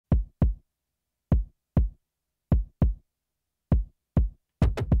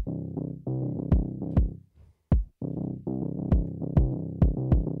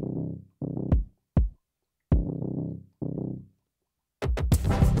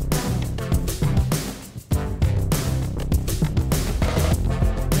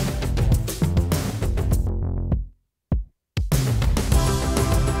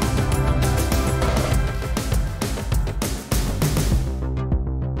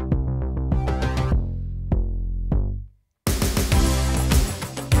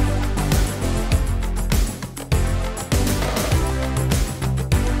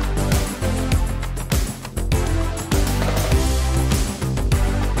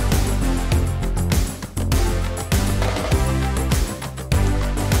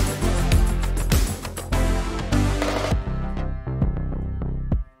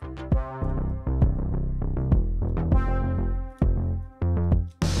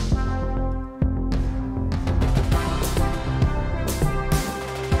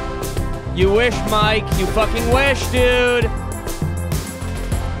You wish, Mike. You fucking wish, dude.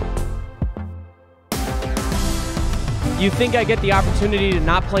 You think I get the opportunity to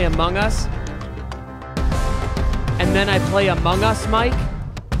not play Among Us? And then I play Among Us, Mike?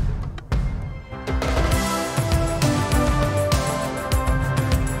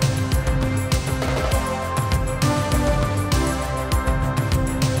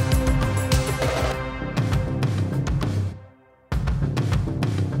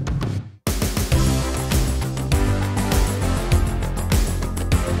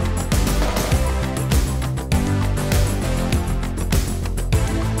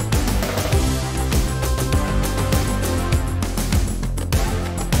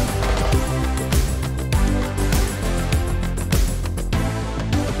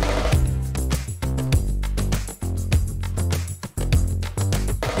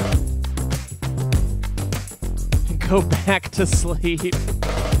 Go back to sleep.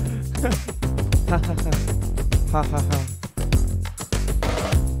 Ha ha ha.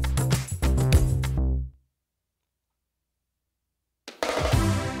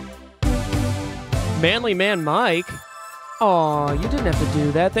 Manly Man Mike. Aw, you didn't have to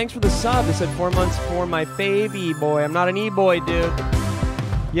do that. Thanks for the sub. They said 4 months for my baby boy. I'm not an e-boy, dude.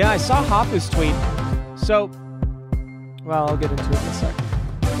 Yeah, I saw Hafu's tweet. So, well, I'll get into it in a sec.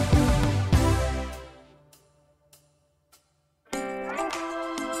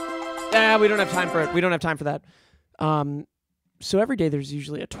 We don't have time for it. We don't have time for that. So every day there's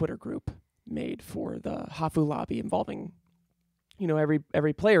usually a Twitter group made for the Hafu lobby involving, you know,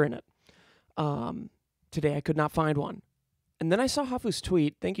 every player in it. Today I could not find one. And then I saw Hafu's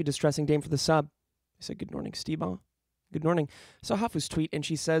tweet. Thank you, Distressing Dame, for the sub. I said, good morning, Steve. Good morning. I saw Hafu's tweet, and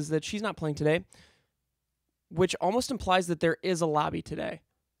she says that she's not playing today, which almost implies that there is a lobby today.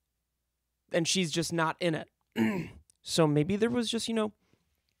 And she's just not in it. So maybe there was just, you know,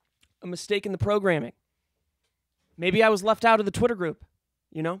 a mistake in the programming. Maybe I was left out of the Twitter group,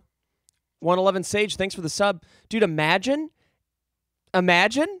 you know? 111 Sage, thanks for the sub. Dude, imagine?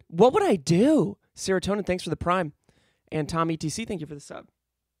 What would I do? Serotonin, thanks for the prime. And Tom ETC, thank you for the sub.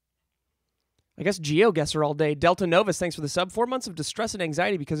 I guess Geoguessr all day. Delta Novus, thanks for the sub. 4 months of distress and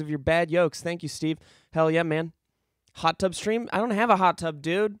anxiety because of your bad yokes. Thank you, Steve. Hell yeah, man. Hot tub stream? I don't have a hot tub,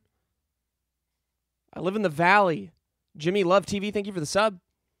 dude. I live in the valley. Jimmy Love TV, thank you for the sub.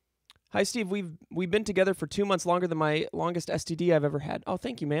 Hi, Steve. We've been together for 2 months longer than my longest STD I've ever had. Oh,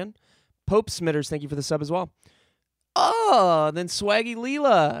 thank you, man. Pope Smitters, thank you for the sub as well. Oh, then Swaggy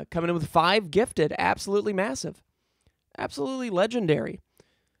Leela coming in with 5 gifted. Absolutely massive. Absolutely legendary.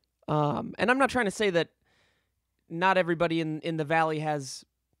 And I'm not trying to say that not everybody in the valley has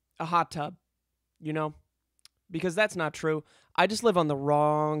a hot tub, you know, because that's not true. I just live on the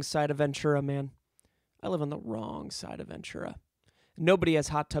wrong side of Ventura, man. I live on the wrong side of Ventura. Nobody has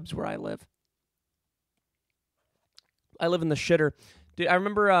hot tubs where I live. I live in the shitter. Dude, I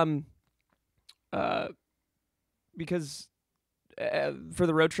remember because for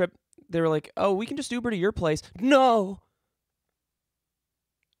the road trip, they were like, oh, we can just Uber to your place. No!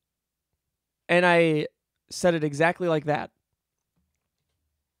 And I said it exactly like that.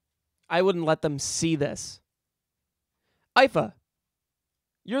 I wouldn't let them see this. Ifa.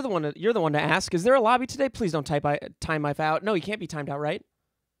 You're the one to ask. Is there a lobby today? Please don't time Ifa out. No, he can't be timed out, right?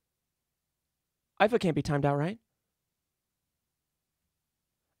 Ifa can't be timed out, right?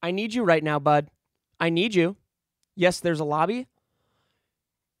 I need you right now, bud. I need you. Yes, there's a lobby.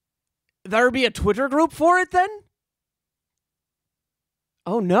 There'll be a Twitter group for it then?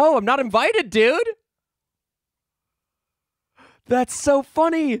 Oh no, I'm not invited, dude. That's so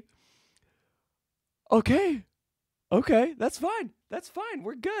funny. Okay. Okay, that's fine. That's fine.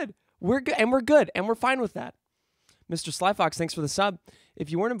 We're good. We're good. And we're good. And we're fine with that. Mr. Slyfox, thanks for the sub.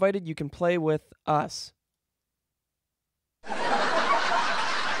 If you weren't invited, you can play with us.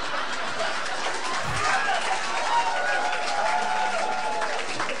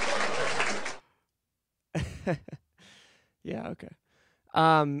 Yeah, okay.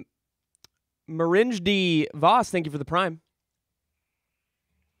 Maringe D. Voss, thank you for the prime.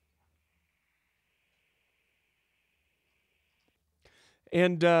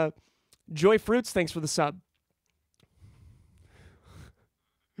 And Joy Fruits, thanks for the sub.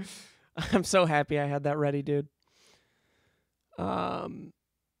 I'm so happy I had that ready, dude. Elam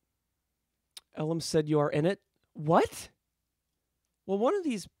said you are in it. What? Well, one of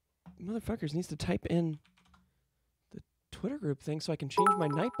these motherfuckers needs to type in the Twitter group thing so I can change my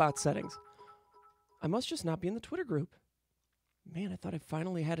Nightbot settings. I must just not be in the Twitter group. Man, I thought I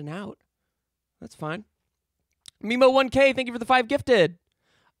finally had an out. That's fine. Mimo1K, thank you for the 5 gifted.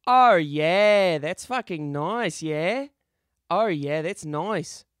 Oh, yeah, that's fucking nice, yeah? Oh, yeah, that's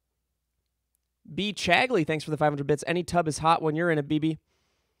nice. B. Chagley, thanks for the 500 bits. Any tub is hot when you're in it, BB.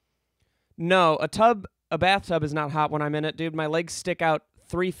 No, a bathtub is not hot when I'm in it, dude. My legs stick out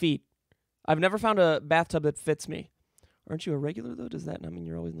 3 feet. I've never found a bathtub that fits me. Aren't you a regular, though? Does that not mean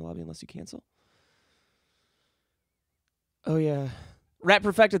you're always in the lobby unless you cancel? Oh, yeah. Rat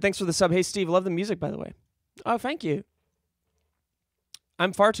Perfected, thanks for the sub. Hey, Steve, love the music, by the way. Oh, thank you.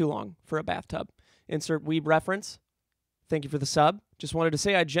 I'm far too long for a bathtub. Insert weeb reference. Thank you for the sub. Just wanted to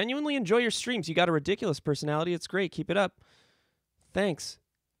say I genuinely enjoy your streams. You got a ridiculous personality. It's great. Keep it up. Thanks.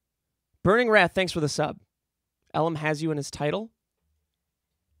 Burning Wrath, thanks for the sub. Ellum has you in his title.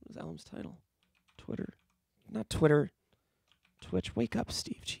 What is Ellum's title? Twitter. Not Twitter. Twitch. Wake up,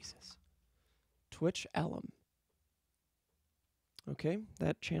 Steve. Jesus. Twitch Ellum. Okay,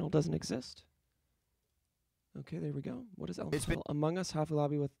 that channel doesn't exist. Okay, there we go. What is Ellum's title? Among Us, Half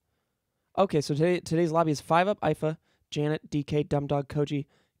Lobby with... Okay, so today's lobby is 5 Up, Ifa, Janet, DK, Dumb Dog, Koji,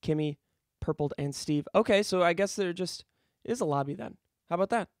 Kimmy, Purpled, and Steve. Okay, so I guess there just is a lobby then. How about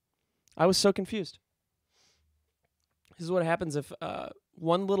that? I was so confused. This is what happens if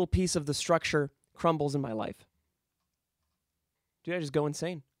one little piece of the structure crumbles in my life. Dude, I just go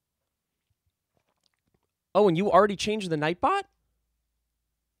insane. Oh, and you already changed the Nightbot?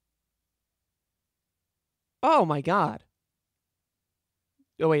 Oh, my God.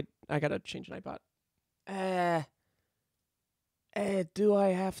 Oh, wait. I got to change Nightbot. Do I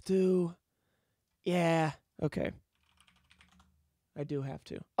have to? Yeah. Okay. I do have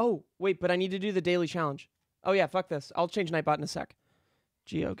to. Oh, wait, but I need to do the daily challenge. Oh, yeah, fuck this. I'll change Nightbot in a sec.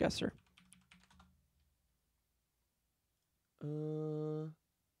 Geoguessr.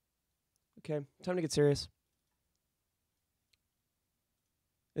 Okay, time to get serious.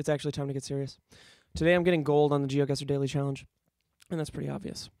 It's actually time to get serious. Today I'm getting gold on the Geoguessr Daily Challenge, and that's pretty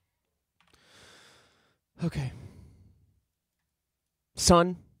obvious. Okay.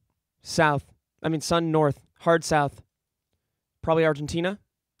 Sun, north, hard south. Probably Argentina.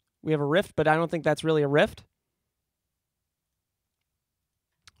 We have a rift, but I don't think that's really a rift.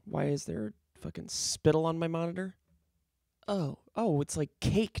 Why is there fucking spittle on my monitor? Oh, it's like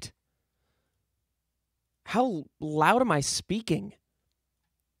caked. How loud am I speaking?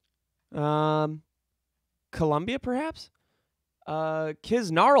 Colombia, perhaps?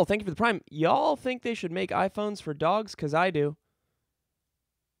 Kiznarl, thank you for the prime. Y'all think they should make iPhones for dogs? Because I do.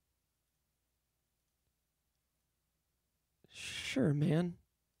 Sure, man.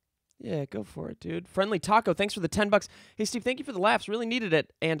 Yeah, go for it, dude. Friendly Taco, thanks for the $10. Hey, Steve, thank you for the laughs. Really needed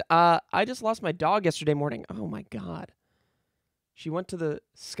it. And I just lost my dog yesterday morning. Oh, my God. She went to the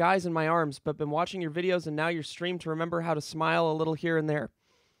skies in my arms, but been watching your videos and now your stream to remember how to smile a little here and there.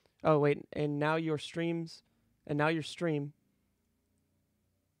 Oh, wait, and now your streams, and now your stream.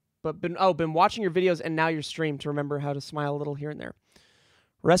 But been watching your videos and now your stream to remember how to smile a little here and there.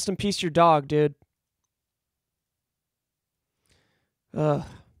 Rest in peace, your dog, dude. But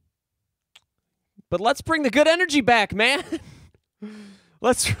let's bring the good energy back, man.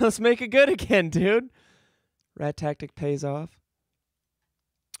 let's make it good again, dude. Rat Tactic pays off.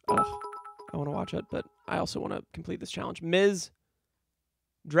 Oh, I want to watch it, but I also want to complete this challenge. Ms.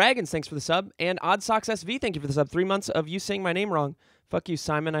 Dragons, thanks for the sub. And Odd Socks SV, thank you for the sub. 3 months of you saying my name wrong. Fuck you,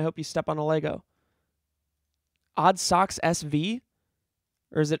 Simon. I hope you step on a Lego. Odd Socks SV?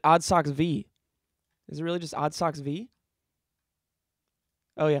 Or is it Odd Socks V? Is it really just Odd Socks V?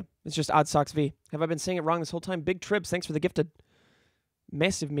 Oh, yeah. It's just Odd Socks V. Have I been saying it wrong this whole time? Big Tribs, thanks for the gifted.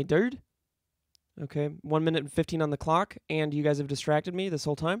 Massive, me dude. Okay, 1 minute and 15 on the clock, and you guys have distracted me this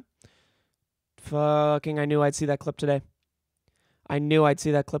whole time. Fucking, I knew I'd see that clip today. I knew I'd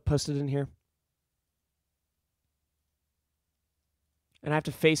see that clip posted in here. And I have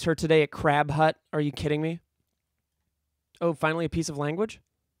to face her today at Crab Hut. Are you kidding me? Oh, finally a piece of language?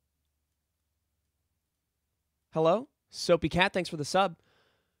 Hello? Soapy Cat, thanks for the sub.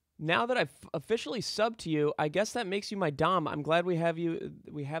 Now that I've officially subbed to you, I guess that makes you my dom. I'm glad we have you.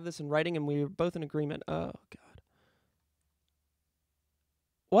 We have this in writing, and we're both in agreement. Oh, God.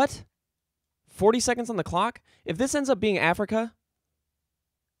 What? 40 seconds on the clock? If this ends up being Africa...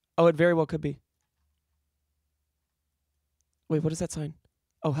 Oh, it very well could be. Wait, what is that sign?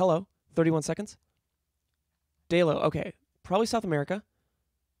 Oh, hello. 31 seconds. Dalo. Okay. Probably South America.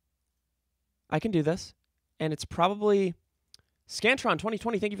 I can do this. And it's probably... Scantron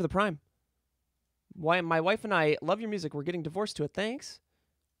 2020, thank you for the prime. My wife and I love your music. We're getting divorced to it. Thanks.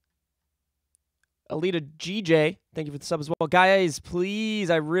 Alita GJ, thank you for the sub as well. Guys, please,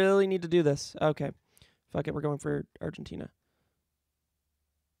 I really need to do this. Okay. Fuck it, we're going for Argentina.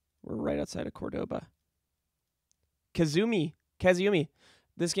 We're right outside of Cordoba. Kazumi.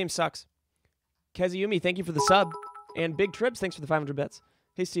 This game sucks. Kazumi, thank you for the sub. And Big Tribs, thanks for the 500 bits.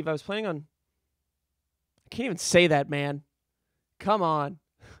 Hey, Steve, I was planning on can't even say that, man. Come on.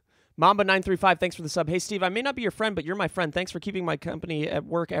 Mamba935, thanks for the sub. Hey, Steve, I may not be your friend, but you're my friend. Thanks for keeping my company at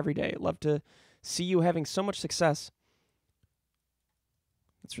work every day. Love to see you having so much success.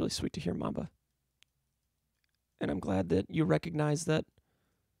 It's really sweet to hear, Mamba. And I'm glad that you recognize that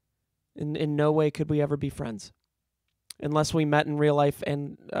in no way could we ever be friends. Unless we met in real life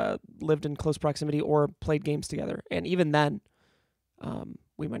and lived in close proximity or played games together. And even then,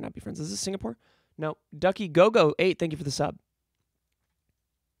 we might not be friends. Is this Singapore? No. Ducky Gogo 8, thank you for the sub.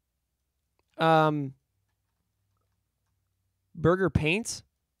 Burger Paints?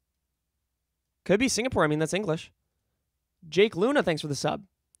 Could be Singapore. I mean, that's English. Jake Luna, thanks for the sub.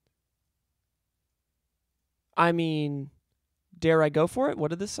 I mean, dare I go for it? What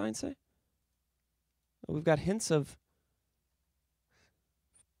did this sign say? We've got hints of...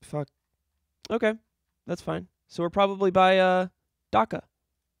 Fuck. Okay, that's fine. So we're probably by Dhaka.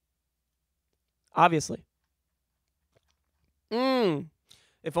 Obviously.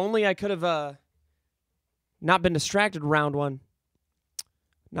 If only I could have not been distracted round one.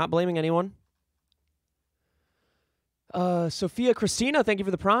 Not blaming anyone. Sophia Christina, thank you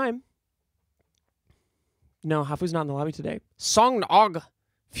for the prime. No, Hafu's not in the lobby today. Sognog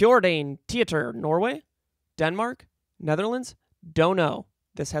Fjordane Theater, Norway? Denmark? Netherlands? Don't know.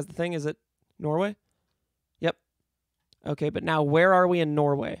 This has the thing. Is it Norway? Yep. Okay, but now where are we in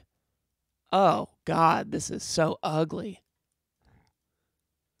Norway? Oh, God, this is so ugly.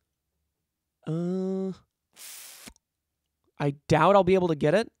 I doubt I'll be able to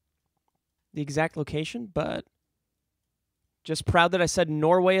get it, the exact location, but just proud that I said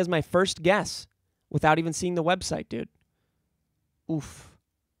Norway as my first guess without even seeing the website, dude. Oof.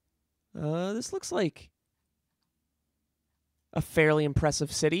 This looks like a fairly impressive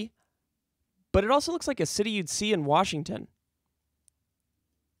city, but it also looks like a city you'd see in Washington.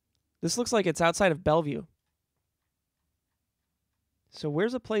 This looks like it's outside of Bellevue. So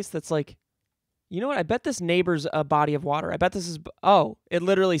where's a place that's like, you know what? I bet this neighbor's a body of water. I bet this is, oh, it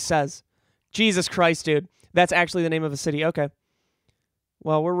literally says, Jesus Christ, dude. That's actually the name of a city. Okay.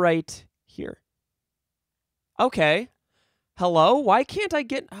 Well, we're right here. Okay. Hello? Why can't I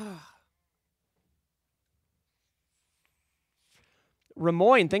get...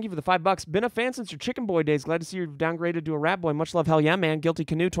 Ramoyne, thank you for the $5. Been a fan since your Chicken Boy days. Glad to see you've downgraded to a Rat Boy. Much love, hell yeah, man. Guilty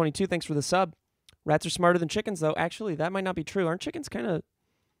Canoe 22, thanks for the sub. Rats are smarter than chickens, though. Actually, that might not be true. Aren't chickens kind of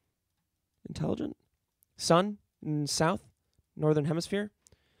intelligent? Sun in south, northern hemisphere.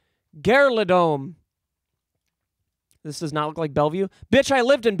 Gerladome. This does not look like Bellevue. Bitch, I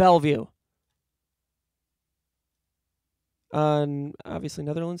lived in Bellevue. Obviously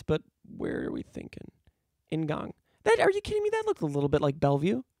Netherlands, but where are we thinking? Ingang. That, are you kidding me? That looked a little bit like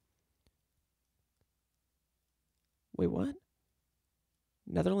Bellevue. Wait, what?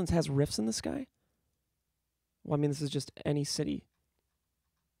 Netherlands has rifts in the sky? Well, I mean, this is just any city.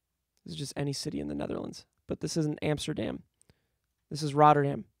 This is just any city in the Netherlands. But this isn't Amsterdam. This is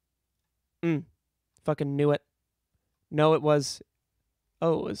Rotterdam. Fucking knew it. No, it was...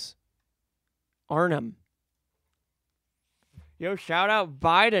 Oh, it was... Arnhem. Yo, shout out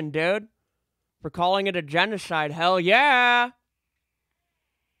Biden, dude. For calling it a genocide. Hell yeah! You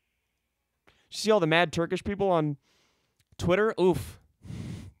see all the mad Turkish people on Twitter? Oof.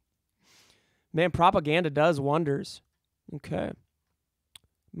 Man, propaganda does wonders. Okay.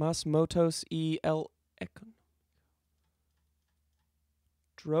 Mas motos e el econ.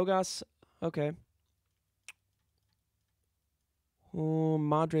 Drogas. Okay. Oh,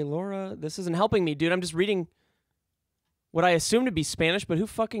 Madre Laura. This isn't helping me, dude. I'm just reading what I assume to be Spanish, but who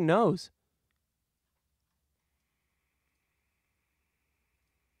fucking knows?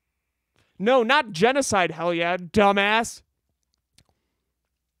 No, not genocide, hell yeah, dumbass.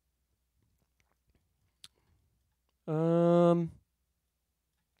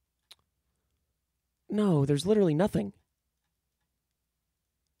 No, there's literally nothing.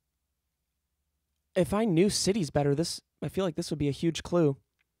 If I knew cities better, I feel like this would be a huge clue.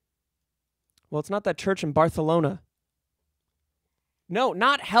 Well, it's not that church in Barcelona. No,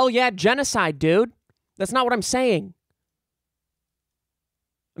 not hell yeah, genocide, dude. That's not what I'm saying.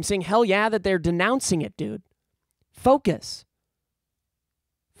 I'm saying hell yeah that they're denouncing it, dude. Focus.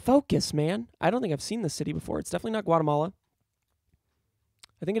 Focus, man. I don't think I've seen this city before. It's definitely not Guatemala.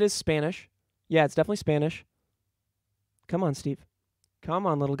 I think it is Spanish. Yeah, it's definitely Spanish. Come on, Steve. Come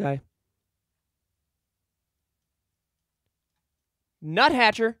on, little guy.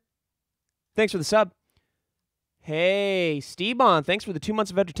 Nuthatcher. Thanks for the sub. Hey, Steve-on, thanks for the 2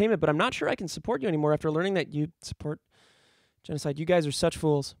 months of entertainment, but I'm not sure I can support you anymore after learning that you support genocide. You guys are such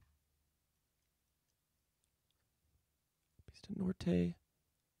fools. Vista Norte.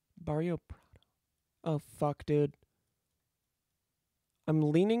 Barrio Prado. Oh, fuck, dude.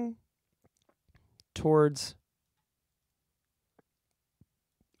 I'm leaning towards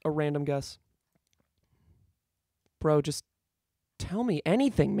a random guess. Bro, just tell me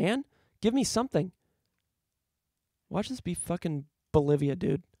anything, man. Give me something. Watch this be fucking Bolivia,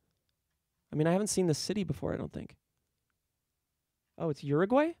 dude. I mean, I haven't seen the city before, I don't think. Oh, it's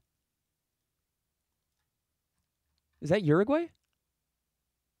Uruguay? Is that Uruguay?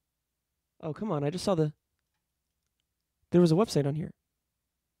 Oh, come on. I just saw the... There was a website on here.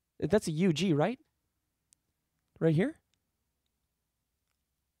 That's a UG, right? Right here?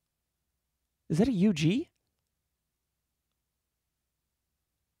 Is that a UG?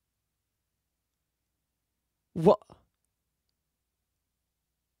 What?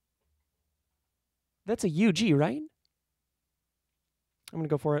 That's a UG, right? I'm going to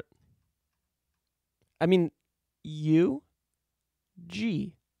go for it. I mean, UG.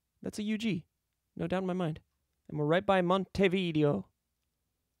 That's a UG. No doubt in my mind. And we're right by Montevideo.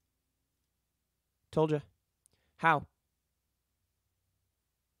 Told you. How?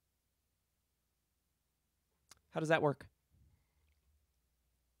 How does that work?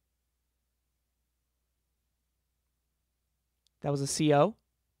 That was a CO?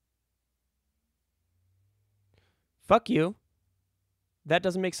 Fuck you. That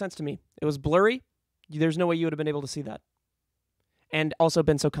doesn't make sense to me. It was blurry. There's no way you would have been able to see that. And also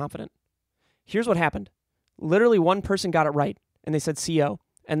been so confident. Here's what happened. Literally one person got it right, and they said CO.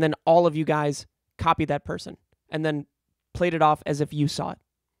 And then all of you guys copied that person. And then played it off as if you saw it.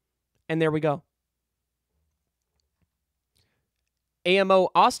 And there we go. AMO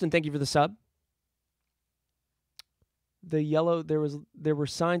Austin, thank you for the sub. The yellow, there were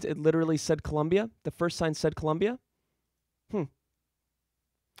signs. It literally said Colombia. The first sign said Colombia.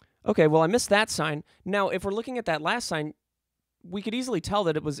 Okay, well, I missed that sign. Now, if we're looking at that last sign, we could easily tell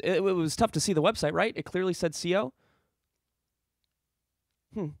that it was tough to see the website, right? It clearly said CO.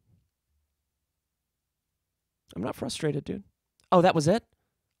 I'm not frustrated, dude. Oh, that was it?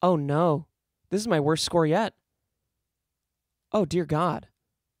 Oh, no. This is my worst score yet. Oh, dear God.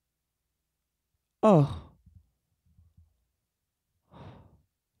 Oh.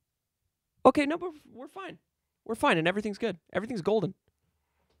 Okay, no, but we're fine. We're fine, and everything's good. Everything's golden.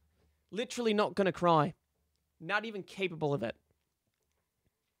 Literally not gonna cry. Not even capable of it.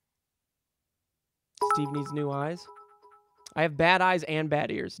 Steve needs new eyes. I have bad eyes and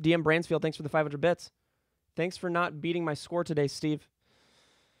bad ears. DM Bransfield, thanks for the 500 bits. Thanks for not beating my score today, Steve.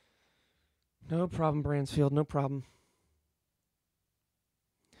 No problem, Bransfield. No problem.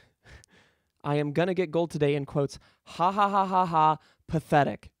 I am gonna get gold today, in quotes. Ha ha ha ha ha.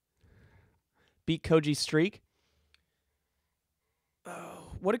 Pathetic. Beat Koji's streak.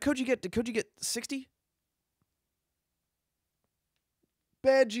 Oh, what did Koji get? Did Koji get 60?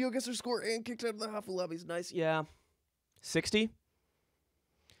 Bad Geoguessr score and kicked out of the Huffle lobbies. Nice. Yeah. 60?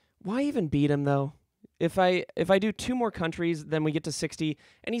 Why even beat him, though? If I do 2 more countries, then we get to 60,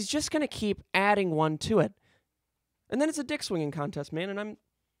 and he's just going to keep adding one to it. And then it's a dick swinging contest, man, and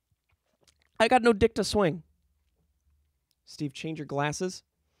I got no dick to swing. Steve, change your glasses.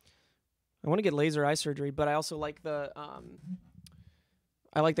 I want to get laser eye surgery, but I also like the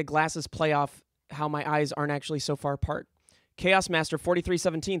glasses play off how my eyes aren't actually so far apart. Chaos Master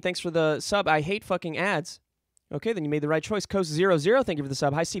 4317, thanks for the sub. I hate fucking ads. Okay, then you made the right choice. Coast00, thank you for the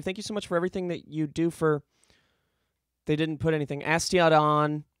sub. Hi, Steve, thank you so much for everything that you do for... They didn't put anything.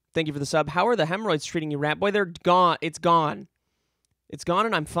 Astiadon, thank you for the sub. How are the hemorrhoids treating you, Rat Boy? They're gone. It's gone. It's gone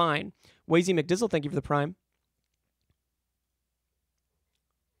and I'm fine. Wazy McDizzle, thank you for the prime.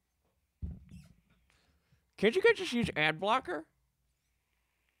 Can't you guys just use ad blocker?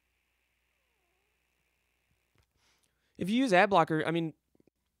 If you use ad blocker, I mean,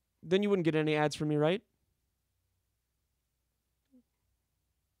 then you wouldn't get any ads from me, right?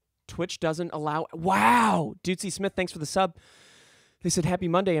 Twitch doesn't allow... Wow! Dudesy Smith, thanks for the sub. They said happy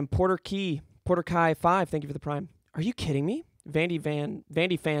Monday. And Porter Kai 5, thank you for the prime. Are you kidding me? Vandy Fan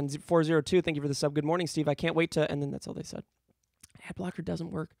 402, thank you for the sub. Good morning, Steve. I can't wait to... And then that's all they said. Ad blocker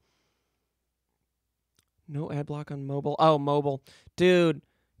doesn't work. No ad block on mobile. Oh, mobile. Dude,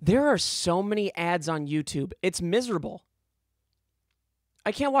 there are so many ads on YouTube. It's miserable.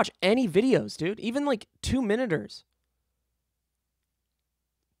 I can't watch any videos, dude. Even like 2-minuters.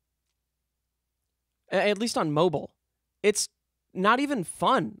 At least on mobile. It's not even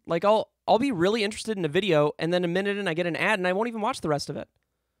fun. Like I'll be really interested in a video and then a minute and I get an ad and I won't even watch the rest of it.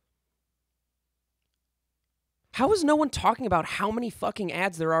 How is no one talking about how many fucking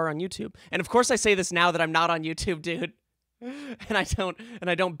ads there are on YouTube? And of course I say this now that I'm not on YouTube, dude. And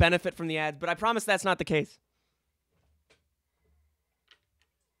I don't benefit from the ads, but I promise that's not the case.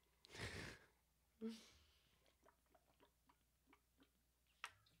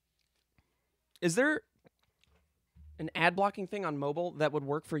 Is there an ad blocking thing on mobile that would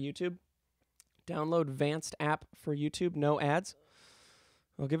work for YouTube? Download advanced app for YouTube, no ads.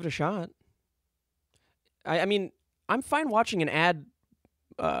 I'll give it a shot. I mean, I'm fine watching an ad.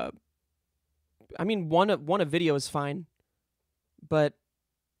 I mean, one a video is fine, but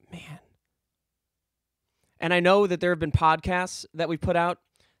man. And I know that there have been podcasts that we put out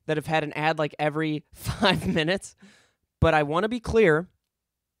that have had an ad like every 5 minutes, but I want to be clear.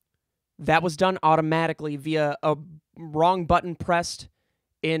 That was done automatically via a wrong button pressed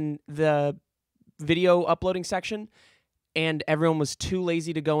in the video uploading section, and everyone was too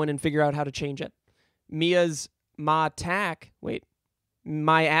lazy to go in and figure out how to change it. Mia's My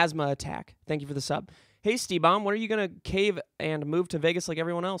Asthma Attack. Thank you for the sub. Hey, Steve-Bomb, when are you going to cave and move to Vegas like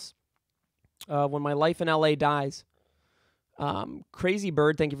everyone else? When my life in LA dies. Crazy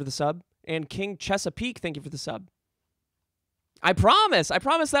Bird, thank you for the sub. And King Chesapeake, thank you for the sub. I promise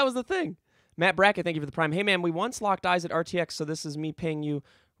that was the thing. Matt Brackett, thank you for the prime. Hey, man, we once locked eyes at RTX, so this is me paying you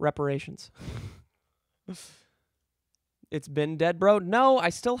reparations. It's been dead, bro. No, I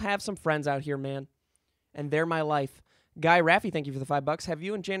still have some friends out here, man. And they're my life. Guy Raffi, thank you for the $5. Have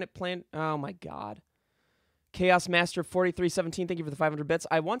you and Janet planned? Oh, my God. Chaos Master 4317, thank you for the 500 bits.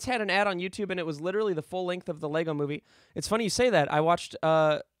 I once had an ad on YouTube, and it was literally the full length of the Lego movie. It's funny you say that. I watched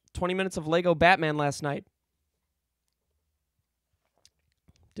 20 minutes of Lego Batman last night.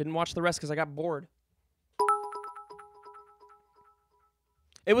 Didn't watch the rest because I got bored.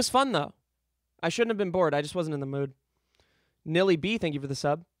 It was fun, though. I shouldn't have been bored. I just wasn't in the mood. Nilly B, thank you for the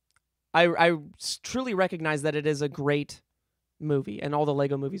sub. I truly recognize that it is a great movie, and all the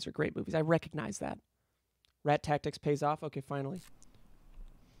Lego movies are great movies. I recognize that. Rat Tactics pays off? Okay, finally.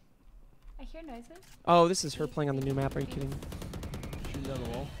 I hear noises. Oh, this is her playing on the new map. Are you kidding me? Shoot down the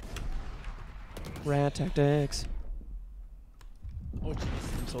wall. Rat Tactics. Oh, jeez.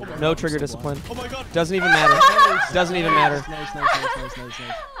 I'm so bad. No I'm trigger so discipline. blind. Oh my god. Doesn't even matter. Doesn't even matter. Nice.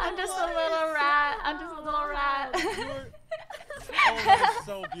 I'm just a little rat. I'm just a little rat. Oh, that was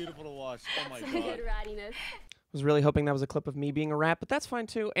so beautiful to watch. Oh my Some god. good rattiness. Was really hoping that was a clip of me being a rat, but that's fine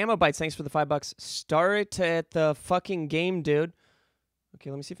too. Ammo Bites, thanks for the $5. Start at the fucking game, dude. Okay,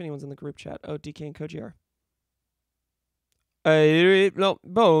 let me see if anyone's in the group chat. Oh, DK and Koji are. No,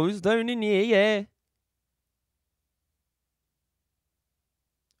 bows down in here, yeah.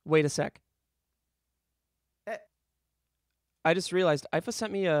 Wait a sec. I just realized IFA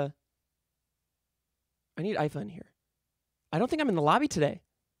sent me a... I need IFA in here. I don't think I'm in the lobby today.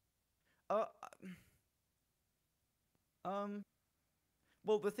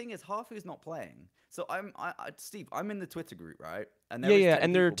 Well, the thing is, Harfu's not playing. So Steve, I'm in the Twitter group, right? And Yeah,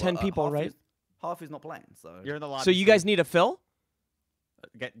 and there are 10 people, right? Harfu's not playing, so. You're in the lobby. So you guys need a fill?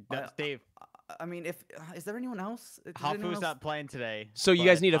 That's Dave. I mean, is there anyone else? Does anyone Hafu's else- not playing today. So you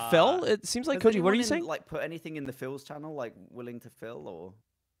guys need a fill? It seems like, Has Koji, what are you anyone saying? Like, put anything in the fills channel, like willing to fill, or?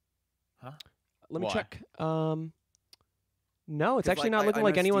 Huh? Let me Why? check. No, it's 'Cause, actually like, not looking I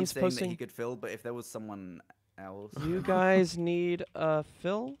like know anyone's Steve's saying that posting. he could fill, but if there was someone else. You guys need a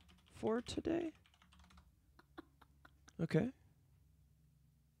fill for today? Okay.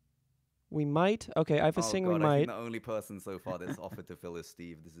 We might. Okay, I have a saying we I might. think the only person so far that's offered to fill is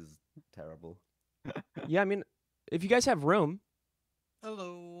Steve. This is terrible. Yeah, I mean, if you guys have room,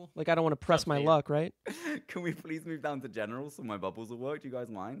 Hello. like I don't want to press Up, my Steve. luck, right? Can we please move down to general so my bubbles will work? Do you guys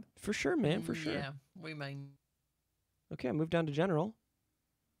mind? For sure, man, for sure. Yeah, we mean. Okay, I moved down to general.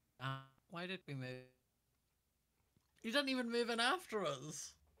 Why did we move? You didn't even move in after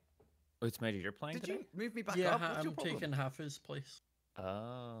us. Oh, it's Major, you're playing Did today? you move me back Yeah, up? What's your I'm problem? taking half his place.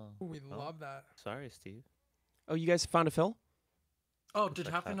 Oh. We Oh. love that. Sorry, Steve. Oh, you guys found a fill? Oh, Looks did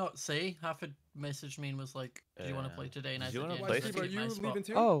like Happy half. not say? Happy messaged me and was like, "Do you want to play today?" And I do you said, wanna "Yeah." Why, play just Steve, are take my you spot. leaving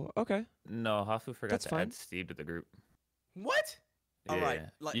too? Oh, okay. No, Hafu forgot That's to fine. add Steve to the group. What? All right, Yeah.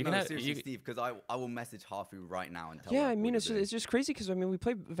 like You no, can have- seriously, you- Steve, because I will message Harfu right now and tell. Yeah, her I what mean, you're it's doing. just crazy because I mean we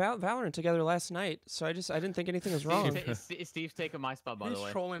played Valorant together last night, so I didn't think anything was wrong. Steve's taking my spot, by He's the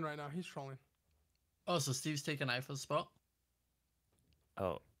way. trolling right now. He's trolling. Oh, so Steve's taking Ifa's spot.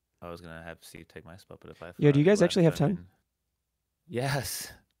 Oh, I was gonna have Steve take my spot, but if I Yo, do you forgot guys last actually have time, time?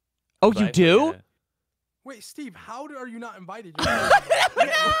 Yes. Oh, But you I do? forgot. Wait, Steve, are you not invited? Yeah, wait,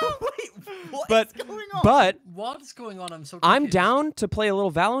 what But- is going on? But What's going on? I'm so. I'm confused. down to play a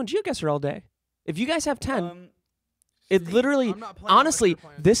little Valo and Geoguessr all day. If you guys have 10, it Steve, literally, I'm not playing unless honestly, you're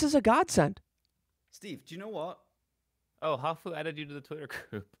playing. this is a godsend. Steve, do you know what? Oh, Hafu added you to the Twitter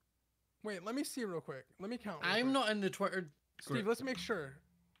group. Wait, let me see real quick. Let me count. real I'm quick. not in the Twitter. Steve, group. let's make sure.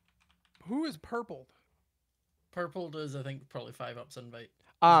 Who is purpled? Purple does, I think, probably 5 ups invite.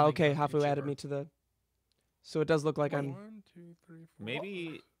 Ah, Doesn't okay, make no Hafu added YouTuber. me to the... So it does look like I'm... 1, 2, 3, 4.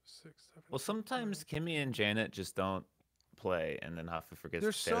 Maybe 6, 7. Well, sometimes Kimmy and Janet just don't play, and then Hafu forgets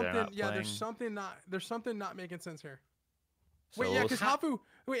There's to say they're something. not Yeah, playing. there's something not making sense here. So Wait, yeah, we'll because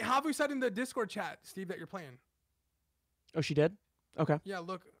Hafu said in the Discord chat, Steve, that you're playing. Oh, she did? Okay. Yeah,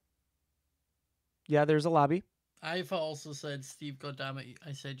 look. Yeah, there's a lobby. Ifa also said, Steve, goddammit,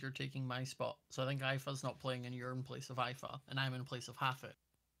 I said you're taking my spot. So I think Ifa's not playing and you're in place of Ifa, and I'm in place of Hafu.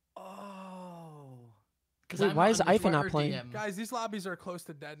 Oh. Wait, why is Ifa not playing? Guys, these lobbies are close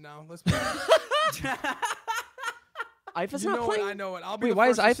to dead now. Let's be Ifa's you not know playing? It, I know it. I'll be Wait, the why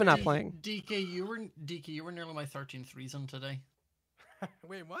is first to Ifa not say- playing? DK, you were nearly my 13th reason today.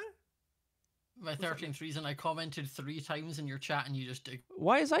 Wait, what? My 13th reason, I commented 3 times in your chat and you just dig.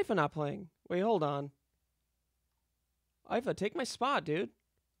 Why is Ifa not playing? Wait, hold on. Ifa, take my spot, dude.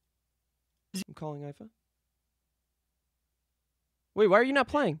 I'm calling Ifa. Wait, why are you not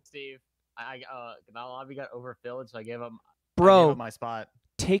playing? Steve, that lobby got overfilled, so I gave up Bro, my spot.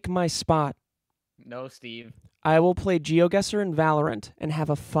 take my spot. No, Steve. I will play Geoguessr and Valorant and have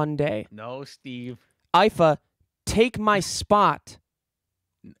a fun day. No, Steve. Ifa, take my spot.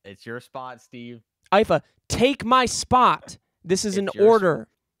 It's your spot, Steve. Ifa, take my spot. This is It's an your order.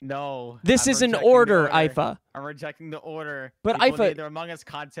 No. This I'm is an rejecting the order, Ifa. I'm rejecting the order. But People Ifa- need their Among Us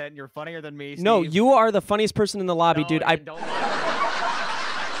content, and you're funnier than me, Steve. No, you are the funniest person in the lobby, No, dude. I don't.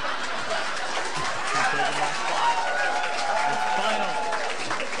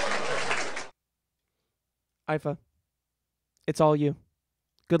 Ifa, it's all you.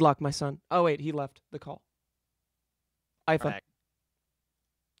 Good luck, my son. Oh, wait, he left the call. Ifa, Alright.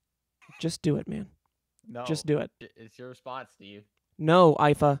 just do it, man. No. Just do it. It's your spot, Steve. No,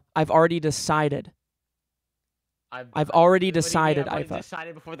 Ifa, I've already decided. I've already What do you mean? decided, I've already Ifa.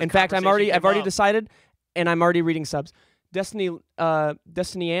 decided before the In fact, I've conversation already came up. decided, and I'm already reading subs. Destiny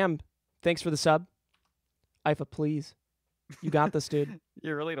Am, thanks for the sub. Ifa, please. You got this, dude.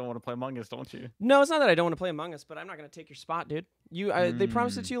 You really don't want to play Among Us, don't you? No, it's not that I don't want to play Among Us, but I'm not going to take your spot, dude. They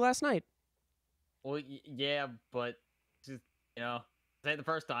promised it to you last night. Well, yeah, but just, this ain't the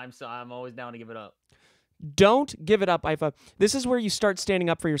first time, so I'm always down to give it up. Don't give it up, Ifa. This is where you start standing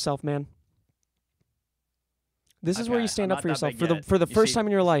up for yourself, man. This is where Okay, you stand I'm up for not that yourself big for the yet. You first see- time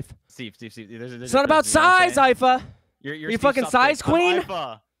in your life. Steve. There's It's not about size, Ifa. You're you Steve fucking something. size queen? I'm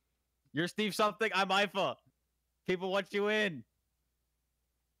Ifa. You're Steve something. I'm Ifa. People want you in.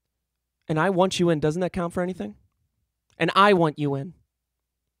 And I want you in. Doesn't that count for anything? And I want you in.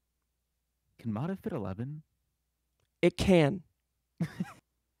 Can Mata fit 11? It can.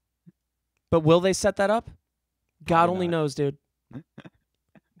 But will they set that up? God Probably only not. knows, dude.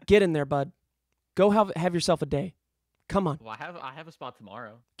 Get in there, bud. Go have yourself a day. Come on. Well, I have a spot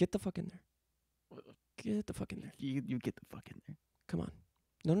tomorrow. Get the fuck in there. Get the fuck in there. You get the fuck in there. Come on.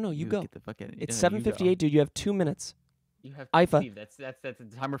 No, you go. Get the fuck in. It's Yeah, you 7:58, go. dude. You have 2 minutes. You have Ifa. Steve, that's a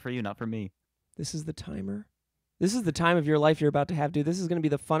timer for you, not for me. This is the timer. This is the time of your life you're about to have, dude. This is going to be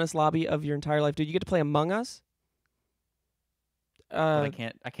the funnest lobby of your entire life, dude. You get to play Among Us. But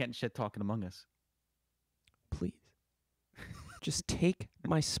I can't shit talking Among Us. Please. Just take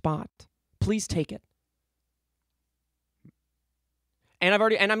my spot. Please take it. And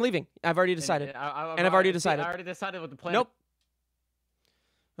I'm leaving. I've already decided. And I've already decided. I already decided what the plan. Nope.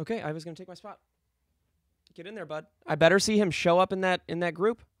 Okay, I was going to take my spot. Get in there, bud. I better see him show up in that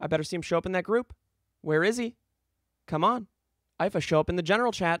group. I better see him show up in that group. Where is he? Come on. Ifa, show up in the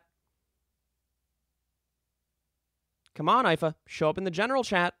general chat. Come on, Ifa. Show up in the general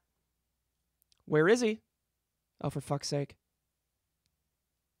chat. Where is he? Oh, for fuck's sake.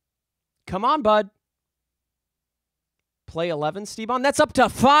 Come on, bud. Play 11, Steve-on? That's up to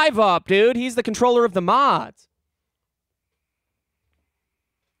 5 up, dude. He's the controller of the mods.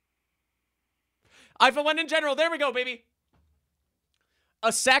 Ifa went in general. There we go, baby.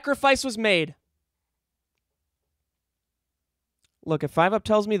 A sacrifice was made. Look, if 5 up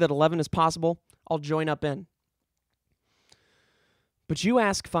tells me that 11 is possible, I'll join up in. But you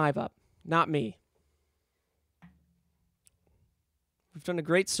ask 5 up, not me. We've done a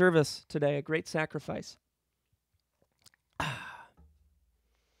great service today, a great sacrifice.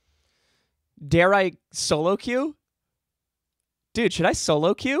 Dare I solo queue? Dude, should I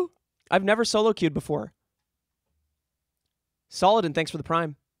solo queue? I've never solo queued before. Solid, and thanks for the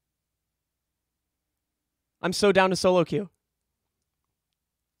prime. I'm so down to solo queue.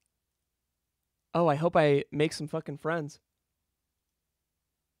 Oh, I hope I make some fucking friends.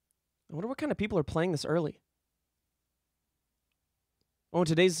 I wonder what kind of people are playing this early. Oh,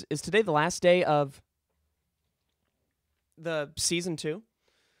 is today the last day of the season 2?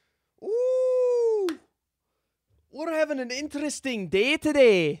 Ooh! We're having an interesting day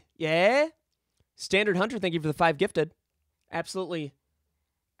today. Yeah? Standard Hunter, thank you for the 5 gifted. Absolutely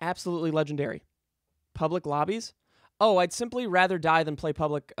Absolutely legendary. Public lobbies? Oh, I'd simply rather die than play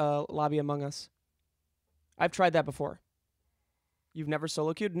public lobby Among Us. I've tried that before. You've never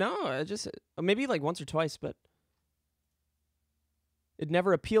solo queued? No, I just maybe like once or twice, but it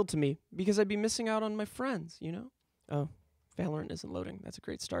never appealed to me because I'd be missing out on my friends, you know? Oh, Valorant isn't loading. That's a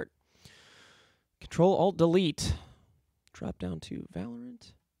great start. Control Alt Delete. Drop down to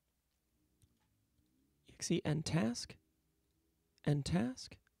Valorant. Exe end task. End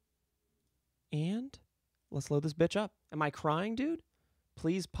task. And let's load this bitch up. Am I crying, dude?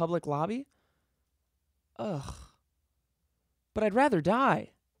 Please, public lobby? Ugh. But I'd rather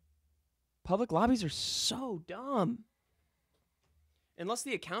die. Public lobbies are so dumb. Unless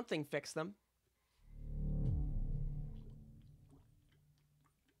the account thing fixed them.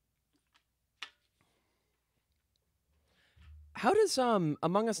 How does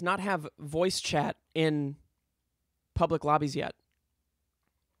Among Us not have voice chat in public lobbies yet?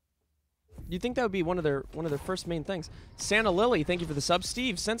 You'd think that would be one of their first main things. Santa Lily, thank you for the sub.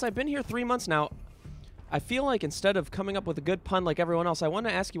 Steve, since I've been here 3 months now, I feel like instead of coming up with a good pun like everyone else, I want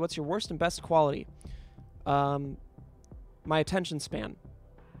to ask you what's your worst and best quality. My attention span.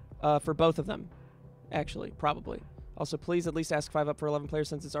 For both of them, actually, probably. Also, please at least ask 5up for 11 players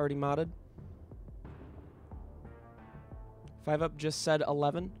since it's already modded. 5up just said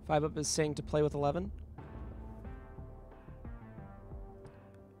 11. 5up is saying to play with 11.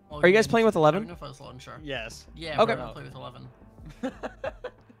 Are you guys playing with 11? Launcher. Yes. Yeah, okay. we're gonna play with 11.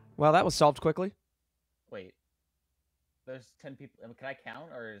 Well, that was solved quickly. Wait. There's 10 people. Can I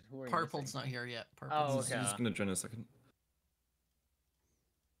count, or who are you Purple's missing? not here yet. Oh, Purple's okay. I'm just gonna join in a second.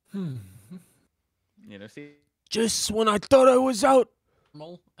 You know, see. Just when I thought I was out,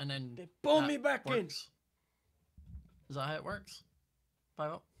 normal, and then they pulled that me back in. works. Is that how it works?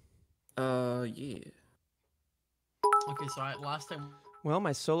 5up? Yeah. Okay, so last time... Well,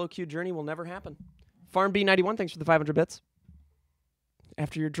 my solo queue journey will never happen. Farm B91, thanks for the 500 bits.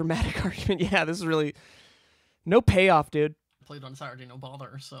 After your dramatic argument, yeah, this is really no payoff, dude. Played on Saturday, no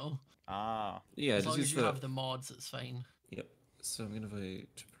bother, so... Ah. Yeah, as just long use as you have the mods, it's fine. Yep. So I'm gonna invite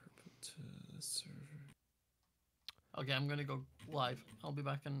Purple to the server. Okay, I'm gonna go live. I'll be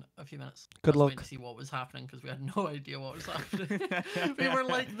back in a few minutes. Good I was waiting luck. to see what was happening because we had no idea what was happening. We were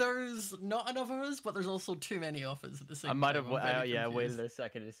like, "There's not enough of us, but there's also too many of us at the same time." I might have I'm very waited confused. a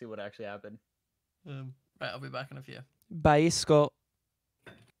second to see what actually happened. Right, I'll be back in a few. Bye, Scott.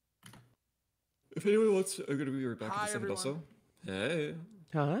 If anyone wants, I'm gonna be right back Hi, in a second. everyone. Also, hey.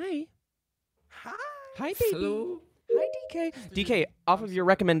 Hi. Hi. Hi, baby. Hello. Hi, DK. DK, off of your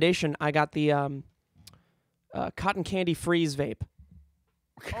recommendation, I got the cotton candy freeze vape.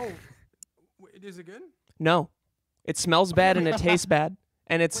 Oh, wait, is it good? No. It smells bad and it tastes bad.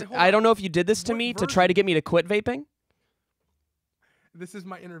 And it's Wait, hold I on. don't know if you did this to What me to try to get me to quit vaping. This is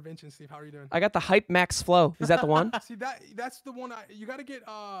my intervention, Steve. How are you doing? I got the Hype Max Flow. Is that the one? See that's the one you got to get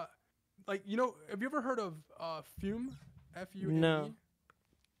like have you ever heard of Fume? F-U-M-E? No.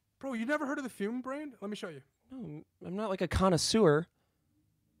 Bro, you never heard of the Fume brand? Let me show you. No, I'm not like a connoisseur.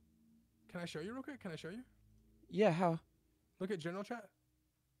 Can I show you real quick? Can I show you? Yeah, how? Look at general chat.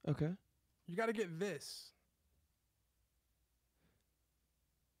 Okay. You got to get this.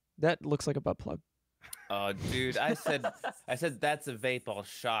 That looks like a butt plug. Oh, dude, I said that's a vape. All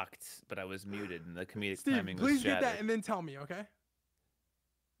shocked, but I was muted, and the comedic Steve, timing was please get shattered. that and then tell me, okay?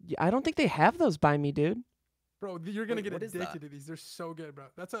 Yeah, I don't think they have those by me, dude. Bro, you're going to Wait, get what is addicted that? to these. They're so good, bro.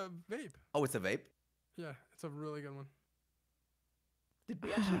 That's a vape. Oh, it's a vape. Yeah, it's a really good one. Did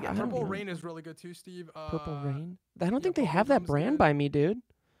we actually I get don't Purple know. Rain is really good too, Steve. Purple Rain. I don't yeah, think they Purple have that Gum's brand good. by me, dude.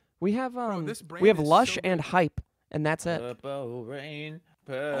 We have this we have brand is Lush so and good. Hype, and that's it. Purple rain,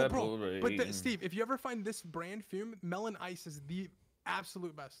 Oh, purple bro. rain. But Steve, if you ever find this brand Fume, Melon Ice is the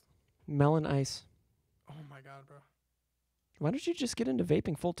absolute best. Melon Ice. Oh my god, bro. Why don't you just get into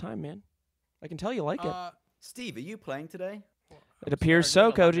vaping full time, man? I can tell you like it. Steve, are you playing today? It appears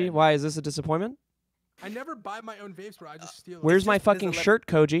so, sorry, Koji. Why is this a disappointment? I never buy my own vapes, bro. I just steal them. Where's just- my there's fucking 11 shirt,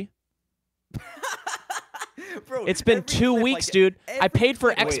 Koji? Bro, It's been every 2 clip I weeks, get- dude. I every paid for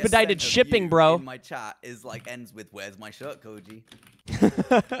clip I get expedited sent of shipping, you bro. In my chat is ends with "Where's my shirt, Koji?"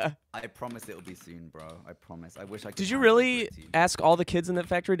 I promise it'll be soon, bro. I promise. I wish I could. Did you find it and really give it to you. ask all the kids in that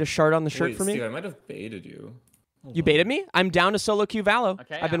factory to shard on the shirt Wait, for me? Steve, I might have baited you. You baited me? I'm down to solo queue Valo.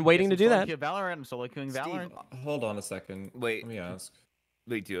 Okay, I've been waiting to do that. Valorant. I'm solo queuing Steve, Valorant. Hold on a second. Wait. Let me ask.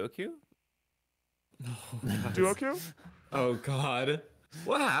 Wait, duo queue? Duo queue? Oh God.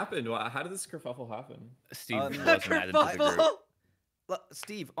 What happened? How did this kerfuffle happen? Steve Um, wasn't added to the group. Look,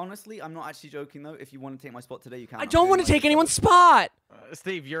 Steve, honestly, I'm not actually joking though. If you want to take my spot today, you can. I I'm don't doing want to my take stuff. anyone's spot.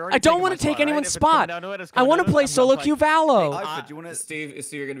 Steve, you're already I don't want to take anyone's spot. I want to play solo queue Hey, Valo. Iva, do you want to? Steve,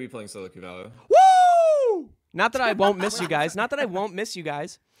 so you're gonna be playing solo queue Valo. Woo! Not that I won't miss you guys. Not that I won't miss you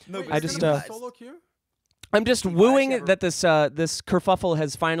guys. No, Wait, but I is it just, gonna be Steve, solo queue? I'm just Steve, I wooing actually that this kerfuffle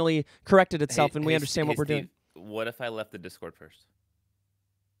has finally corrected itself and we understand what we're doing. What if I left the Discord first?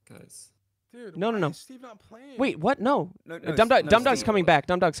 Guys. Dude, No, no, why no. is Steve not playing? Wait, what? No. No, Dumdog's Steve. coming back.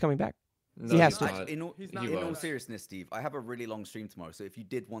 Dumdog's coming back. No, He has he's to. not. In all, He's not in doing all that. seriousness, Steve, I have a really long stream tomorrow, so if you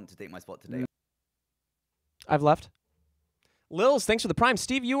did want to take my spot today, I've left. Lils, thanks for the prime.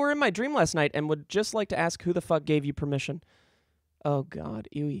 Steve, you were in my dream last night and would just like to ask who the fuck gave you permission. Oh, God.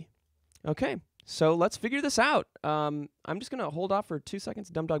 Ewy. Okay, so let's figure this out. I'm just going to hold off for 2 seconds.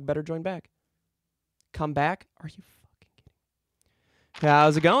 Dumdog better join back. Come back? Are you fucking kidding me?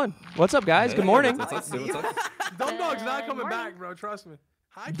 How's it going? What's up, guys? Hey, Good morning. What's up, Steve? What's up? Dumb Dog's not Good coming morning. back, bro. Trust me.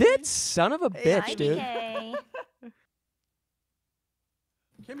 Hi, That son of a bitch, Hi, dude. DK.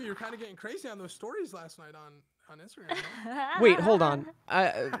 Kimmy, you're kind of getting crazy on those stories last night on Instagram. No? Wait, hold on.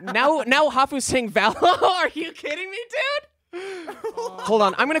 Now Hafu's saying Valo? Are you kidding me, dude? Hold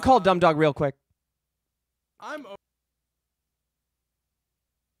on. I'm going to call Dumdog real quick. I'm.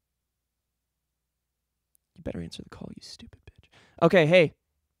 You better answer the call, you stupid bitch. Okay, hey.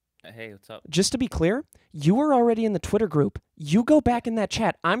 Hey, what's up? Just to be clear, you were already in the Twitter group. You go back in that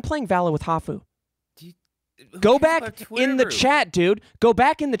chat. I'm playing Valo with Hafu. Who Go cares back about Twitter in the group? chat, dude. Go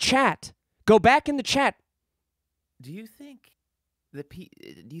back in the chat. Go back in the chat. Do you think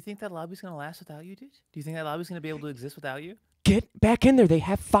do you think that lobby's gonna last without you, dude? Do you think that lobby's gonna be able to exist without you? Get back in there. They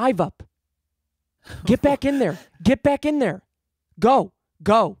have 5 up. Get back in there. Get back in there. Go.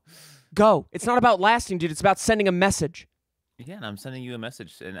 Go. Go. It's not about lasting, dude. It's about sending a message. Yeah, and I'm sending you a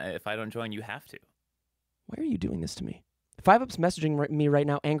message, and if I don't join, you have to. Why are you doing this to me? 5 up's messaging me right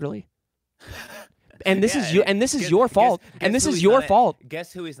now angrily. And this is you. And this is your fault. And this is your fault.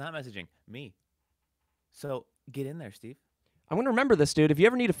 Guess who he's not messaging? Me. So get in there, Steve. I'm gonna remember this, dude. If you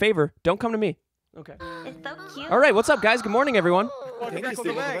ever need a favor, don't come to me. Okay. It's so cute. All right. What's up, guys? Good morning, everyone. Thank you,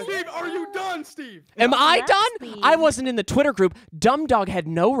 Steve. Steve, are you done, Steve? Am I that's done? sweet. I wasn't in the Twitter group. Dumdog had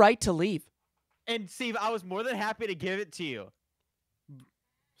no right to leave. And Steve, I was more than happy to give it to you.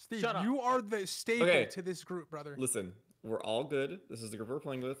 Steve, Shut up. you are the staple Okay. to this group, brother. Listen, we're all good. This is the group we're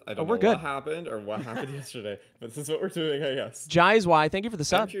playing with. I don't we're know good. what happened or what happened yesterday, but this is what we're doing, I guess. Jai's why. Thank you for the I'm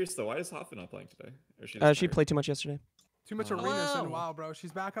sub. curious though, why is Hoffman not playing today? Or she She tired? played too much yesterday. Too much Oh. arenas Hello. in WoW, bro.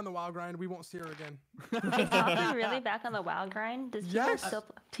 She's back on the WoW grind. We won't see her again. Is Hoffman really back on the WoW grind? Does Yes.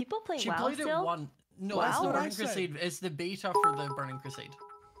 people play She WoW played it still? one. No, Wow. it's the That's what I Burning said. Crusade. It's the beta for the Burning Crusade.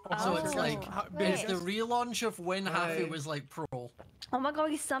 So it's Oh. like How- it's Wait. the relaunch of when Hi. Hafu was like pro. Oh my god,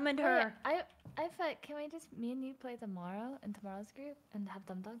 he summoned Wait, her. I thought, can we just me and you play tomorrow in tomorrow's group and have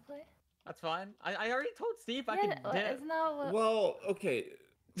Dumdog play? That's fine. I already told Steve I Yeah, could dip. isn't that what? Well, okay.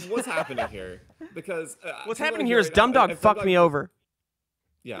 What's happening here? Because What's people happening are here is right now, Dumdog if fucked me over.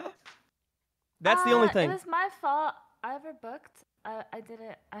 Yeah. That's the only It thing. was my fault. I overbooked. I did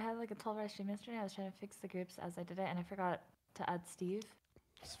it. I had like a 12-hour stream yesterday. I was trying to fix the groups as I did it, and I forgot to add Steve.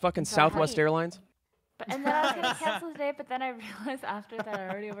 It's fucking So I had- Southwest Airlines. And then I was gonna cancel today, but then I realized after that I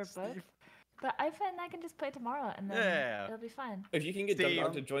already overbooked. But I find I can just play tomorrow, and then Yeah. it'll be fine. If you can get Steve.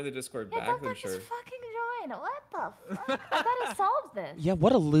 Dumdog to join the Discord Yeah, back, then Dumdog sure. just fucking join. What the fuck? I thought I solved this. Yeah,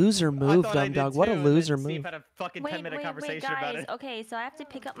 what a loser move, I thought I did Dumdog. What a too, and loser then Steve move. had a fucking Wait, 10-minute wait, conversation wait, about guys. it. Okay, so I have to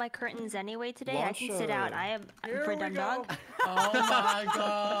pick up my curtains anyway today. I can Launch sit out. it. I am Here for we Dumdog. go. Oh my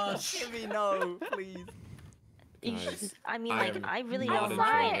gosh. Kimmy, no, please. Guys, I mean, I like, am I really not don't enjoying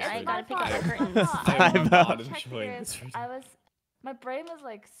mind. this I right gotta now. pick up my I am- curtains. I am I've, not Check enjoying this. this right I now. was, my brain was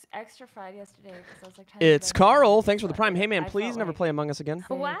like extra fried yesterday because I was like trying to do It's everything Carl. else, Thanks for the but prime. Hey, man, I please felt never like play Among Us again.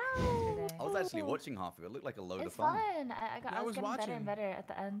 very Wow. yesterday. I was actually watching half of it. It looked like a load It's of fun. fun. I I was was getting better and watching. better at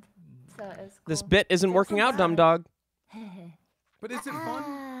the end, so it was cool. This bit isn't It's working also out, fun. Dumdog. But is it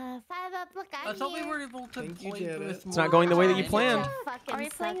fun? 5 up, look, I thought we were able to Thank you, play Janet. with It's not going the way that you more planned. Are you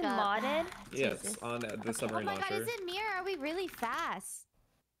playing modded? Yes, Jesus. on the Oh submarine my god, launcher. is it me or are we really fast?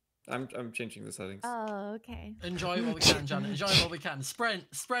 I'm changing the settings. Oh, okay. Enjoy what we can, Janet. Enjoy what we can. Sprint,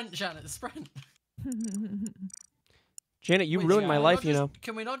 Janet, sprint. Janet, you Wait, ruined can my we life, not you just- know.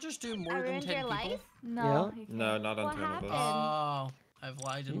 Can we not just do more I than ruined 10 your people? life? No. Yeah? you No, can't. not on What 10 of us. happened? Oh, I've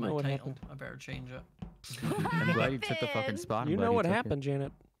lied in You my know what title. happened. I better change it. I'm glad you took the fucking happened? spot. I'm You glad know what took it. happened,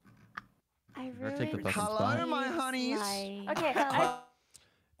 Janet. I Better ruined take the fucking your spot. my honeys. life. Okay,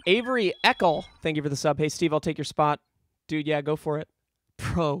 Avery Eckel, thank you for the sub. Hey, Steve, I'll take your spot. Dude, yeah, go for it.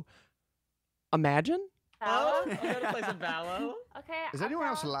 Bro, imagine? Oh, I'm gonna play some Valo. Okay. Is anyone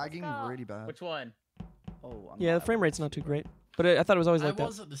else let's lagging go. really bad? Which one? Oh, Yeah, the frame rate's not too great. But I thought it was always I like that.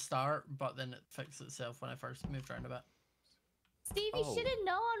 was at the start, but then it fixed itself when I first moved around a bit. Steve, you should have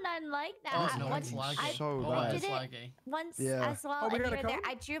known I'm like that. Oh, no, Once it's laggy. I So I bad. did It's it laggy. once Yeah. as well, Oh, we and got you a were there. code?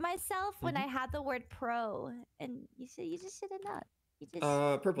 I drew myself when I had the word pro, and you just should have known. You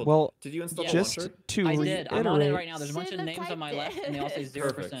just Purple. Well, did you install the just launcher? to I did. I'm on it reiterate, right now. There's a bunch of Should've names on my typed left, and they all say it.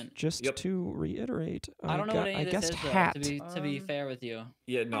 0%. just to reiterate, I don't know what any I of this guessed is, though, hat. to be fair with you.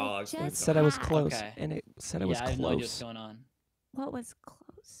 Yeah, no, I'll I explain. It just said I was hat. close, Okay. and it said it was Yeah, I have no idea what's close. going on. What was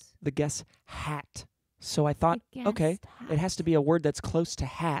close? The guess hat. So I thought, The okay, guessed it has to be a word that's close to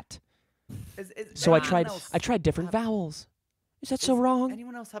hat. Is So I anyone tried. else I tried different have- vowels. Is that so wrong?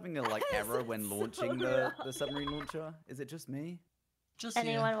 Anyone else having a like error when launching the submarine launcher? Is it just me? Just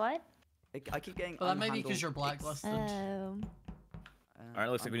Anyone what? I keep getting. Well, that may be because unhandled you're blacklisted. All right,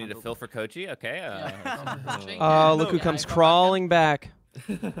 looks like we need to fill for Kochi. Okay. Oh, look who comes crawling back.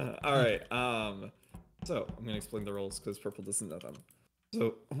 All right. So I'm gonna explain the rules because Purple doesn't know them.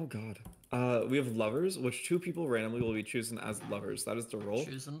 So, oh god. We have lovers, which 2 people randomly will be chosen as lovers. That is the rule.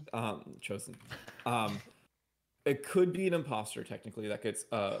 Chosen. Chosen. It could be an imposter technically that gets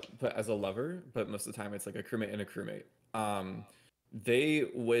put as a lover, but most of the time it's like a crewmate and a crewmate. They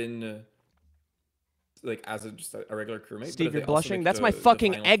win like as just a regular crewmate. Steve, but if you're they also blushing? make That's my the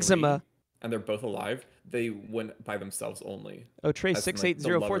fucking final eczema. 3 and they're both alive, they win by themselves only. Oh, Trey, As in, like, the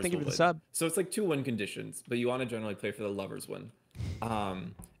 6804, lovers thank you will for the win. sub. So it's like 2 win conditions, but you want to generally play for the lovers win.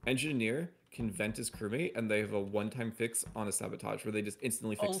 Engineer can vent his crewmate, and they have a one-time fix on a sabotage where they just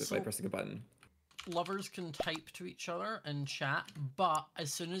instantly fix it by Also- pressing a button. Lovers can type to each other and chat, but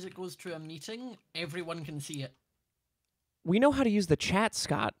as soon as it goes to a meeting, everyone can see it. We know how to use the chat,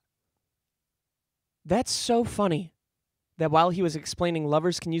 Scott. That's so funny that while he was explaining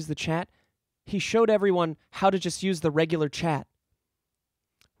lovers can use the chat, he showed everyone how to just use the regular chat.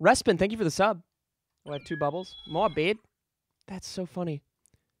 Respin, thank you for the sub. Oh, I have 2 bubbles. More, babe. That's so funny.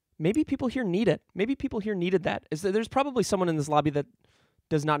 Maybe people here need it. Maybe people here needed that. There's probably someone in this lobby that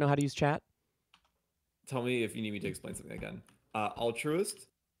does not know how to use chat. Tell me if you need me to explain something again. Altruist,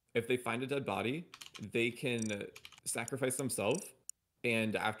 if they find a dead body, they can sacrifice themselves,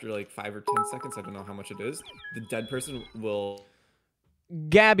 and after like 5 or 10 seconds, I don't know how much it is, the dead person will...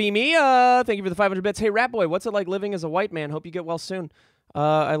 Gabby Mia, thank you for the 500 bits. Hey, Rat Boy, what's it like living as a white man? Hope you get well soon.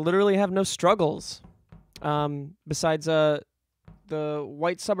 I literally have no struggles, besides the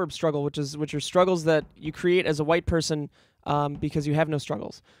white suburb struggle, which are struggles that you create as a white person because you have no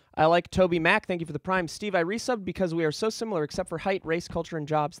struggles. I like Toby Mack. Thank you for the prime. Steve, I resubbed because we are so similar except for height, race, culture, and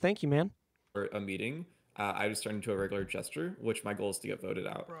jobs. Thank you, man. For a meeting, I just turned into a regular jester, which my goal is to get voted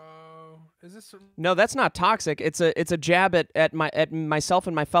out. Bro, is this? No, that's not toxic. It's a jab at myself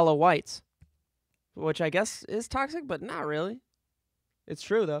and my fellow whites, which I guess is toxic, but not really. It's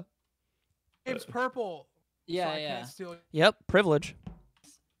true though. It's purple. Yeah, so I yeah. can't steal it. Yep, privilege.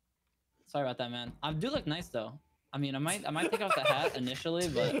 Sorry about that, man. I do look nice though. I mean, I might take off the hat initially,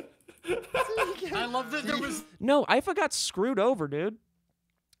 but I love that there was. No, IFA got screwed over, dude.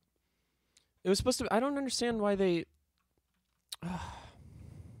 It was supposed to. I don't understand why they.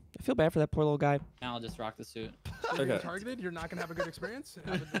 I feel bad for that poor little guy. now I'll just rock the suit. You're getting targeted. You're not gonna have a good experience.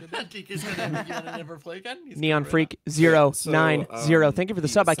 He's gonna never play again. He's Neon gonna Freak so, 090. Thank you for the the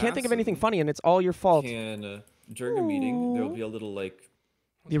sub. I can't think of anything assassin funny, and it's all your fault. Can during a meeting, there will be a little like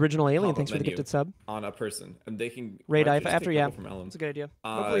The original alien. pop-up Thanks for the menu gifted sub. on a person, and they can Raid or IFA just take after, a yeah. couple from Ellen. That's a good idea.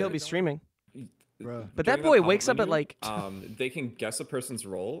 Hopefully he'll be streaming. Bro. But During that boy pop-up wakes up at menu, like they can guess a person's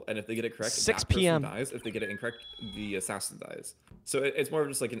role, and if they get it correct, 6 that person p.m. dies. If they get it incorrect, the assassin dies. So it's more of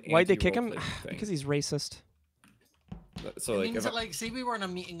just like an Why'd they kick him? anti-role-playing thing. Because he's racist. So it like, means if that, like, say we were in a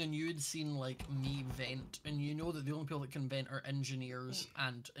meeting and you'd seen like me vent, and you know that the only people that can vent are engineers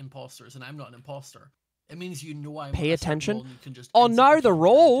and imposters, and I'm not an imposter. It means you know I'm. Pay a certain role attention. and you can just Oh, instantly know the kill me.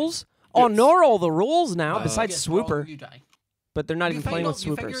 rules. Oh, know all the rules now. Well, Besides yes, well, Swooper, you die. but they're not You even find playing with out-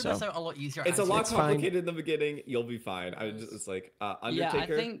 you Swooper. figure So this out a lot easier. it's a as lot you It's go. fine. complicated in the beginning. You'll be fine. It's like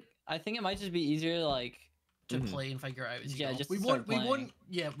Undertaker. Yeah, I think it might just be easier like to play and figure it out as you Yeah, go. just we to won't. start We playing. won't.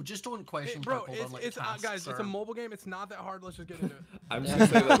 Yeah, we just don't question. Bro, purple it's on, like, it's tasks guys, it's a or- mobile game. It's not that hard. Let's just get into it. I'm just gonna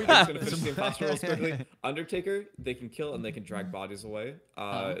say that we're just gonna finish the imposter rules quickly. Undertaker, they can kill and they can drag bodies away,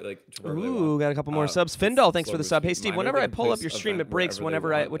 like to wherever they want. Ooh, got a couple more subs. Findall, thanks for the Slowbro sub. Hey Speed Steve, Minor, whenever they I can pull up place your stream, event it breaks wherever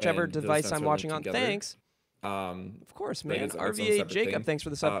they want, whichever and those device events I'm are watching linked on. together. Thanks. Of course, man. That is its own RVA separate Jacob, thing. thanks for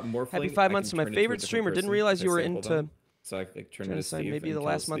the sub. Morphling, Happy I 5 months can to my turn into a favorite different streamer. Didn't person realize if you I were say, hold into. on. So I can turn into Genocide Steve may be and the kill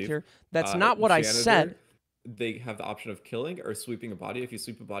last month Steve. here. That's not what I Janitor, said. They have the option of killing or sweeping a body. If you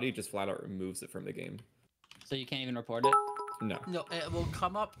sweep a body, it just flat out removes it from the game. so you can't even report it. No. No, it will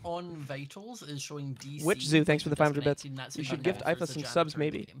come up on vitals as showing DC. Which Zoo, thanks for the 500 bits. disconnected, and that's You how should you gift know if IFA there's a some janitor subs, in the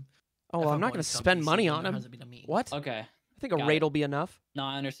maybe. game. Oh, If I'm a not going to body's got spend DC, money then on there him. hasn't been a meeting. What? Okay. I think a Got raid it. will be enough. No,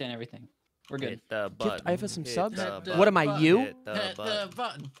 I understand everything. We're good. Hit the Gift button. Ifa some hit subs? the What am I, button, you? Hit the Hit button. the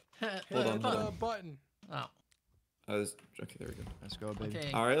button. Hit Hold the on, button. The button. Oh. Okay, there we go. Let's go, baby.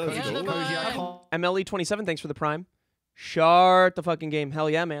 Okay. All right, let's Hit the go. button. MLE27, thanks for the prime. Shart the fucking game. Hell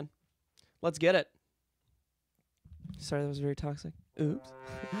yeah, man. Let's get it. Sorry, that was very toxic. Oops.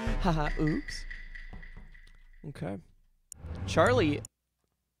 Haha, oops. Okay. Charlie.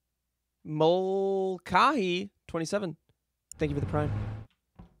 Molkahi, 27. Thank you for the prime.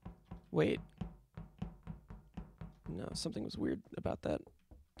 Wait. No, something was weird about that.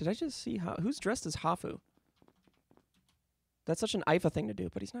 Did I just see who's dressed as Hafu? That's such an Ifa thing to do,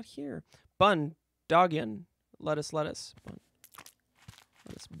 but he's not here. Bun, Dogyan, lettuce, bun.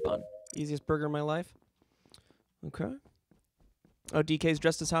 Lettuce, bun. Easiest burger in my life. Okay. Oh, DK's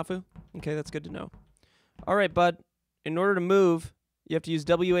dressed as Hafu? Okay, that's good to know. All right, bud. In order to move, you have to use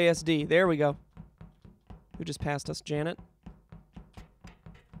WASD. There we go. Who just passed us? Janet?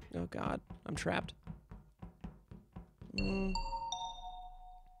 Oh, God. I'm trapped.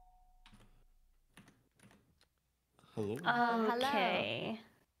 Hello? Okay.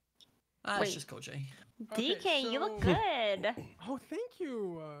 It's Wait. just Koji. DK, you look so- good. Oh, thank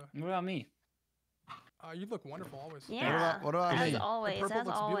you. What about me? You look wonderful always. Yeah. What about As me? always, purple as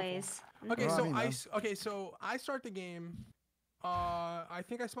looks beautiful. always. Okay, What so about me, man? so I start the game. I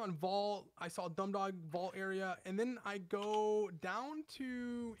think I spawned vault. I saw Dumb Dog vault area, and then I go down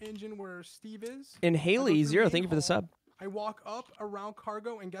to engine where Steve is. In I go Haley, through Zero, main thank you for the hall, sub. I walk up around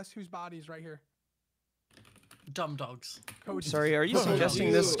cargo, and guess whose body's right here? Dumb dogs. Koji. Sorry, are you Oh, suggesting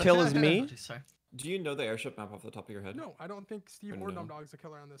you. this kill is me? Sorry. Do you know the airship map off the top of your head? No, I don't think Steve Or or no? Dumb Dog's the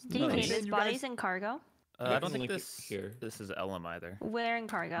killer on this. DK, And this then you body's guys- in cargo. Yeah, I I don't can think link it this here. is Elm either. Where in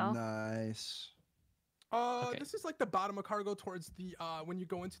cargo? Nice. Okay. This is like the bottom of cargo towards the when you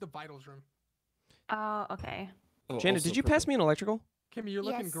go into the vitals room. Oh, okay. Oh, Janet, also did you pass purple. me an electrical? Kimmy, you're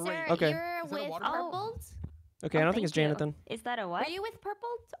looking Yes, great. sir. Okay. You're Is that a with water purpled? Okay, I don't think it's thank you. Janet then. Is that a what? Were you with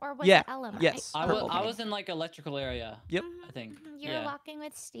purpled or was Yeah, it Ellum? yes. I Purple. was in like electrical area. Yep. I think. You're Yeah. walking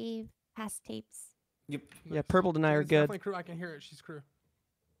with Steve past tapes. Yep. Yeah, Purple and I are Janet's good. Definitely crew. I can hear it. She's crew.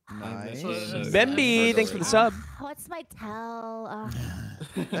 Nice. Bemby, thanks for the sub. What's my tell?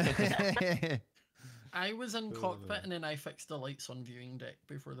 I was in cockpit and then I fixed the lights on viewing deck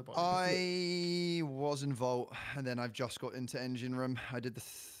before the body. I was in vault, and then I've just got into engine room. I did the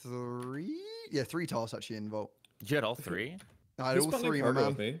three tasks actually in vault. You had all three? I had Who's all spawning three, my cargo man.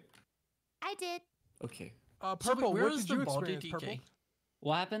 with me? I did. Okay. Purple, where what is did you the body, experience, DK? Purple?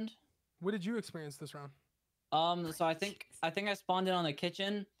 What happened? What did you experience this round? So I think I spawned in on the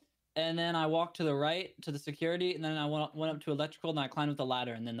kitchen, and then I walked to the right to the security, and then I went up to electrical, and I climbed up the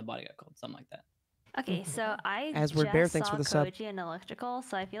ladder, and then the body got cold, something like that. Okay, so I Asward just Bear, thanks saw for the sub. Koji in electrical,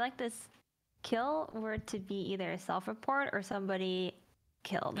 so I feel like this kill were to be either a self-report or somebody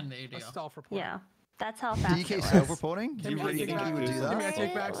killed. In the A area. stealth report. Yeah, that's how fast it DK was. self-reporting? Do you Kimmy, I really take think back- you would do Kimmy, I that?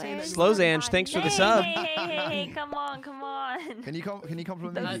 take back saying that you Slows were- Ange, thanks for the Hey, sub. hey, come on. Can you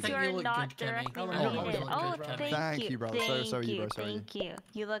compliment Those I me? think two you are look not good, Kimmy. directly Oh, no, related. you look Oh, good, Kimmy. Thank you, bro. Sorry, you, bro. Sorry. Thank you.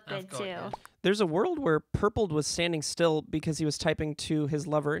 You look I've good got you. too. There's a world where Purpled was standing still because he was typing to his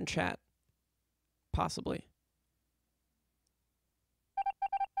lover in chat. Possibly.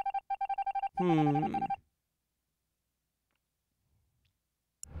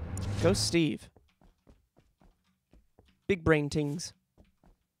 Go Steve. Big brain tings.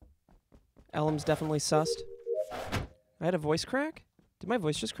 Ellum's definitely sussed. I had a voice crack? Did my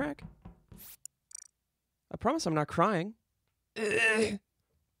voice just crack? I promise I'm not crying. Ugh.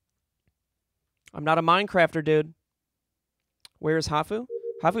 I'm not a Minecrafter, dude. Where is Hafu?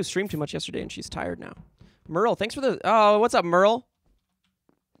 Hafu streamed too much yesterday and she's tired now. Merle, thanks for the... Oh, what's up, Merle?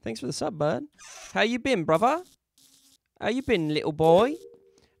 Thanks for the sub, bud. How you been, brother? How you been, little boy?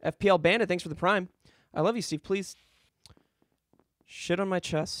 FPL Bandit, thanks for the prime. I love you, Steve. Please. Shit on my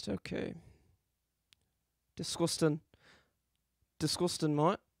chest. Okay. Disgusting. Disgusting,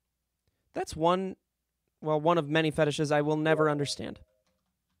 what? That's one of many fetishes I will never understand.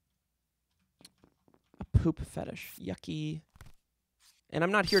 A poop fetish. Yucky. And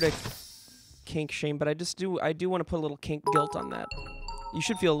I'm not here to kink shame, but I do want to put a little kink guilt on that. You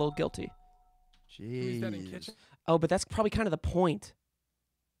should feel a little guilty. Who's that in Jeez. kitchen? Oh, but that's probably kind of the point.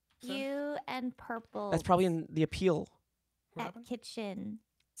 You and purple. That's probably in the appeal. What at happened? kitchen.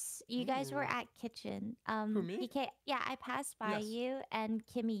 You guys were at kitchen. Who, me? BK, yeah, I passed by Yes. you and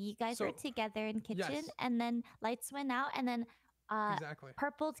Kimmy. You guys were So- together in kitchen, Yes. and then lights went out, and then Exactly.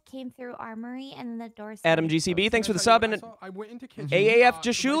 purple came through armory, and then the doors. Adam started GCB, closing. thanks for Can the I tell sub. you And what I saw? I went into kitchen. AAF the lights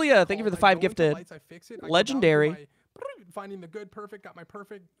Jashulia, were thank you for called, the I 5 go into gifted. lights, I fix it, I go down, do Legendary. finding the good, perfect, got my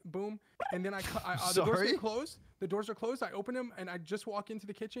perfect, boom, and then the doors Sorry? get closed. The doors are closed. I open them and I just walk into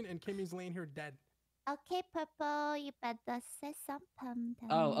the kitchen and Kimmy's laying here dead. Okay, Purple, you better say something.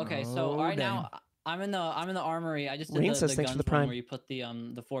 Oh, okay. So right now I'm in the armory. I just did Rain the says thanks guns for the one prime. where you put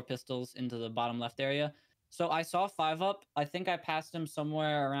the 4 pistols into the bottom left area. So I saw 5 up. I think I passed him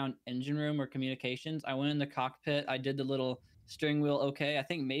somewhere around engine room or communications. I went in the cockpit. I did the little steering wheel. Okay, I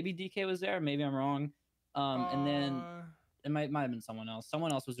think maybe DK was there. Maybe I'm wrong. And then it might have been someone else.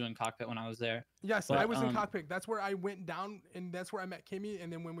 Someone else was doing cockpit when I was there. Yes, But, I was in cockpit. That's where I went down, and that's where I met Kimmy.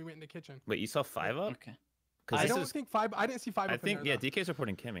 And then when we went in the kitchen. Wait, you saw 5 up? Okay. I don't think 5. I didn't see 5 I up in think there, yeah, DK's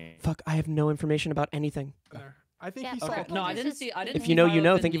reporting Kimmy. Fuck, I have no information about anything. I think Yeah, he saw. Okay. No, I didn't see. I didn't. If see you know, 5 you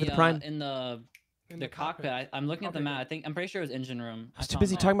know. up Thank in you for the prime. In the cockpit. I'm looking at the Okay, map. I'm pretty sure it was engine room. I was saw too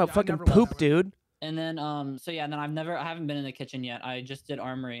busy him. talking about Yeah, I fucking never went poop, that way. dude. And then so yeah, and then I haven't been in the kitchen yet. I just did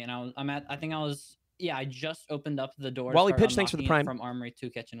armory, and I just opened up the door. to Wally start Pitch, thanks for the unlocking it prime. From armory to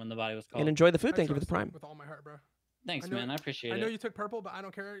kitchen when the body was called. And enjoy the food. I Thank you for the trust prime. with all my heart, bro. Thanks, man. I appreciate I it. know you took purple, but I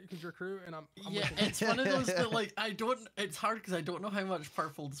don't care because you're crew, and I'm Yeah, with you. it's one of those that like I don't. It's hard because I don't know how much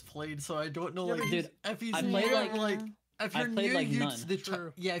purple's played, so I don't know Yeah, like but dude, if he's I new, played like if you're I played new, like you'd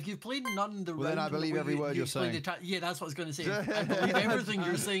none. yeah. If you've played none, the Well, then I round believe where every word you you're explain saying. yeah, that's what I was going to say. I believe everything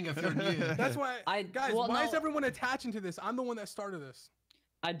you're saying if you're new. That's why, guys. well, why is no. everyone attaching to this? I'm the one that started this.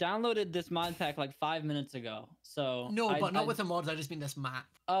 I downloaded this mod pack like 5 minutes ago. So No, but not with the mods. I just mean this map.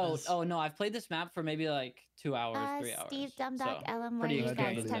 Oh no, I've played this map for maybe like 2 hours, 3 hours. Steve, Dumb Dog, so Ellen, where pretty are you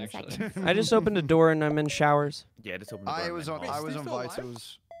guys? experienced, 10 actually. seconds. I just opened a door and I'm in showers. Yeah, I just opened the I door was and on. then I was Steve's on still alive?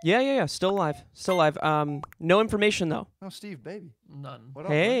 vitals. Yeah. Still alive. No information though. Oh, Steve, baby. None. What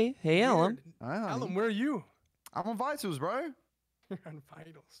up, Hey, Ellen. Alan, where are you? I'm on vitals, bro. You're on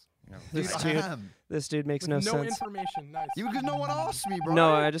vitals. This Dude, dude, I am. this dude makes With no no sense. information. Nice. You because no one asked me, bro.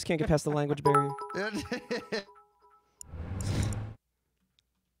 No, I just can't get past the language barrier.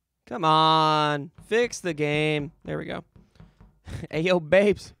 Come on, fix the game. There we go. Ayo,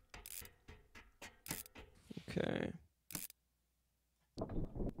 babes. Okay.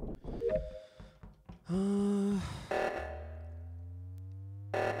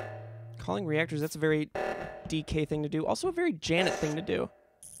 Calling reactors, that's a very DK thing to do. Also a very Janet thing to do.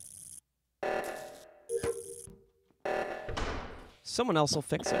 Someone else will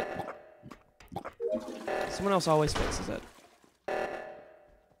fix it. Someone else always fixes it.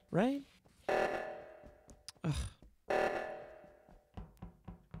 Right? Ugh.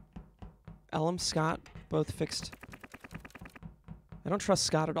 Ellum, Scott, both fixed. I don't trust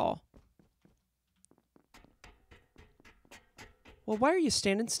Scott at all. Well, why are you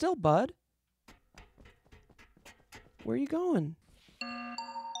standing still, bud? Where are you going?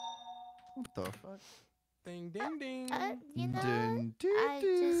 What the fuck? Ding, ding, ding. You know, Dun, dun, I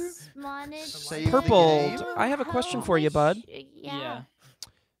dun. just wanted Save the Purple, game. I have a question for you, bud. Yeah.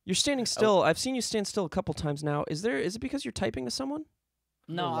 You're standing still. I've seen you stand still a couple times now. Is it because you're typing to someone?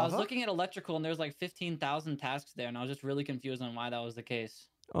 No, I was lava? looking at electrical and there's like 15,000 tasks there, and I was just really confused on why that was the case.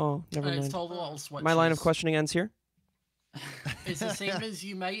 Oh, never It's mind. all the little switches. My line of questioning ends here. It's the same as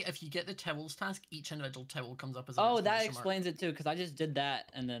you might if you get the towels task. Each individual towel comes up as an Oh, that exclamation mark. explains it too, because I just did that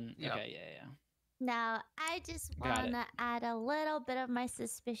and then Yeah. okay, yeah. Now, I just Got it. want to add a little bit of my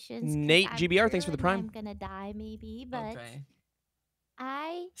suspicions. 'cause Nate I'm GBR, thanks for the feeling prime. I'm gonna die, maybe, but Okay.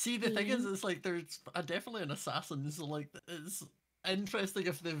 I See, the thing is, think- it's like there's definitely an assassin. So like, it's interesting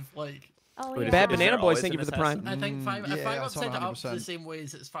if they've like. Oh, Wait, yeah. Bad is Banana there Boys, always thank an you for the prime. assassin? I think five. yeah, if five I up saw set it up 100%. the same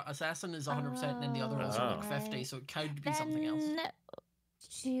ways, it's assassin is 100%, and the other ones are like 50, Alright. so it could be something else. Then,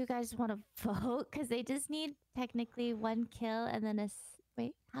 do you guys want to vote? Because they just need technically 1 kill and then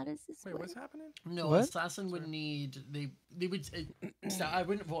wait. How does this Wait, work? what's happening? No, What? assassin would need they would. I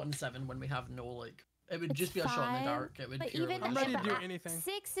wouldn't vote in 7 when we have no like. It would It's just be a shot in the 5, dark. It would but purely. even I'm if ready to do I- anything.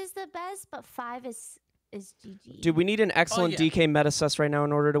 6 is the best, but 5 is GG. Dude, we need an excellent yeah. DK meta sus right now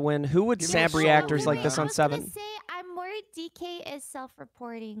in order to win. Who would Give me sab a solid reactors like read, this man. on I was gonna 7? say I'm worried DK is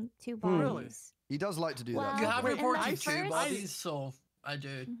self-reporting 2 Really? bodies. He does like to do Well, that. You have Wait, reported I 2 first- bodies, so I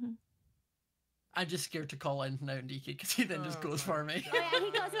do. Mhm. I'm just scared to call in now in DK because he then just goes for me. Oh yeah,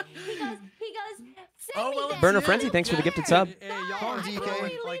 he goes. Send Oh, me well, this. it's Burner you. Frenzy, thanks for the Yeah. gifted sub. Hey, y'all God, are I DK,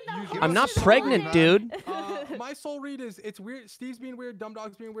 totally like, leave the you whole give I'm us not a soul pregnant, read. dude. My soul read is it's weird. Steve's being weird. Dumb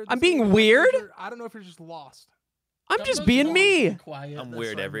Dog's being weird. I'm this game, being I don't know if weird? you're- I don't know if you're just lost. I'm Dumb just Dog's being long me. and quiet I'm this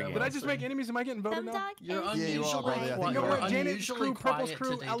weird time every now, game. Did I just make honestly. enemies? Am I getting voted Dumb now? Dog You're is Yeah, you are, brother. I think You know you're what? right. Janet's unusually crew, Purple's quiet crew,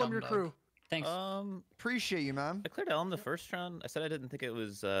 today, Ellum, your Dumb crew. Dog. Thanks. Appreciate you, man. I cleared Elm the first round. I said I didn't think it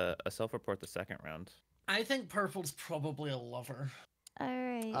was a self-report the second round. I think Purple's probably a lover. All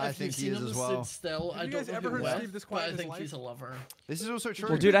right. I think he is as well. Still, Have I you don't guys know ever who heard with, Steve this but quiet I in his think life? he's a lover. This is also true.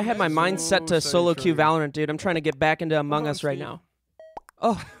 Well, dude, I had my mind set to So solo true. queue Valorant, dude. I'm trying to get back into Among Us right Steve. now.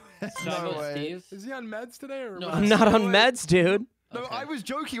 Oh, No way. Is he on meds today or? No, what? I'm not on meds, dude. No, I was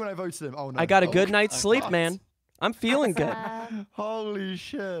joking when I voted him. Oh no. I got a Oh, good night's sleep, God. man. I'm feeling good. Holy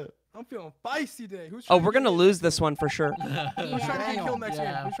shit. I'm feeling feisty today. Who's Oh, trying we're to get gonna me lose next this one for sure. game? Who's trying to get killed next game?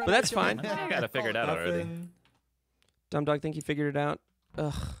 Who's trying But to that's get killed fine. next game? I got it figured out already. Dumb Dog think he figured it out.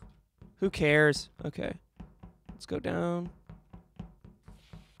 Ugh. Who cares? Okay. Let's go down.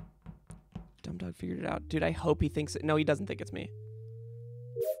 Dumb Dog figured it out. Dude, I hope he thinks it. No, he doesn't think it's me.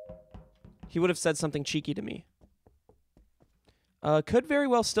 He would have said something cheeky to me. Could very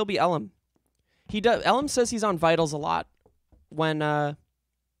well still be Ellum. Ellum says he's on vitals a lot when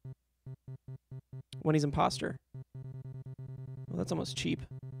he's imposter. Well, that's almost cheap.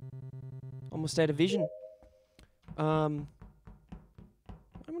 Almost out of vision. I'm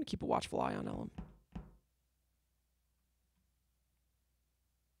gonna keep a watchful eye on Ellum.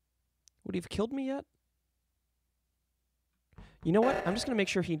 Would he have killed me yet? You know what? I'm just gonna make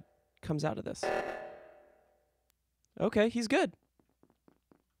sure he comes out of this. Okay, he's good.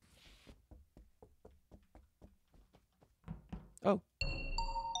 Oh.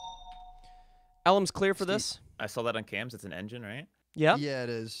 Ellum's clear for this. I saw that on cams. It's an engine, right? Yeah. Yeah, it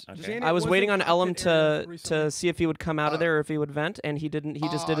is. Okay. I was waiting on Ellum to see if he would come out of there or if he would vent, and he didn't. He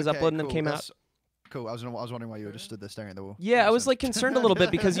just did his upload and then came out. Cool. I was wondering why you were just stood there staring at the wall. Yeah, I was like concerned a little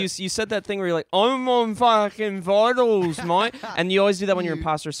bit because you said that thing where you're like, I'm on fucking vitals, mate. And you always do that when you're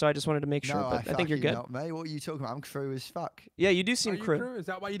imposter, so I just wanted to make sure. No, But I think you're good. Not, mate. What are you talking about? I'm crew as fuck. Yeah, you do Are seem you crew. Is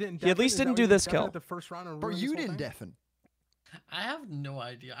that why you didn't? He at deafen? least Is that didn't why do you this deafen kill. at the first round and Bro, ruined you this whole didn't thing? deafen. I have no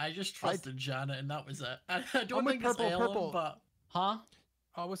idea. I just trusted Janet, and that was it. I I'm don't with think it's purple, Ellen, purple. but Huh?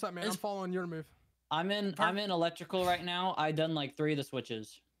 Oh, what's up, man? I'm following your move. I'm in electrical right now. I done like 3 of the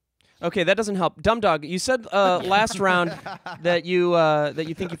switches. Okay, that doesn't help. Dumb Dog, you said last round that you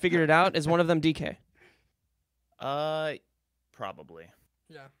think you figured it out. Is one of them DK? Probably.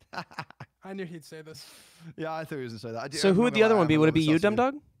 Yeah. I knew he'd say this. Yeah, I thought he was gonna say that. So who would the other one be? Would it be you, Dumb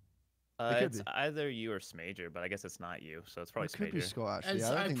Dog? It's either you or Smager, but I guess it's not you, so it's probably It could be Smager. Scott, actually.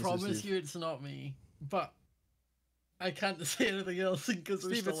 I promise you it's not me. But I can't say anything else because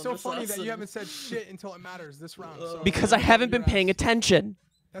Steve, it's so funny that you haven't said shit until it matters this round. So Because I haven't been paying attention.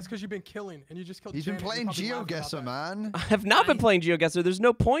 That's because you've been killing, and you just killed. He's been Janet. playing You're probably laughing Geoguessr, about that. man. I have not been playing Geoguessr. There's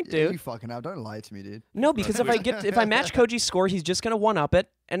no point, Yeah, dude. you fucking have. Don't lie to me, dude. No, because if I match Koji's score, he's just gonna one up it,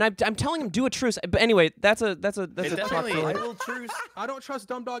 and I'm telling him do a truce. But anyway, that's a talk definitely- for I later. will truce. I don't trust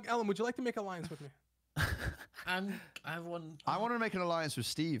Dumb Dog Ellen. Would you like to make alliance with me? I won. I want to make an alliance with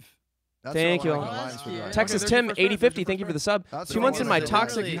Steve. That's Thank who I you. want to make an alliance with right now. Texas there's Tim your first round, 8050. there's Thank your you for the first sub. That's 2 what I months in wanna my say.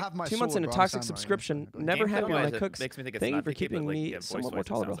 toxic. You have my 2 months sword, in a bro. I toxic stand by it. subscription. Okay. Never happy when my Gameplay-wise, it cooks. makes me think it's Thank you not for DK, but, keeping like, me yeah, voice somewhat more wise, it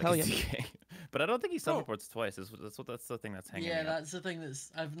tolerable. sounds Hell like yeah. it's DK. But I don't think he self-reports twice. That's the thing that's hanging Yeah, me up. that's the thing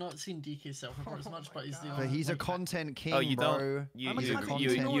that's I've not seen DK self-report as much, but he's the But only. he's a like, content king, Oh, you bro. don't. You I'm a you content you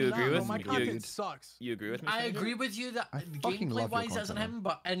king. No, you I'm agree not, with bro. My me? content sucks. You agree with me? I Smager? agree with you that fucking love your gameplay-wise isn't content, him,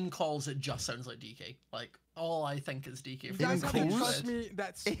 but in calls it just sounds like DK. Like all I think is DK. You from guys the have to gameplay. trust me.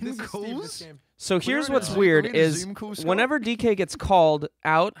 That's In this is Steve this calls? game. So here's in a what's Zoom- weird are we in a is Zoom call, Scott? whenever DK gets called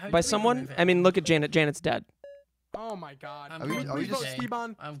out How do by you someone, remove I mean, him? look at Janet. Janet's dead. Oh my God. I'm Are we- going are we Please vote just- Steve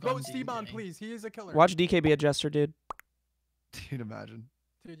on. I've gone Vote Steve on, DK. please. He is a killer. Watch DK be a jester, dude. Dude, imagine.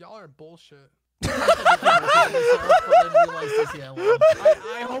 Dude, y'all are bullshit. But then realized it's yellow.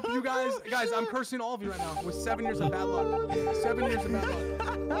 I hope you guys, I'm cursing all of you right now with 7 years of bad luck. 7 years of bad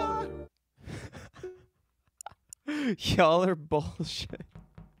luck. All of it. Y'all are bullshit.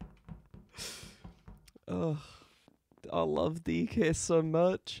 Ugh. I love DK so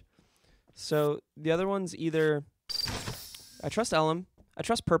much. So the other one's either I trust Ellum, I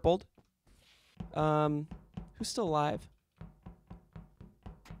trust Purpled. Who's still alive?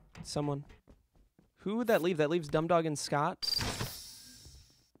 Someone. Who would that leave? That leaves Dumb Dog and Scott.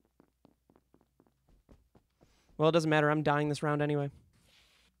 Well, it doesn't matter. I'm dying this round anyway.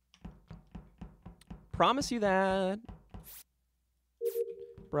 Promise you that.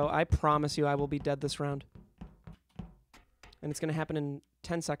 Bro, I promise you I will be dead this round. And it's going to happen in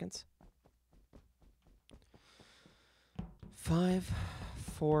 10 seconds. 5,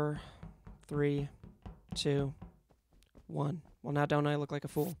 4, 3, 2, 1. Well, now don't I look like a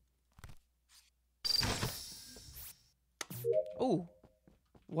fool? Oh.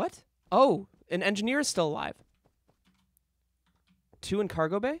 What? Oh, an engineer is still alive. 2 in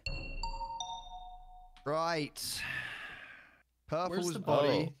cargo bay? Right. Purple's the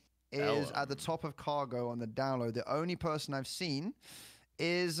body is Ella. at the top of cargo on the download. The only person I've seen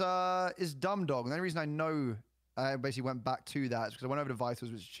is Dumb Dog. And the only reason I know I basically went back to that because I went over to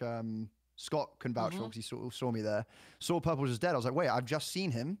Vitals, which Scott can vouch for because he saw me there. Saw Purple was dead. I was like, wait, I've just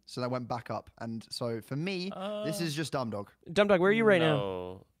seen him. So I went back up. And so for me, this is just Dumb Dog. Dumb Dog, where are you right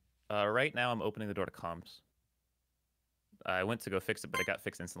now? Right now I'm opening the door to comms. I went to go fix it, but it got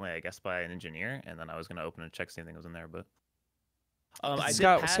fixed instantly, I guess, by an engineer. And then I was gonna open and check see if anything was in there, but.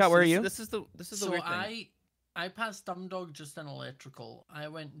 Scott, where are you? This is the weird thing. I passed Dumb Dog just in electrical. I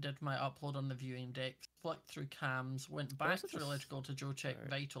went and did my upload on the viewing deck, flicked through cams, went back through electrical to Joe check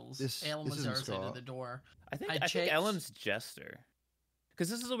vitals. Ellen was there outside of the door. I think Ellen's Jester. Because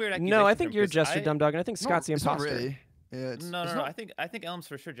this is a weird accusation. No, I think you're Jester, Dumb Dog, and I think Scott's the imposter. Not really. Yeah, no. I think Ellen's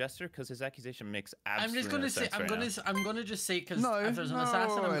for sure Jester because his accusation makes absolutely I'm just gonna no say sense I'm gonna just say because if there's an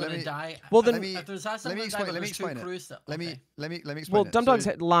assassin, I'm gonna die. Well, then if there's an assassin, let me explain it. Let me explain. Well, it. Dumb Dog's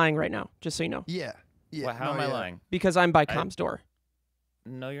lying right now, just so you know. Yeah. Well, how am I lying? Because I'm by comms door.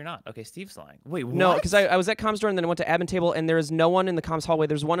 No, you're not. Okay, Steve's lying. Wait, what? No, because I was at comms door and then I went to admin table and there is no one in the comms hallway.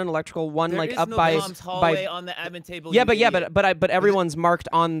 There's one in electrical, one there is up no by comms hallway on the admin table. Yeah, but everyone's marked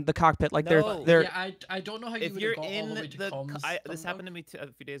on the cockpit like they're. Yeah, I don't know how you if would you're have got in all the way to comms. this happened to me a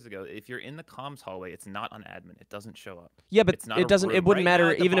few days ago. If you're in the comms hallway, it's not on admin. It doesn't show up. Yeah, but it doesn't. It wouldn't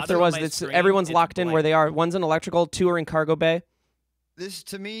matter even if there was. Everyone's locked in where they are. One's in electrical, two are in cargo bay. This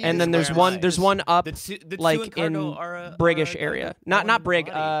to me. And then there's one up like in Briggish area. Not Brig.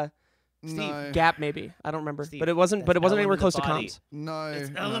 Steve. Gap maybe. I don't remember. Steve, but it wasn't anywhere close to comms. No. It's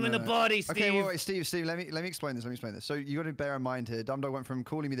Ellum in the body, Steve. Okay, wait, Steve, let me explain this. So you got to bear in mind here, Dumb Dog went from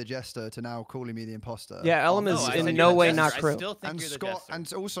calling me the Jester to now calling me the imposter. Yeah, Ellum is in no way not crew. And Scott,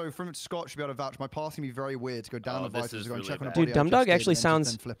 and also from Scott should be able to vouch. My path can be very weird to go down the vitals to go and check on a body. Dude, Dumb Dog actually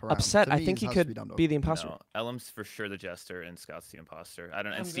sounds upset. I think he could be the imposter. No, Ellum's for sure the Jester and Scott's the imposter. I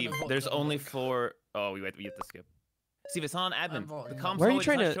don't. And Steve, there's only 4. Oh, we have to skip. Steve, it's not on admin. The comms Where are you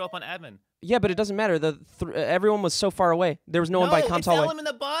trying to show up on admin? Yeah, but it doesn't matter. Everyone was so far away. There was no one by comms hallway. It's in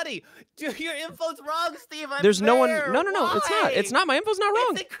the body. Dude, your info's wrong, Steve. There's no one. No, it's not. It's not. My info's not wrong.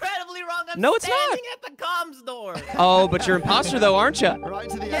 It's incredibly wrong. I'm no, it's not. standing at the comms door. Oh, but you're imposter though, aren't you? Right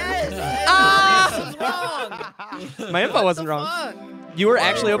to the yes. Wrong. My info wasn't wrong. You were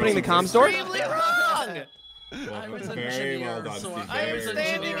actually opening the comms door. Extremely wrong. I was very well done, Steve. I was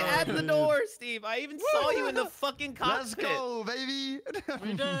standing at the door, Steve. I even saw you in the fucking cockpit. Let's go, baby. We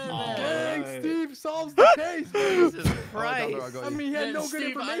did it. Dang, Steve solves the case. Jesus Christ. I mean, he had no good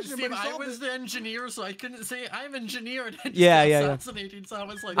information, Steve, but he I solved was it. the engineer, so I couldn't say I'm engineer. And Yeah. assassinated, so I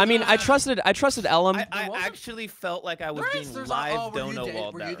was like, I mean, I trusted Ellum. I actually felt like I was being live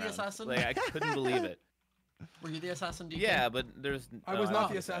dono-walled that the assassin? Like, I couldn't believe it. Were you the assassin? Yeah, but there's. I was not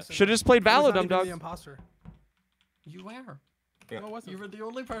the assassin. Should have just played Valor, I was not Dumb even Dog. the imposter. You were. Yeah. No, I wasn't. You were the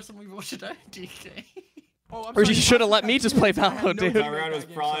only person we voted out, DK. Oh, I'm Or sorry, you should have let me just play Valor, dude. That round was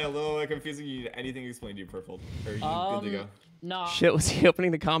probably a little bit confusing. You need anything explained to you, Purple? Or are you good to go? No. Shit, was he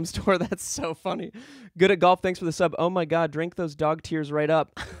opening the comms door? That's so funny. Good at golf. Thanks for the sub. Oh my god, drink those dog tears right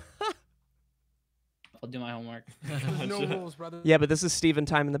up. I'll do my homework. No rules, brother. Yeah, but this is Steven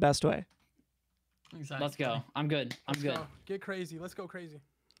time in the best way. Exactly. Let's go. I'm good. Let's go. Get crazy. Let's go crazy.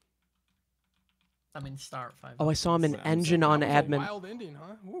 I mean, start 5. Oh, I saw him in engine on That was a admin. wild ending,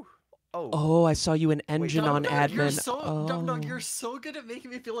 huh? Woo. Oh, I saw you in engine on admin. You're so, oh. You're so good at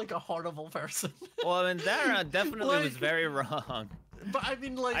making me feel like a horrible person. Well, I mean, that round definitely was very wrong. But I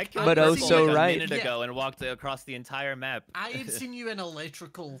mean, like, I killed but Purple so like right. a minute ago and walked across the entire map. I had seen you in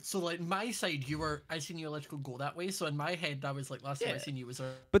electrical, so like my side, I seen you electrical go that way. So in my head, that was like last time I seen you was.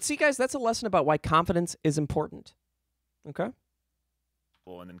 But see, guys, that's a lesson about why confidence is important. Okay.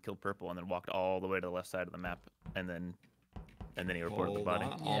 And then killed Purple, and then walked all the way to the left side of the map, and then he reported the body.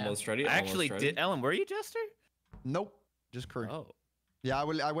 Almost ready. I actually did. Ellen, were you Jester? Nope, just crew. Oh. Yeah,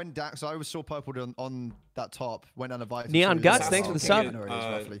 I went down. So I saw Purple on that top. Went down a vital. Neon Guts, thanks for the sub.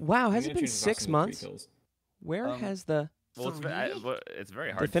 Roughly. Wow, has it been 6 months? Where has the? Well, it's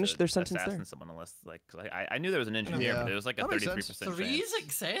very hard. They finished to their sentence assassin there. someone unless like I knew there was an engineer, but it was like a 33% chance. 3 is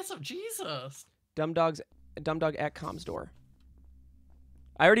excessive, Jesus. Dumb Dog at comms door.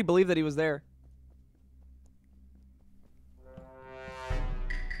 I already believe that he was there.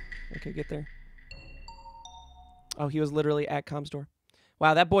 Okay, get there. Oh, he was literally at comms door.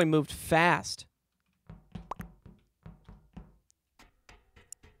 Wow, that boy moved fast.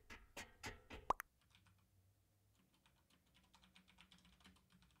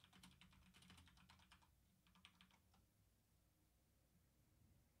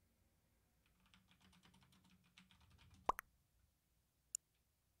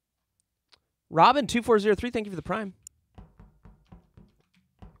 Robin2403, thank you for the prime.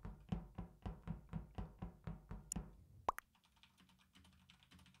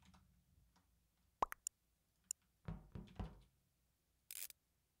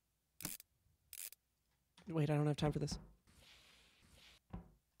 Wait, I don't have time for this.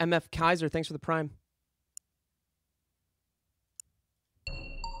 MF Kaiser, thanks for the prime.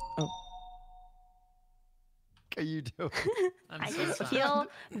 Oh. What are you doing? I just feel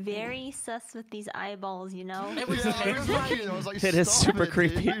very sus with these eyeballs, you know? It was terrifying. I was like, It is "Stop super it,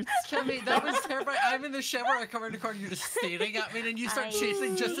 creepy. dude." Kimmy, that was terrifying. I'm in the shower, I come around the corner, you're just staring at me, and you start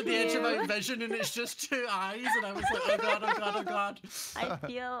chasing just at the edge of my vision, and it's just 2 eyes, and I was like, oh god, oh god, oh god. I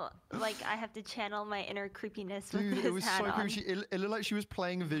feel like I have to channel my inner creepiness with Dude, this it was hat so on. creepy. It looked like she was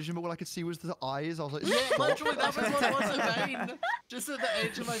playing Vision, but all I could see was the eyes. I was like, Yeah, "Stop." literally, that was what it was at mine. Just at the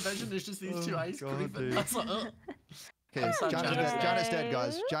edge of my vision, there's just these 2 Oh, eyes God, creeping. dude. I was like, oh. Okay, Janet's dead,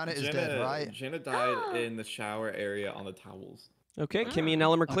 guys. Janet is dead, right? Janet died in the shower area on the towels. Okay, Kimmy and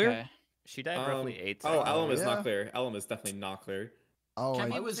Ellum are clear. Okay. She died roughly 8 Oh, seconds. Ellum is Yeah. not clear. Ellum is definitely not clear. Oh,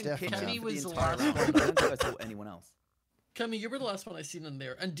 Kimmy I was in definitely. Kimmy For was the the entire last round. I one. don't think I saw anyone else. Kimmy, you were the last one I seen in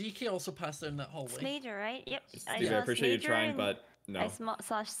there, and DK also passed down that hallway. Smager, right? Yep. Steve, I appreciate you trying, but no. I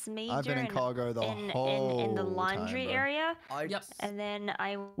saw Smager I've been in cargo the in whole the laundry time, bro. area, Yep. and then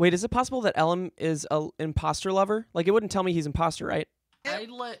I Wait, is it possible that Ellum is an imposter lover? Like, it wouldn't tell me he's imposter, right? I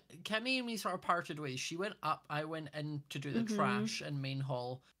let Kimmy and me sort of parted ways. She went up, I went in to do the trash in main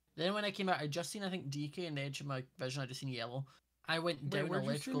hall. Then when I came out, I just seen, I think, DK in the edge of my vision. I just seen yellow. I went down where'd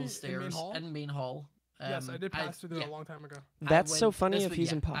you see me? electrical In main stairs hall? in main hall. Yes, I did pass through there yeah. a long time ago. That's so went- funny this if was- he's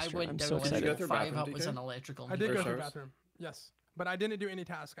yeah, imposter. I went I'm down so Did you excited. go through 5 up bathroom, was DK? an electrical. I did go First to the hours? bathroom. Yes, but I didn't do any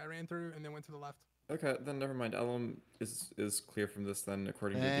task. I ran through and then went to the left. Okay, then never mind. Ellum is clear from this then,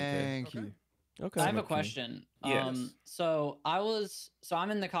 according to DK. Thank Okay. you. Okay. I have a Okay. question. Yes. So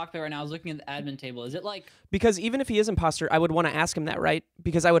I'm in the cockpit right now. I was looking at the admin table. Is it like Because even if he is imposter, I would want to ask him that, right?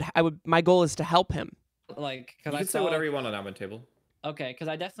 Because I would. My goal is to help him. like You because I can say saw whatever you want on admin table. okay because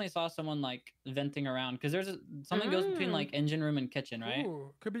I definitely saw someone like venting around because there's something goes between like engine room and kitchen, right?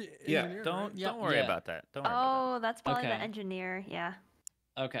 Ooh, could be. Yeah, engineer, Don't right? worry Yeah. about that. Don't worry about Oh, that's probably the Okay. engineer. Yeah.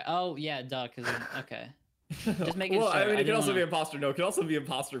 Okay. Oh yeah, duh. Because okay. Just making Well, sure. I mean, it didn't can also be wanna- imposter. No, it can also be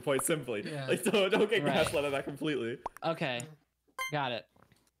imposter. Quite simply, Yeah. like don't get Right. gaslit on that completely. Okay. Got it.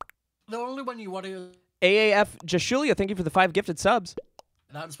 The only one you want to, AAF Jashulia, thank you for the 5 gifted subs.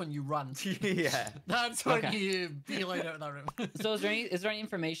 that's when you run. Yeah. That's when Okay. you beeline out of that room. So is there any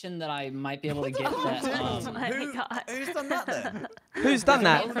information that I might be able to get that Oh my god. Who's done that then? Who's done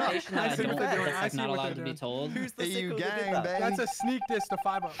that? information that I see what don't they're doing. that's I like see not what allowed they're to be doing. told? Who's the EU sicko that did gang, that? bang. That's a sneak diss to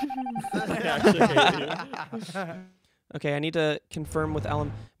 5 up. Okay, I need to confirm with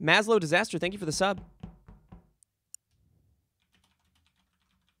Ellum. Maslow Disaster, thank you for the sub.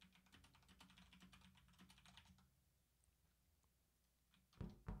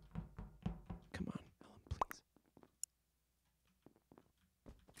 Come on, Ellum, please.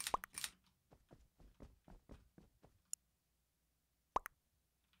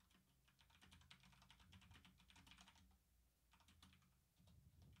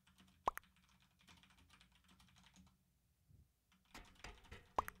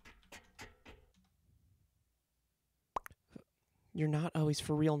 You're not always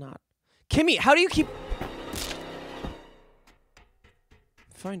for real not. Kimmy, how do you keep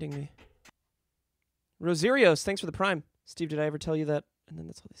finding me? Rosarios, thanks for the prime. Steve, did I ever tell you that? And then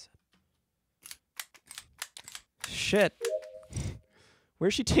that's all they said. Shit.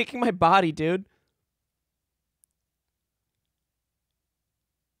 Where's she taking my body, dude?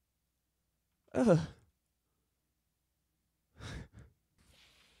 Ugh.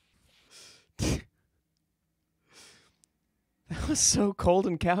 That was so cold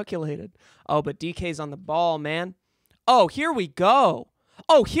and calculated. Oh, but DK's on the ball, man. Oh, here we go.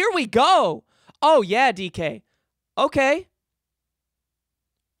 Oh, here we go. Oh, yeah, DK. Okay.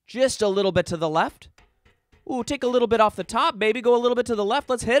 Just a little bit to the left. Ooh, take a little bit off the top, baby. Go a little bit to the left.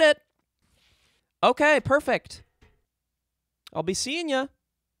 Let's hit it. Okay, perfect. I'll be seeing ya.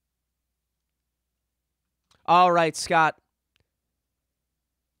 All right, Scott.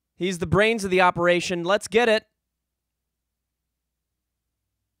 He's the brains of the operation. Let's get it.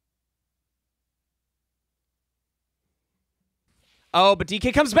 Oh, but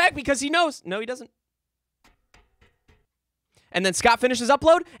DK comes back because he knows. No, he doesn't. And then Scott finishes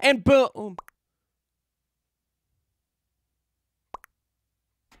upload, and boom.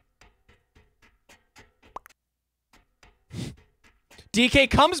 DK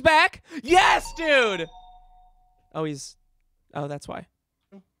comes back. Yes, dude. Oh, oh, that's why.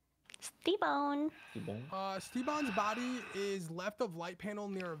 Steve-bone. Steve-bone's body is left of light panel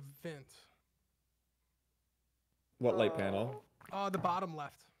near a vent. What light panel? The bottom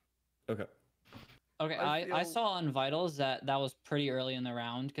left. Okay. Okay, I saw on Vitals that was pretty early in the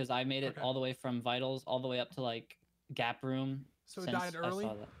round because I made it all the way from Vitals all the way up to like Gap Room. So it died since I early?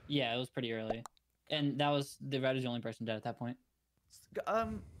 saw that. Yeah, it was pretty early. And that was the red is the only person dead at that point.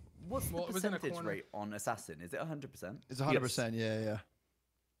 What's the it was in a percentage corner. rate on assassin? Is it 100%? It's 100%. Yeah.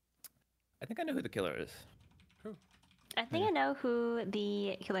 I think I know who the killer is. I think I know who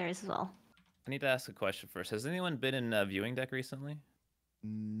the killer is as well. I need to ask a question first. Has anyone been in viewing deck recently?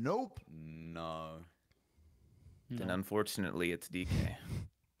 Nope. No. Then unfortunately, it's DK.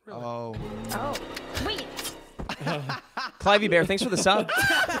 Oh. Oh, wait. Clivey Bear, thanks for the sub.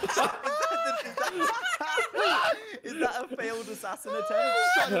 Is that a failed assassin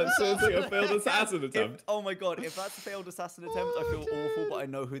attempt? That sounds like a failed assassin attempt. Oh my god, if that's a failed assassin attempt, I feel awful, but I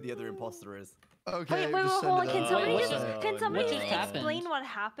know who the other imposter is. Okay. Wait, hold on. Can somebody just just explain what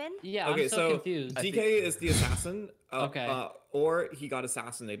happened? Yeah, Okay, I'm so so confused. DK is the assassin. Okay. Or he got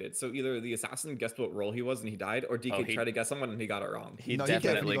assassinated. So either the assassin guessed what role he was and he died, or DK tried to guess someone and he got it wrong. He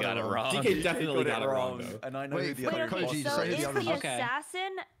definitely got it wrong. DK definitely got it wrong, though. And I know Wait, who the other Koji, imposter just So say is the the other one.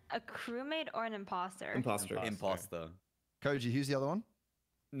 assassin a crewmate or an imposter? Imposter. Koji, who's the other one?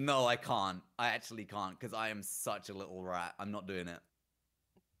 No, I can't. I actually can't because I am such a little rat. I'm not doing it.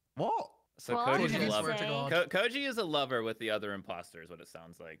 What? So Well, Koji's I'm a gonna lover. say- Koji is a lover with the other imposters. What it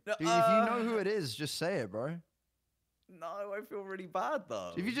sounds like. Dude, if you know who it is, just say it, bro. No, I feel really bad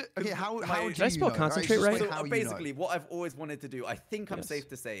though. If you just, okay, how do Did I you spell know? concentrate Just right? explain So how you basically, know. what I've always wanted to do, I think I'm Yes. safe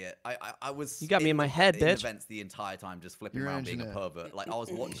to say it. I was. You got me in my head, in bitch. events the entire time, just flipping You're an around being a engineer. pervert. Like I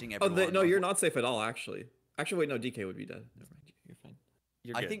was watching Oh, everyone. no, you're not safe at all, actually. Actually, wait, no, DK would be dead. Never mind, you're fine.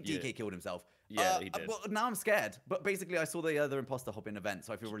 You're I good. think DK killed himself. Yeah, he did. Well, now I'm scared. But basically, I saw the other imposter hop in event,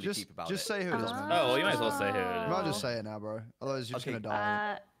 so I feel really cheap about Just it. say who it is, man. Oh, well, you might as well say who it You is. might just say it now, bro. Otherwise, you're just Okay. gonna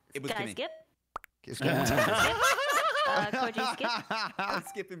die. It was Guys, Kimmy. skip. It's Koji, skip. I'm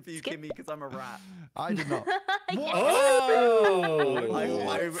skipping for you, Kimmy, because I'm a rat. I did not. Oh!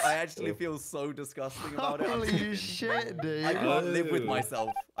 I actually feel so disgusting about it. Holy shit, dude. I can't live with myself.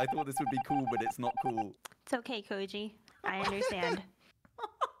 I thought this would be cool, but it's not cool. It's okay, Koji. I understand.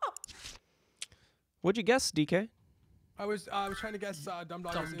 What'd you guess, DK? I was trying to guess Dumb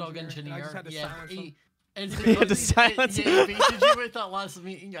Dog as Dog engineer. And I just had to silence him. And You had to silence he him. baited you with that last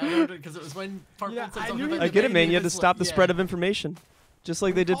meeting. I heard it because it was when Purple Yeah, said I something knew about he the I get it, baby, man. You had he to was stop the like, spread yeah. of information, just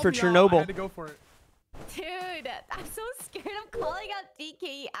like they did Called for me out, I Chernobyl. had to go for it. Dude, I'm so scared of calling out DK.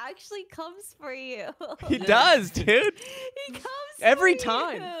 He actually comes for you. He does, dude. He comes Every for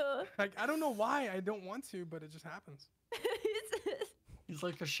time. you. Like I don't know why I don't want to, but it just happens. He's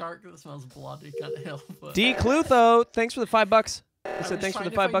like a shark that smells blood. He can't help it. D Clutho, thanks for the $5. They I said was thanks for trying the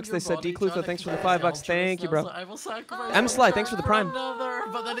to $5. find They your said D body, Clutho, John, thanks for the and $5. altruist, Thank you, and I was bro. like, I will sacrifice M Sly, thanks for the for prime. another,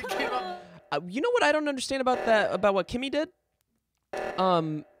 but then it came up. You know what I don't understand about that? About what Kimmy did?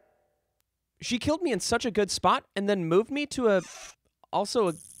 She killed me in such a good spot, and then moved me to also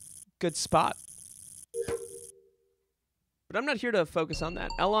a good spot. But I'm not here to focus on that.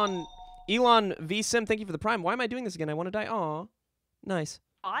 Elon V Sim, thank you for the prime. Why am I doing this again? I want to die. Aw, nice.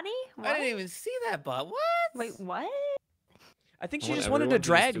 Bonnie? I didn't even see that bot. What? Wait, what? I think I she want just wanted to everyone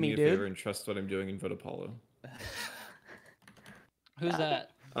drag do me, a favor dude. and trust what I'm doing and vote Apollo. Who's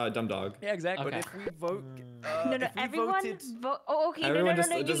that? Dumb dog. Yeah, exactly. But Okay. if we vote, No, if we everyone voted, vote. Oh, okay. Everyone no, just-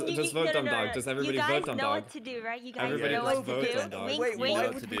 no, no, just- you, just you, vote no, Dumb no, Dog. no. Just everybody you vote guys Dumb know Dog. what to do, right? You guys Everybody know just what to vote do. Dumb Dog. Wink, You wink, know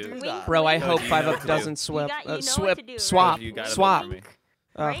wink, what to do. wink, that. Bro, I wink, hope you know 5 what up to doesn't do. swip. You know what Swip. to do, right? Swap. You gotta vote Swap. for me.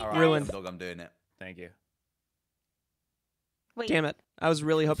 Right, Alright, Ruined. Dog, I'm doing it. Thank you. Wait. Damn it. I was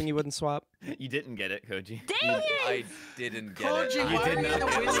really hoping you wouldn't swap. You didn't get it, Koji. Dang it! I didn't get Koji, it. why did are you not gonna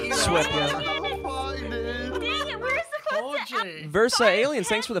get win it. it? Swip, yeah. Dang it, we're supposed to. Koji. Versa Aliens,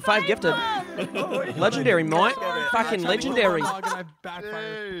 thanks for the 5 gifted. Legendary, Mike. Fucking legendary. Dog and I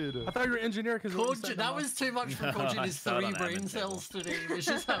backfired. Dude. I thought you were an engineer because Koji, that was too much for Koji and his Saw it 3 on brain admin cells today. He was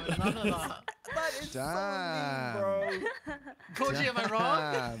just having none of that. That is Damn. so mean, bro. Koji, am I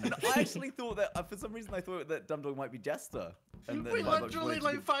wrong? Damn. And I actually thought that, for some reason, I thought that Dumb Dog might be Jester. And then We Five Bucks literally, wanted to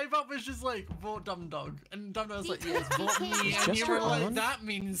like, 5 up was just like, vote Dumb Dog. And Dumb Dog was like, yes, vote me. Is And you Jester were like, on? that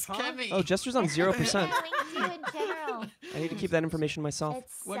means Kimmy. Oh, Jester's on 0%. Linked you in general. I need to keep that information myself.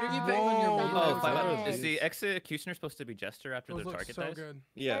 It's When are so you betting on your Oh, vote? 5 up. good. Is the executioner supposed to be Jester after Those the look target so dies? good.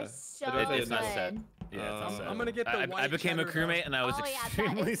 Yeah. They're so It's not good. set. Yeah, it's not set. I'm gonna get the I white became a cheddar, though. crewmate and I was Oh yeah, that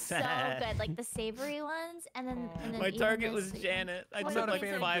extremely is so sad. good. Like the savory ones, and then My even target this- was Janet. I I'm took not a like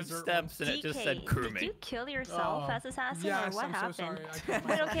fan of 5 dessert steps and it just said DK, Did you crewmate. kill yourself Oh. as assassin, Yes, or what I'm so happened? sorry. I killed Wait,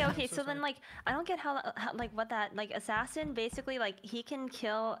 myself. okay, I'm okay. so So then, sorry. like, I don't get how, like, what that, like, assassin basically, like, he can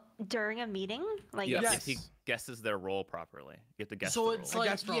kill during a meeting, like. Yes, Yes. if he guesses their role properly. You have to guess So the it's role. I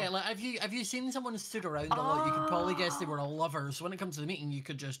like, guessed wrong. yeah, like, have you seen someone stood around a lot? You could probably guess they were a lover. So when it comes to the meeting, you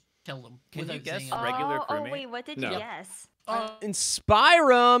could just kill them. Can you without guess saying it. regular Oh, crewmate? wait, what did No. you guess?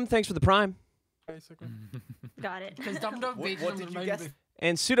 Inspirum, thanks for the prime. Basically. Got it. Because Dumb Dog What baited did him you around guess? with-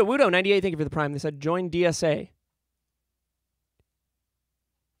 And Pseudowudo98, thank you for the prime. They said join DSA.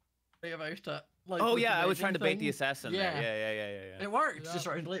 Think about it. Like, Oh with yeah, the I was trying to bait thing. the assassin Yeah. there. Yeah. It worked. Just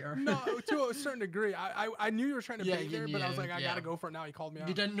right later. No, to a certain degree. I knew you were trying to Yeah, bait you there, but I was knew, like, I gotta go for it now. He called me out.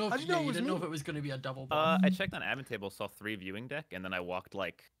 You didn't know How'd if, you know you it was didn't know me? if it was going to be a double bomb. I checked on admin table, saw 3 viewing deck, and then I walked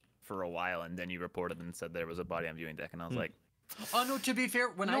like for a while, and then you reported and said there was a body on viewing deck, and I was like, Oh no, to be fair,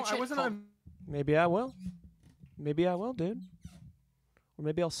 when I checked wasn't on. Maybe I will. Maybe I will, dude. Or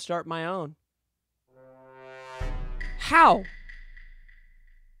maybe I'll start my own. How?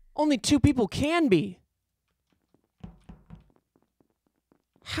 Only 2 people can be.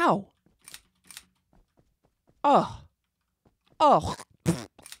 How? Oh. Oh.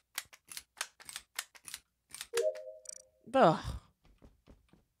 Ugh.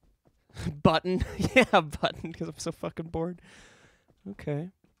 Button. Yeah, button, because I'm so fucking bored. Okay.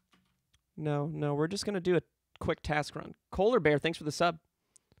 No, we're just going to do a quick task run. Kohler Bear, thanks for the sub.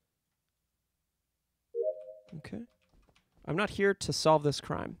 Okay. I'm not here to solve this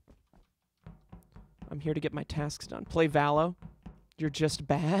crime. I'm here to get my tasks done. Play Valo. You're just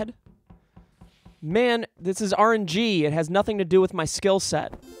bad? Man, this is RNG. It has nothing to do with my skill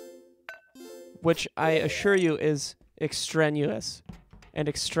set. Which I assure you is extraneous and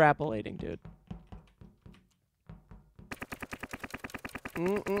extrapolating, dude.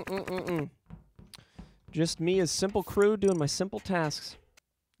 Just me as simple crew doing my simple tasks.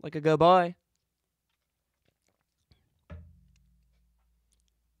 Like a go boy.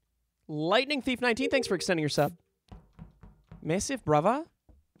 Lightning Thief 19, thanks for extending your sub. Massive Brava.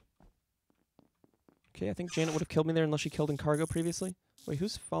 Okay, I think Janet would have killed me there unless she killed in cargo previously. Wait,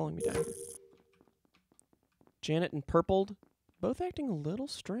 who's following me down here? Janet and Purpled. Both acting a little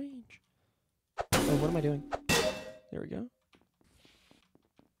strange. Oh, what am I doing? There we go.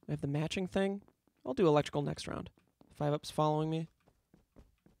 I have the matching thing. I'll do electrical next round. 5-Up's following me.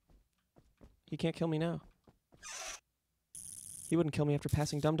 He can't kill me now. He wouldn't kill me after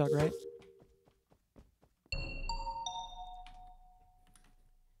passing Dumb Dog, right?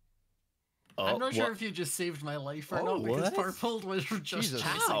 I'm not sure if you just saved my life or not because Purple was just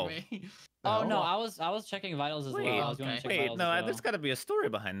chasing me. Oh no, I was checking vitals as well. I was going to check vitals as well. There's got to be a story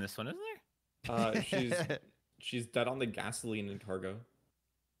behind this one, isn't there? She's dead on the gasoline in cargo.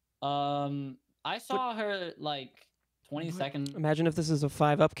 I saw her like 20 seconds. Imagine if this is a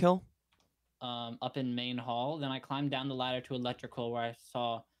 5-Up kill. Up in main hall. Then I climbed down the ladder to electrical where I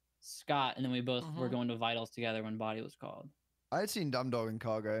saw Scott, and then we both were going to vitals together when body was called. I had seen Dumb Dog in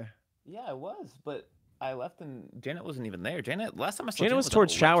cargo. Yeah, I was, but I left and Janet wasn't even there. Last time I saw Janet was on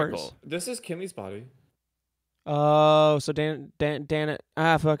towards showers. electrical. This is Kimmy's body. Oh, so Dan it.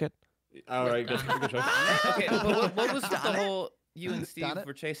 Ah, fuck it. All right, good choice. Okay, but what was the whole you and Steve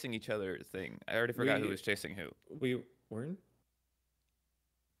were chasing each other thing? I already forgot who was chasing who. We weren't?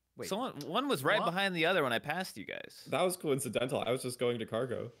 Wait. One was right behind the other when I passed you guys. That was coincidental. I was just going to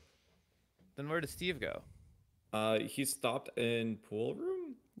cargo. Then where did Steve go? He stopped in pool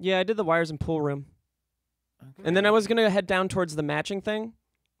room? Yeah, I did the wires in pool room. Okay. And then I was going to head down towards the matching thing,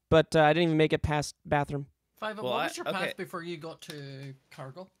 but I didn't even make it past bathroom. 5-Up, what was your path before you got to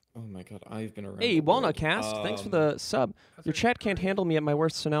cargo? Oh my god, I've been around. Hey, Walnut Cast, thanks for the sub. Your chat can't handle me at my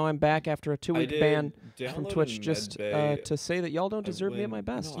worst, so now I'm back after a 2-week ban from Twitch just to say that y'all don't deserve me at my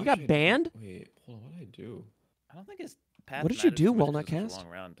best. You got banned? Wait, hold on, what did I do? I don't think his path What did you mattered do, so much 'cause Walnut it was a Cast?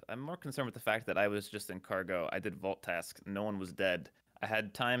 long round. I'm more concerned with the fact that I was just in cargo. I did vault tasks. No one was dead. I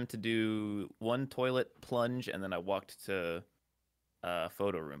had time to do 1 toilet plunge, and then I walked to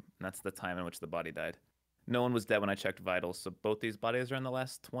photo room. And that's the time in which the body died. No one was dead when I checked vitals, so both these bodies are in the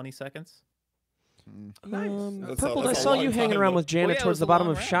last 20 seconds. Nice. Purple, I saw you hanging around with Janet towards the bottom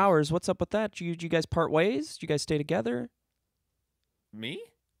of showers. What's up with that? Did you guys part ways? Did you guys stay together? Me?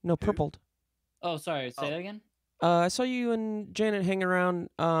 No, Purpled. Oh, sorry. Say that again? I saw you and Janet hanging around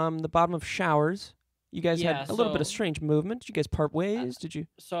the bottom of showers. You guys had a little bit of strange movement. Did you guys part ways? Did you?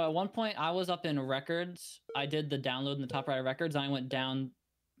 So at one point, I was up in records. I did the download in the top right of records. And I went down,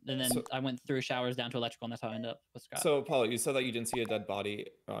 and then I went through showers down to electrical, and that's how I ended up with Scott. So, Paulo, you said that you didn't see a dead body.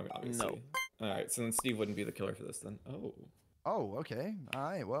 Obviously. No. All right, so then Steve wouldn't be the killer for this then. Oh. Oh, okay. All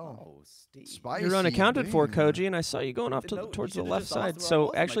right, well. Oh, Steve. Spicy. You're unaccounted for, Koji, and I saw you going off towards the left side.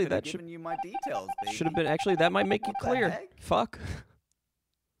 So actually, that should you my details, baby. have been. Actually, that might make it clear. Fuck.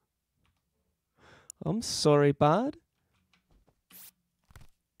 I'm sorry, bud.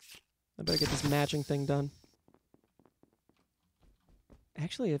 I better get this matching thing done.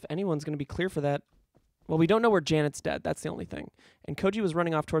 Actually, if anyone's going to be clear for that... Well, we don't know where Janet's dead. That's the only thing. And Koji was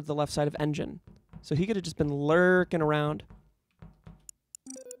running off towards the left side of engine. So he could have just been lurking around.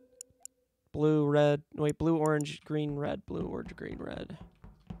 Blue, red... Wait, blue, orange, green, red. Blue, orange, green, red.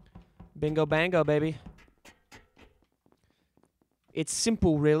 Bingo bango, baby. It's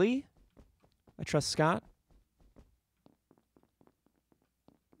simple, really. I trust Scott.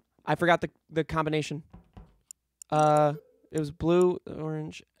 I forgot the combination. It was blue,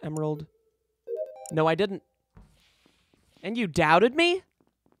 orange, emerald. No, I didn't. And you doubted me?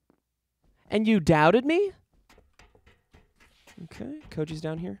 And you doubted me? Okay, Koji's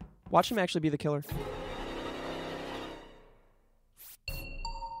down here. Watch him actually be the killer.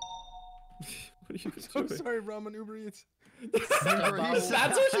 What are you So doing? sorry, bro. I'm on Uber Eats.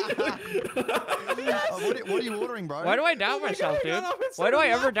 That's what you're doing. What are you ordering, bro? Why do I doubt myself, dude? Why do I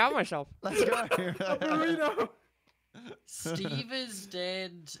ever doubt myself? Let's go. A burrito. Steve is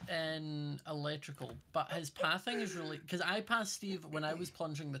dead in electrical, but his pathing is really because I passed Steve when I was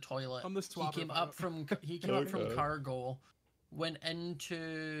plunging the toilet. I'm the He swapper, came bro. up from Okay. cargo, went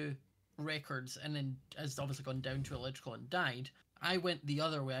into records, and then has obviously gone down to electrical and died. I went the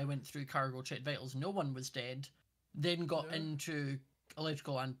other way. I went through cargo, checked vitals. No one was dead. Then got into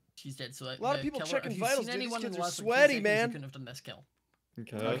electrical and he's dead. So like, A lot of the people killer, checking if you've vitals, seen dude. These anyone in kids the are last, like, 2 sweaty, seconds, man. You couldn't have done this kill.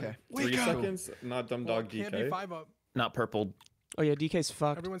 Okay. Wake 3 up. seconds. Not dumb Well, dog can't be DK. 5 up. Not purpled. Oh yeah, DK's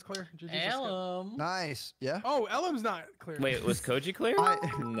fucked. Everyone's clear. GG's just skip. Ellum. Nice. Yeah. Oh, Ellum's not clear. Wait, was Koji clear? No,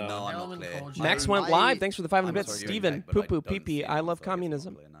 No. I'm not Ellum clear. Koji. Max I- went live. Thanks for the 500 I'm bits. sorry, you're Steven, intact, but I poo poo, don't pee pee. see I anyone, love so I guess I'm not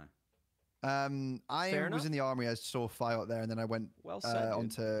communism. clear, no. I Fair was enough. in the army. I saw Fiot there, and then I went Well said, dude.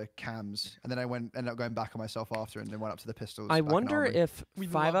 onto cams, and then I ended up going back on myself after, and then went up to the pistols. I back in wonder army. if We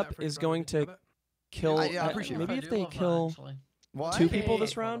love 5 that Up for you, is brother. going Did you know to that? kill. I appreciate maybe I if do they love that, kill actually. Why? 2 people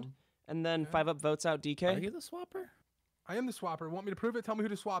this Hey. round, and then 5 Up votes out Are DK. you the swapper? I am the swapper. Want me to prove it? Tell me who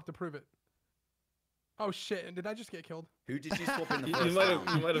to swap to prove it. Oh shit! And did I just get killed? Who did you swap in the You first might round?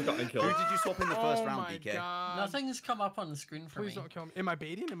 have gotten Who killed. did you swap in the first Oh round, my DK? God. Nothing's come up on the screen for Please me. don't kill me. Am I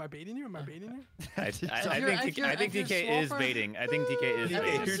baiting? Am I baiting you? Am I baiting you? I if you're- think if you're DK is swapper- baiting. I think DK is DK,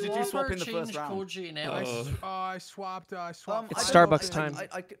 baiting. who did you swap in the first Change round? Koji and Alex. I swapped. I swapped. It's I don't- Starbucks time.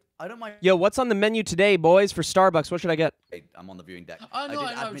 I don't mind. Yo, what's on the menu today, boys, for Starbucks? What should I get? I'm on the viewing deck. Oh no,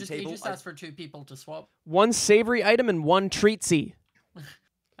 did I know. admin He table. just asked for 2 people to swap. 1 savory item and 1 treatsy.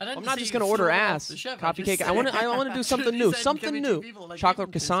 I didn't I'm not say just you gonna order throw it off ass. the ship, Coffee just cake. I said- want to do something You new. said give Something me 2 new. people, like,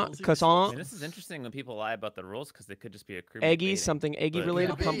 Chocolate give them 2, so croissant. let's see what I mean, this is interesting when people lie about the rules because they could just be a crewmate Eggy, baiting. something eggy But-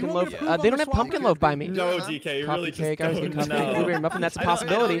 related. Yeah. Pumpkin You loaf. want me to prove They on don't the have swap pumpkin card? loaf by me. No, DK, you Coffee really just cake. I was don't. getting coffee cake. No. Blueberry muffin. That's a I don't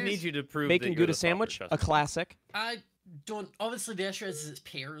possibility. need you to prove Bacon that you're Gouda the swapper, sandwich. trust A me. classic. I don't. Obviously, the issue is it's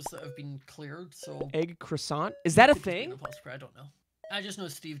pairs that have been cleared. So Egg croissant. Is that a could just be an thing? imposter, I don't know. I just know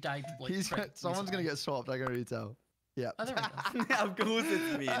Steve died. Like, Someone's gonna get swapped. I can already tell. Yeah. Oh, there we go. Of course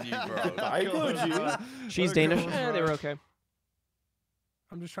it's me and you, bro. I told you. She's Okay, Danish. bro. They were okay.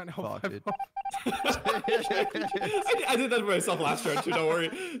 I'm just trying to help. Fuck, dude. I did that to myself last round too. Don't worry.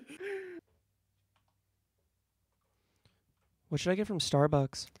 What should I get from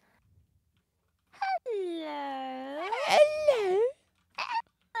Starbucks? Hello.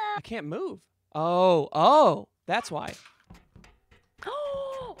 I can't move. Oh, that's why.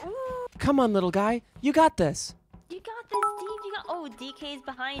 Ooh, Come on, little guy. You got this. you got this, Steve. You got. Oh, DK's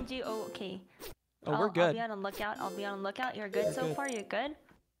behind you. Oh, okay. Oh, we're I'll good. be on the lookout. I'll be on the lookout. You're good You're so good. far. You're good.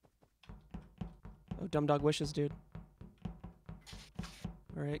 Oh, dumb dog wishes, dude.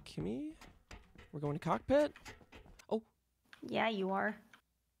 All right, Kimmy. We're going to cockpit. Yeah, you are.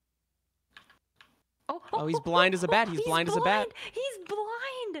 Oh, he's blind as a bat. He's blind as a bat. He's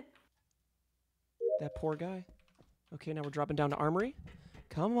blind. That poor guy. Okay, now we're dropping down to armory.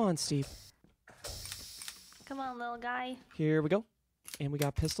 Come on, Steve. Come on, little guy. Here we go. And we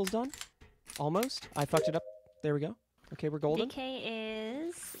got pistols done. Almost. I fucked it up. There we go. Okay, we're golden. DK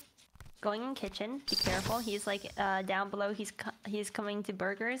is going in kitchen. Be careful. He's like down below. He's coming to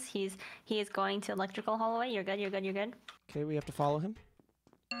burgers. He is going to electrical hallway. You're good. You're good. You're good. Okay, we have to follow him.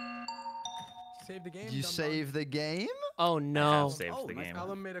 Save the game. You dumb dog. save the game? Oh, no. Saved Oh, the game.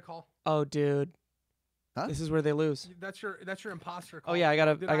 Ellum made a call. Oh, dude. Huh? This is where they lose. That's your imposter call. Oh, yeah, I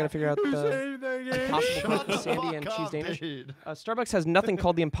gotta Did figure out Who the saved the game? impossible Shut breakfast the sandy and fuck cheese up, Danish. dude. Starbucks has nothing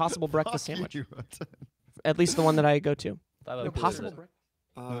called the impossible breakfast Fuck sandwich. you. At least the one that I go to. Impossible break.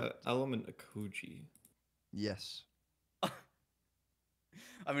 Element Koji. Yes.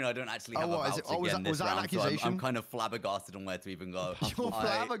 I mean, I don't actually Oh, have what, a is vouch it- oh, was again that- was this that an round, so I'm accusation? kind of flabbergasted on where to even go. You're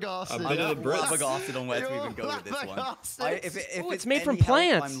flabbergasted. I know I'm the Brits. flabbergasted on where to You're even go with this one. flabbergasted. If Oh, it's it's made from any help,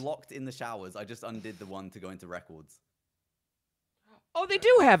 plants. I'm locked in the showers. I just undid the one to go into records. Oh, they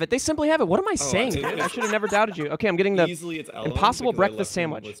do have it. They simply have it. What am I I saying? think I it's- should have never doubted you. Okay, I'm getting the Easily, it's Element impossible because I breakfast left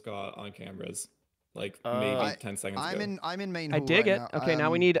him sandwich. with Scott on cameras, like I- maybe 10 seconds ago. I'm in main I hall. dig right it. Okay, now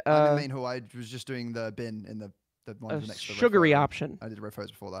we need, I'm in main hall. I was just doing the bin in the one a next to the red sugary photo. option. I did red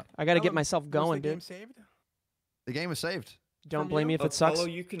photos before that. I got to get Ellum, myself was going, the game dude. saved? The game was saved. Don't from blame me you? if it sucks. Follow,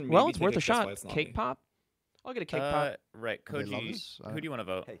 you can Well, maybe it's worth take a it, that's why shot. it's not Cake me. pop. I'll get a cake pop. Right, Are they Koji. lovers? Who do you want to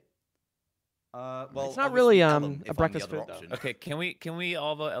vote? Hey. Well, It's not obviously really Ellum, a if I'm the breakfast other food, though. option. Okay, can we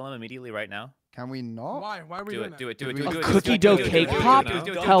all vote LM immediately right now? Can we not? Why? Why are we Do doing it, do that? it, do it, Did do we- it. A do it, cookie do it, dough do it, cake do it, pop? do it,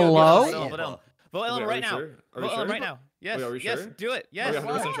 do it, do it, Hello? do it, do it, do it, do it. Vote Wait, LM are right we now. sure? Are we Vote LM sure? right now. Yes, Wait, are we yes, sure? do it. Yes. Are we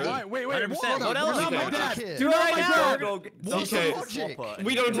 100% sure? Why? Wait, 100%. hold Vote on. You're not LM. my dad. Do Do it right now. DK,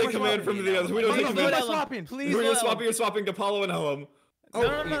 we don't take command from the others. We don't take Who am command. I swapping? Please We're vote swapping. LM. You're swapping Apollo and Ellum. Oh,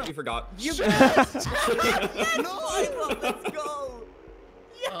 No, no, no. you forgot. You Let's go.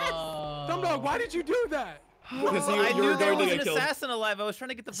 Dumb dog, why did you do that? Because I you knew were there going to was get an killed. assassin alive. I was trying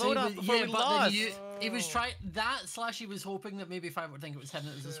to get the See, vote but- off before yeah, we but lost. then he was trying that / he was hoping that maybe Five would think it was him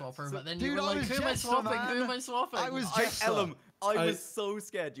that was the swapper, but then Dude, you were I like, was who am I Jester, swapping? Who man. am I swapping? I was I, Jester. Ellum, I I- was so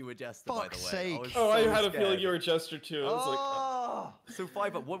scared you were Jester, by the way. Fuck's I sake. was Oh, I so had a feeling scared. you were Jester too. I was like, Oh, so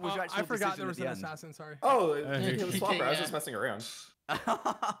Five up. What was your actual I forgot decision there was at an the end? assassin. Sorry. oh, he was swapper. I was Yeah. just messing around.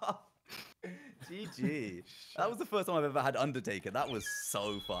 GG. That was the first time I've ever had Undertaker. That was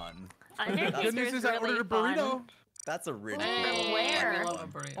so fun. Good news is I ordered a burrito. That's a really Hey, Where? we love a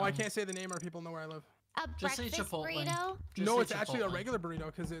burrito. Oh, I can't say the name or people know where I live. A Just say breakfast Chipotle. burrito? Just No, say it's actually a Chipotle. regular burrito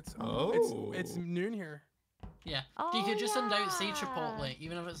because it's Oh. it's noon here. Yeah. Oh, You could just in doubt say yeah. Chipotle,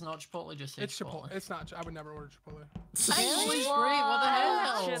 even if it's not Chipotle. Just say It's Chipotle. Chipotle. It's not. I would never order Chipotle. Chipotle's great. What the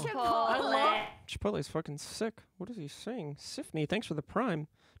hell? Chipotle. Chipotle's fucking sick. What is he saying? Sifney, thanks for the prime.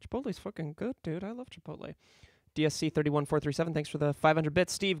 Chipotle's fucking good, dude. I love Chipotle. DSC31437, thanks for the 500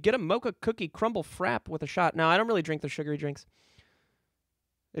 bits. Steve, get a mocha cookie crumble frap with a shot. No, I don't really drink the sugary drinks.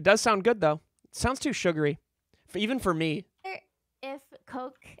 It does sound good, though. It sounds too sugary, even for me. If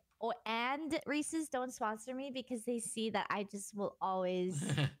Coke and Reese's don't sponsor me because they see that I just will always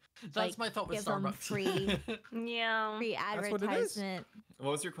That's my thought with give them Starbucks. free Yeah. free That's what it is. advertisement.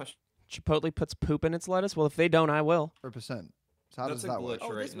 What was your question? Chipotle puts poop in its lettuce? Well, if they don't, I will. 100%. So how That's does a that work? glitch Oh,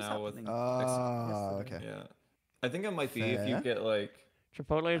 right this was now with. happening Okay. Yeah, I think it might be if you Fair. get like.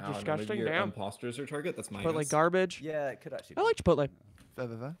 Chipotle is I don't know, maybe disgusting. your Damn. imposters are target. That's my Chipotle guess. garbage. Yeah, it could actually. I like Chipotle.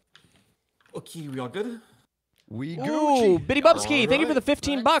 Fair. Okay, we all good? We Ooh, Gucci. Bitty Bubsky, thank you for the Alright.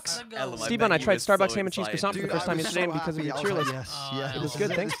 15 bucks. Ellum, I Steve bet and I you tried were so Starbucks ham and cheese excited. croissant for the Dude, first I time was yesterday so because of happy. your I was tier like, list. yes, Oh, yes. it was good,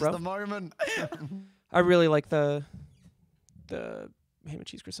 This thanks, is bro. the moment. I really like the ham and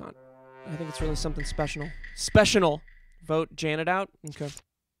cheese croissant. I think it's really something special. Special. Vote Janet out. Okay.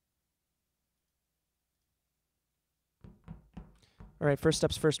 All right, first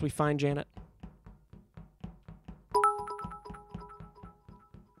steps first. We find Janet.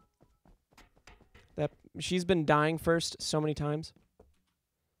 That she's been dying first so many times.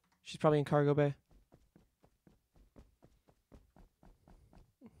 She's probably in cargo bay.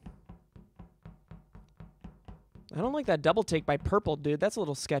 I don't like that double take by Purple, dude. That's a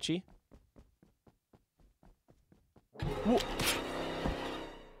little sketchy. Whoa.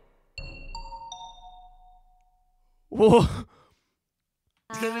 Whoa.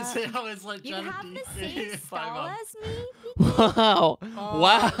 I was gonna say I was like You trying have to the do same five spell up. as me? Wow. Is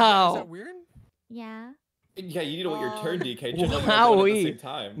Wow. that weird? Yeah. Yeah, you need to wait your turn, DK. Just Wowee. not going at the same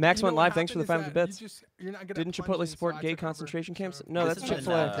time. Max You know went what live. Thanks for the happened is 500 that bits. you're not good at Didn't Chipotle plunging, so support I gay took cover, concentration camps? so- No, This that's has been,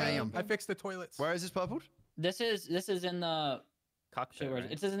 Chick-fil-A. Damn. I fixed the toilets. Where is this purpled? This is in the Cockpit. shit, where's it?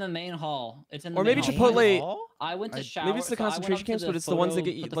 Right? It's in the main hall. It's in the Or main maybe hall. Chipotle. I went to I- shower. Maybe it's the so I went up concentration to camps, the but it's the ones that photo-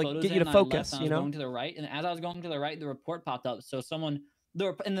 get you put the like photos get you in, to I focus. left, and You I was know. going to the right, and as I was going to the right, the report popped up. So someone,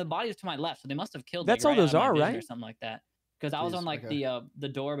 and the body was to my left, so they must have killed. That's me all right those out of my are, vision right? Or something like that. Because I was Jeez, on like okay. the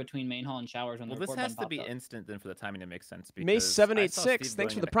door between main hall and showers when Well, the this report has button to be popped up. instant then for the timing to make sense. May because I saw 786. Steve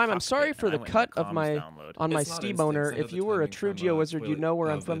Thanks going for the into prime. I'm cockpit, sorry and for I the went into cut of comms my download. on my It's not Steve instant, boner. same If with you the were a timing true from, Geoguessr, you'd toilet, know where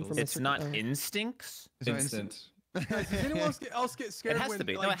I'm vitals. from It's not instinct. instincts. It's not Instant. Guys, does anyone else get scared has when to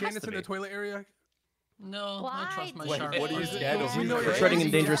be. No, like it has Janet's to in the be. toilet area? No, Why I trust my did shark. What are you scared of? We know We're you're treading in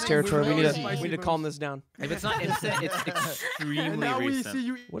crazy, dangerous Janet. territory. We need know to you're we need to calm this down. If it's not instant, it's And extremely now we recent. see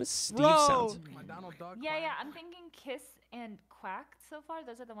you. What is Steve Bro. sounds? My Donald Duck. Yeah, quiet. yeah. I'm thinking Kiss and Quack so far.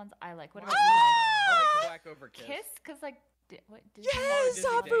 Those are the ones I like. What Wow. about you I like Quack over guys? Kiss. Kiss, cause like, what? Did Yes, Disney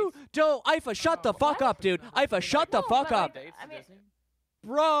Apu. Joe, Ifa, shut the fuck up, dude. Ifa, shut the No, fuck but, up, like, I mean,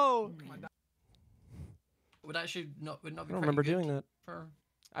 bro. Would actually not would not I be. don't pretty remember good doing that. For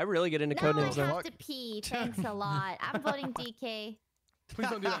I really get into No, code I names though. have to pee. Thanks a lot. I'm voting DK. Please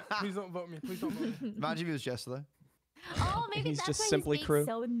don't do that. Please don't vote me. Please don't vote me. Imagine if it was Jess though. Oh, maybe He's that's just why simply he's crew. being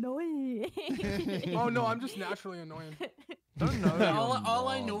so annoying. Oh no, I'm just naturally annoying. Don't know. all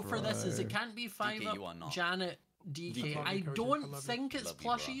I know for this is it can't be five DK, you are up. not. Janet. DK. love I you, Koji. I don't love you. think it's Love you,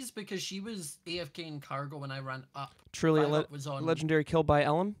 bro. plushies because she was AFK in cargo when I ran up. Truly a Five Up was on legendary kill by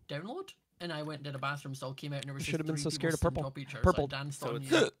Ellum. download, and I went to the bathroom stall, came out, and there was Should have just been three so scared people of sitting purple. on top of each other, Purple. So I danced So on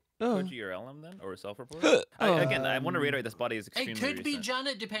it's you. Oh. Koji or Ellum then, or self-report? Again, I want to reiterate this body is It extremely could be recent.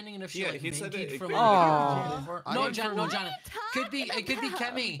 Janet, depending on if she Yeah, like he said vented it from. could be- No, Janet. No, Janet. It could be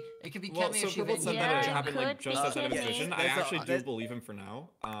Kemi. It could be Well, Kemi so if she Purple said vented. that it Yeah, happened like could just be as that Kimmy. decision. I There's a- actually do there's- believe him for now.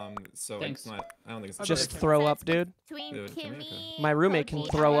 So Thanks. it's not. I don't think it's Just Okay. throw So up, it's dude. Between Yeah, Kimmy, Kimmy, My roommate can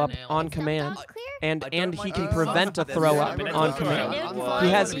Koji, throw and up on Dum command, Dum clear? and I don't he mind can the prevent a sauce, but throw there's up no on sauce. command. I know He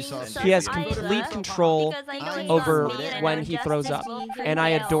has Koji he has said complete either. control Because I know I he's over not mean and when no he throws justice up, will and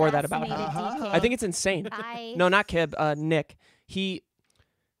I prevail. adore that about him. Assassinated I think it's insane. I No, not Kib. Nick.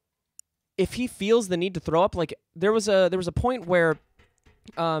 If he feels the need to throw up, like there was a point where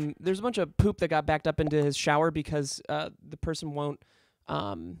there's a bunch of poop that got backed up into his shower because the person won't,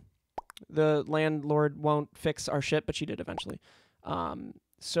 the landlord won't fix our shit, but she did eventually.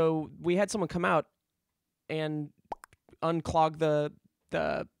 So we had someone come out and unclog the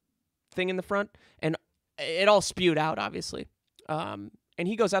thing in the front, and it all spewed out, obviously. And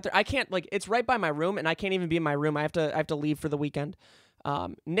he goes out there. I can't, like, it's right by my room, and I can't even be in my room. I have to leave for the weekend.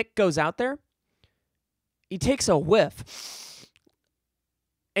 Nick goes out there. He takes a whiff,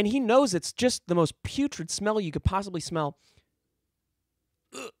 and he knows it's just the most putrid smell you could possibly smell.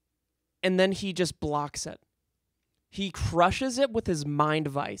 And then he just blocks it. He crushes it with his mind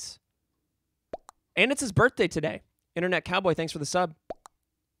vice. And it's his birthday today. Internet Cowboy, thanks for the sub.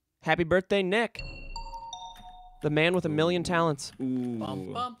 Happy birthday, Nick. The man with a million talents.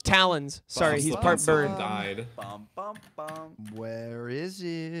 Ooh. Talons. Sorry, he's Slipped part on soap bird. and died. Bum, bum, bum. Where is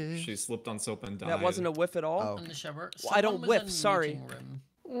it? She slipped on soap and died. That wasn't a whiff at all. Oh. In the shower. Well, I don't Someone was whiff, in sorry. meeting room.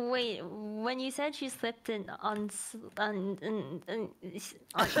 Wait, when you said she slipped in on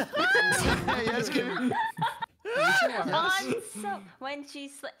Yes, Kimmy. so when she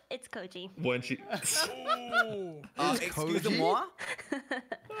it's Koji. When she. Excusez-moi?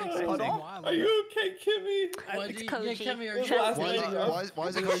 Are you okay, Kimmy? Why It's do you, Koji. yeah, Kemi, or Trust Why is me. why is it Why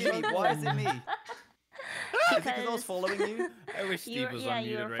is Koji? it- why is it me? Is it because I was Because following you? I wish you, Steve was yeah,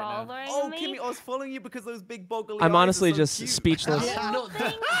 you unmuted were right now. following Oh, me. Kimmy, I was following you because those big boggly I'm eyes are honestly so just cute. speechless. Yeah, no,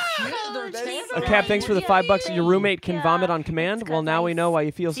 they're cute. They're Cap, thanks for the $5. Your roommate can Yeah, vomit on command. it's Well, 'cause now I we know why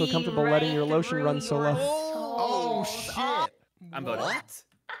you feel so see comfortable letting your right lotion run through so your low. Oh soul. shit! I'm voting. What?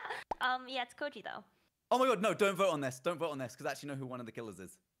 Yeah, it's Koji though. Oh my god, no, don't vote on this. Don't vote on this, because I actually know who one of the killers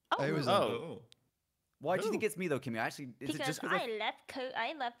is. It was Oh. Why do you think it's me though, Kimmy? I actually, is it Because just because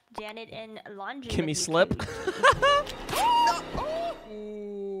I left Janet in laundry. Kimmy with you, slip. Koji.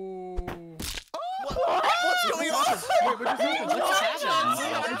 What's going on? Wait, what just happened? What just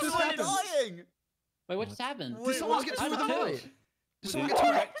happened? What just happened? Dying. Wait, what just happened? Did someone get two of them Two. right? Did Was someone it get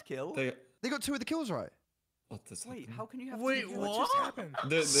two? correct kill? They got two of the kills right. What this? Wait, how can you have Wait, two kills? What just happened?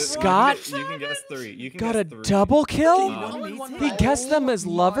 Scott? You can guess three. You can Got guess a three. double kill? One He guessed them as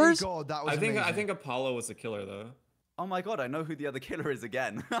lovers? My God, that was I think amazing. Apollo was the killer though. Oh my god, I know who the other killer is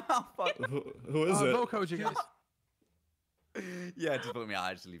again. Fuck. Who is it? Vote Koji, guys. Yeah, just vote me.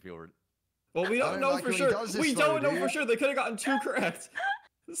 I actually feel it. Well, we don't don't know like for when he sure. does this We though, don't know dude. for sure. They could have gotten two correct.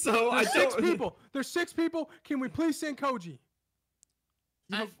 So I There's six don't. people. There's 6 people. Can we please send Koji?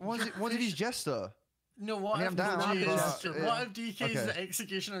 One of these Jester. No, what I mean, if I'm down, DK but, is what if DK is okay. the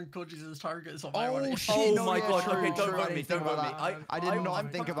execution and Koji's his target? Is what I want Oh to shit! Oh no, my yeah, god, true, okay, don't true, vote I me, didn't don't think vote me. about that. I did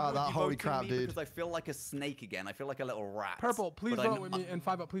not think about that. Holy crap, dude. Because I feel like a snake again. I feel like a little rat. Purple, please But I vote kn- with me and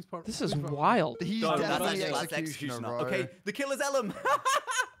 5 up. Please vote. This is please vote. wild. He's No, definitely that's executioner, bro. Okay, the killer's Ellum.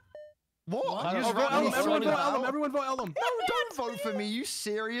 What? I You don't just know. ran me Everyone through vote now? Ellum. Everyone vote Ellum. No, don't vote for me. You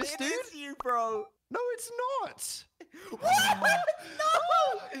serious, It dude? is you, bro. No, it's not.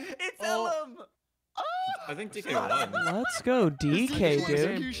 No, it's Ellum. I think DK won. Let's go DK, dude.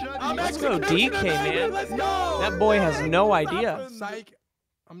 Executioner, Let's dude. go DK, man. Let's go. That boy has no idea. Psych.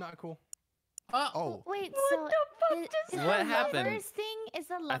 I'm not cool. Oh. Wait, What so the fuck is just the What happened? lovers thing? Is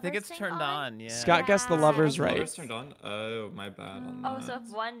the lovers I think it's thing turned on. Yeah. Scott guessed the lovers Lovers right. turned on. Oh, my bad on Oh, that. so if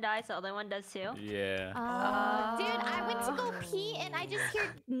one dies, the other one does too. Yeah. Dude, I went to go pee and I just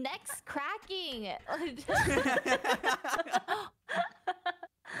hear necks cracking.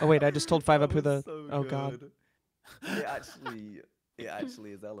 Oh wait, I just told 5 up who the. So Oh god. good. It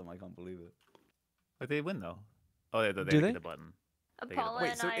actually is Ellum. I can't believe it. Like they win though. Oh, they Do get they? the button. They get a Apollo button.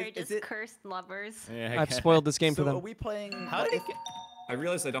 Wait, and so I are is just it- cursed lovers. Yeah, I've spoiled this game for So are them. we playing? How did if, I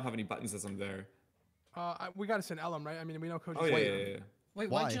realized I don't have any buttons as I'm there. We gotta send Ellum, right? I mean, we know Koji. Oh yeah, yeah, yeah. Wait,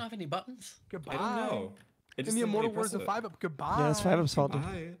 why Why? do you not have any buttons? Goodbye. I don't know. It In just the didn't let me immortal words press of it. 5 up, goodbye. Yeah, it's 5 up's fault. dude.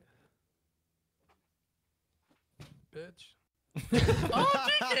 Bye. Bitch. Oh,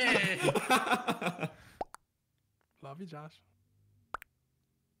 DK! Love you, Josh.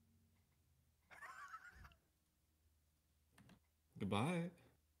 Goodbye.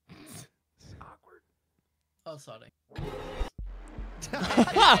 Awkward. Oh, sorry.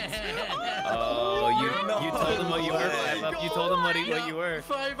 Oh, you told him what you were. 5 up. You told him what you were.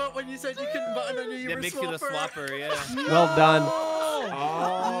 5 up when you said you couldn't button on you That were makes you the swapper, yeah. Well done.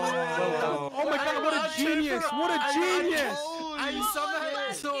 Oh my god, what a genius! What a genius! I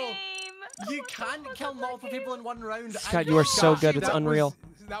somehow so you can't kill multiple people in 1 round. Scott, you are so good. It's unreal.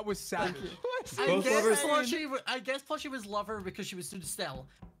 That was savage. I guess Plushie was lover because she was stood still,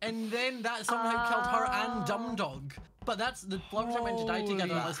 and then that somehow killed her and Dumb Dog. But that's the lovers are meant to die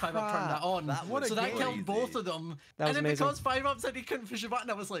together unless 5 up turned that on. So that killed both of them. That was and then amazing. because 5 up said he couldn't push a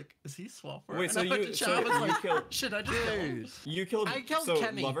button, I was like, is he swapper? Wait, and so I went you- to chat, so I was you like, killed- should I just kill him? You killed. I killed so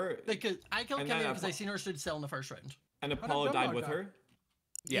Kimmy Lover. because I killed and Kimmy then because I seen her stood still in the first round. And Apollo died with her.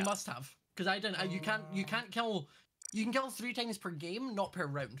 You must have, because I didn't. You can't kill. You can kill 3 times per game, not per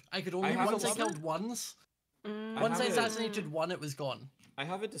round. I could only have once a I lover? killed once. I Once I have it- assassinated one, it was gone. I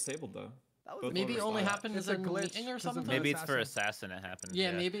have it disabled though. Both Maybe it lovers only died. happens in meeting or something. Maybe it's for assassin. It happens.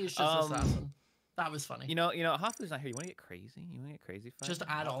 Yeah, maybe it's just assassin. That was funny. You know, Hafu's not here. You want to get crazy? You want to get crazy? Fine? Just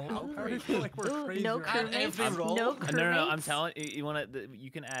add all. I already feel like we're crazy. No right now. Add every roll. No No. I'm telling you. You want to?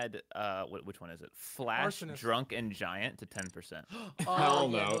 You can add. Which one is it? Flash, Arsonist. drunk, and giant to 10%. Oh,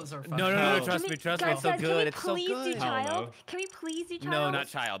 no. yeah, those are fun. No. Hell. Trust me. Trust me. Guys, It's so guys, good. It's so Can we please good. do Hell child? no. Can we please do child? No, not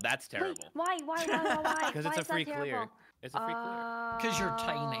child. That's Wait, terrible. why? Because it's a free clear. It's a free clear. Because you're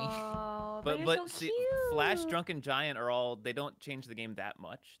tiny. Oh, But you're so see, cute. Flash, drunk, and giant are all. They don't change the game that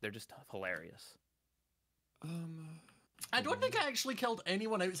much. They're just hilarious. I don't think I actually killed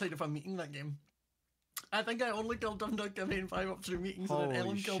anyone outside of a meeting that game. I think I only killed Dumb Dog, Kimmy, and 5 up through meetings, and then Holy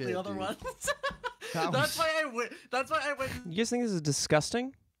Ellen killed shit, the other dude. ones. That That's was- why I went. That's why I went. You guys think this is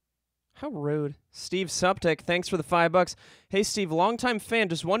disgusting? How rude. Steve Suptic, thanks for the $5. Hey, Steve, longtime fan.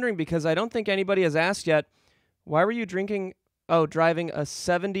 Just wondering because I don't think anybody has asked yet. Why were you driving a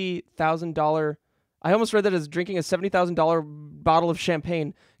 $70,000? I almost read that as drinking a $70,000 bottle of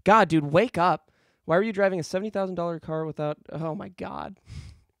champagne. God, dude, wake up. Why were you driving a $70,000 car without? Oh my God.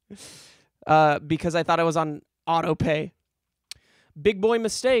 Because I thought I was on auto pay. Big boy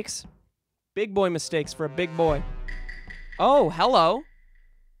mistakes. Big boy mistakes for a big boy. Oh, hello.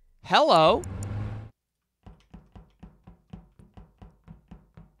 Hello.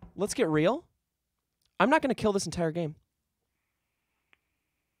 Let's get real. I'm not going to kill this entire game.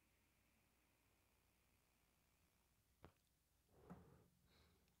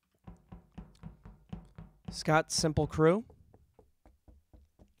 Scott, simple crew.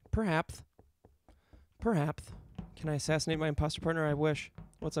 Perhaps. Perhaps. Can I assassinate my imposter partner? I wish.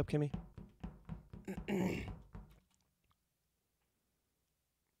 What's up, Kimmy?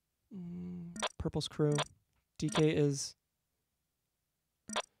 Purple's crew. DK is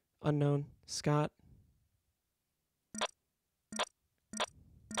unknown. Scott.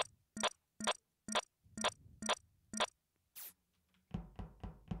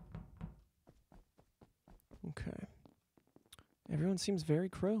 Okay. Everyone seems very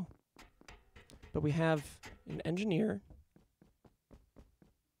crew. But we have an engineer.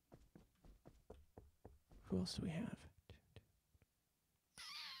 Who else do we have?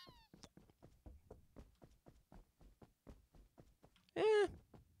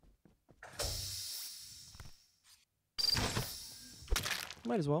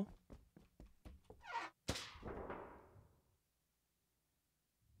 Might as well.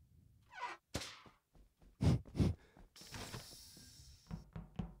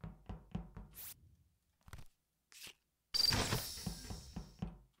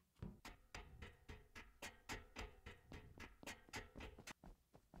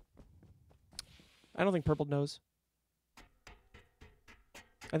 I don't think Purple knows.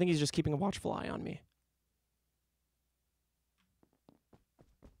 I think he's just keeping a watchful eye on me.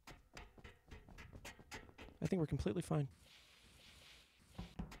 I think we're completely fine.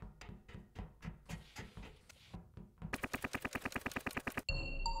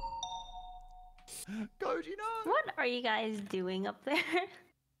 Koji, no! What are you guys doing up there?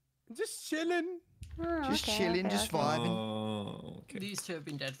 Just chilling. Oh, Just okay, chilling, okay, just okay. vibing. Oh, okay. These two have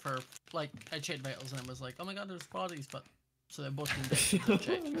been dead for like I checked vitals and I was like, oh my god, there's bodies, but so they've both been dead.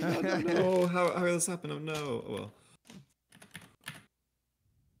 Check. No, how did this happen? Oh no. Well,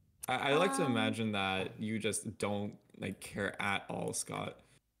 I like to imagine that you just don't like care at all, Scott,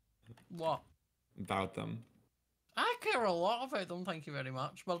 What? about them. I care a lot about them. Thank you very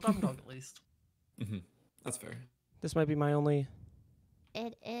much. Well, Dumb Dog at least. That's fair. This might be my only...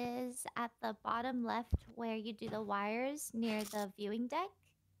 It is at the bottom left where you do the wires near the viewing deck.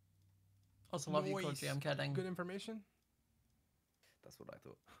 Also love you, Nice. Koji. I'm kidding. Good information. That's what I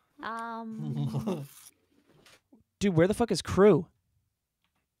thought. Dude, where the fuck is crew?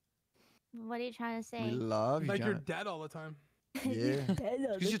 What are you trying to say? We love you, Like you're Janet. dead all the time. Yeah.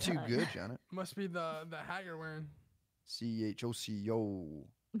 Because you're too good, Janet. Must be the hat you're wearing. CHOCO.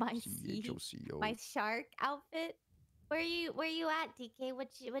 My CHOCO. my shark outfit. Where you at, DK? What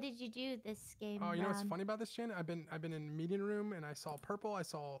did you do this game? Oh, you know what's round? funny about this, Janet? I've been in meeting room and I saw Purple. I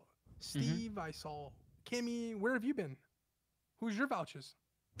saw Steve. I saw Kimmy. Where have you been? Who's your vouchers?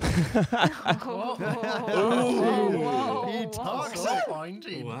 He talks so it.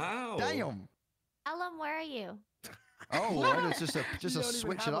 pointed. Wow. Damn. Ellum, where are you? Oh, well, it's just a You don't even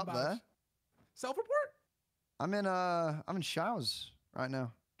switch have it a up vouch. there. Self-report? I'm in showers right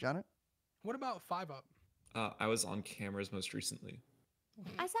now, Janet. What about 5-Up? I was on cameras most recently.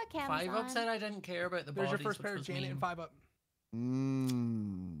 I saw cams 5-Up on. said I didn't care about the There's your bodies, first which pair of was Janet mean. and 5-Up.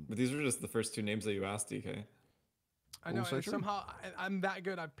 But these were just the first two names that you asked, DK. I know, Also and true. somehow I'm that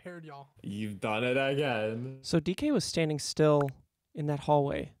good. I've paired y'all. You've done it again. So DK was standing still in that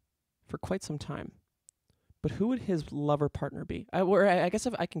hallway for quite some time. But who would his lover partner be? I guess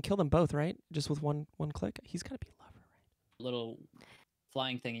if I can kill them both, right? Just with one click. He's got to be a lover, right? Little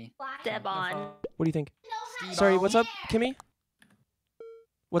flying thingy. Devon. What do you think? Sorry, what's up, Kimmy?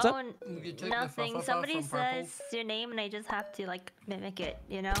 What's up? You took the Nothing. fluff Somebody from Purple. says your name and I just have to like mimic it,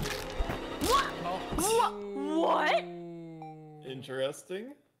 you know? Oh. What?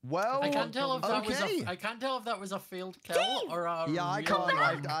 Interesting. Well, I can't tell if that was okay. I can't tell if that was a failed kill or a Yeah, I real can't.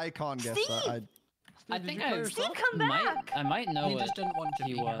 one. I can't guess that. I Did think you play I yourself? Come might back. I might know He what just didn't want to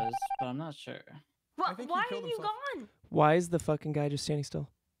he be here. was, but I'm not sure. I think he Why are killed you himself. gone? Why is the fucking guy just standing still?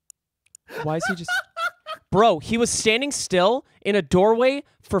 Why is he just... Bro, he was standing still in a doorway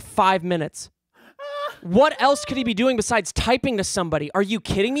for 5 minutes. What else could he be doing besides typing to somebody? Are you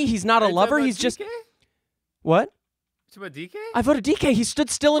kidding me? He's not a lover. He's just... What? It's about DK? I voted DK. He stood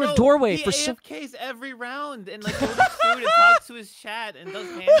still in a doorway he for so... AFKs every round and like orders food and talks to his chat and does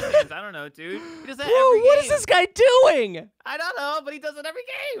handstands. I don't know, dude. He does that Whoa, every what game. is this guy doing? I don't know, but he does it every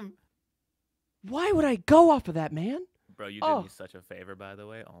game. Why would I go off of that, man? Bro, you did me such a favor, by the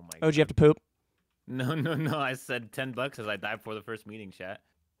way. Oh my god. Oh, did you have to poop? No. I said $10 as I died before the first meeting, chat.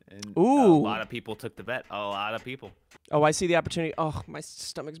 And Ooh. a lot of people took the bet. A lot of people. Oh, I see the opportunity. Oh, my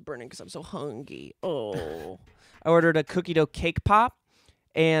stomach's burning because I'm so hungry. Oh. I ordered a cookie dough cake pop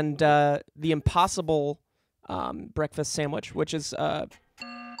and the Impossible breakfast sandwich, which is,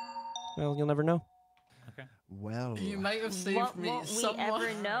 well, you'll never know. Okay. Well. You might have saved What me. won't we Someone...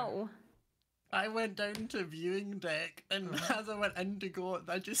 ever know? I went down to viewing deck, and as I went in to go,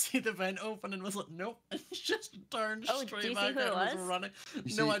 I just see the vent open and was like, nope, and just turned Oh, do straight you see back who it out and was was? running.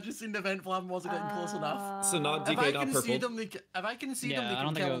 You No, see- I just seen the vent flam wasn't getting close enough. So not If DK, I not can purple. see them, if I can see them, Yeah, they I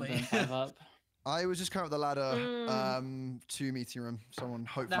don't can think it kill would have been me. 5 up. I was just coming up the ladder to meeting room. Someone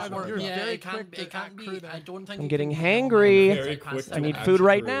hopefully. That should works. know. You're Yeah, very it can't. quick to It can't act be. crew then. I don't think. I'm it getting can be on hangry. my Very past quick that. I need act food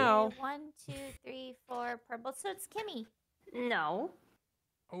right crew. now. Okay, 1, 2, 3, 4 purple. So it's Kimmy. No.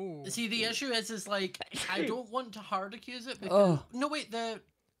 Oh. See, the issue is like I don't want to hard accuse it because Oh. no wait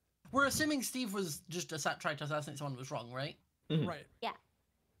we're assuming Steve was just tried to assassinate someone was wrong, right? Right. Yeah.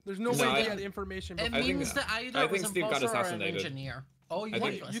 There's no No, way I- they had information. It before means that. that either I it was think Steve got imposter or an assassinated. engineer. Oh, you I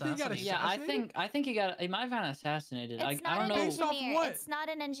think think- got You think he got assassinated? Yeah, Assassinated? I think he might have gotten assassinated. It's I not don't an know. Based off engineer. what? It's not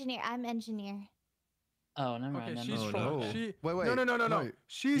an engineer. I'm engineer. Oh, never Okay, mind. never she's mind. trolling. no. She, Wait, no, no, no, no, no. no.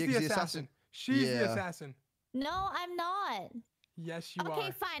 She's Yeah, the 'cause the assassin. assassin- She's the Yeah. assassin. No, I'm not. Yes, you Okay,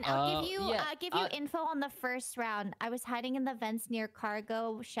 are. fine. I'll give you yeah, give you info on the first round. I was hiding in the vents near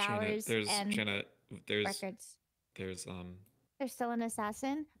cargo, showers, and Janet, there's records. there's There's still an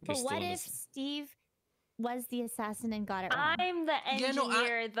assassin. But There's what still an if Steve was the assassin and got it wrong? I'm the Yeah, no,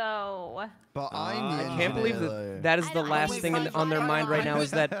 engineer, though. But I'm the I can't believe engineer, that that is I the don't- last wait, thing fine, on their fine, mind right fine. now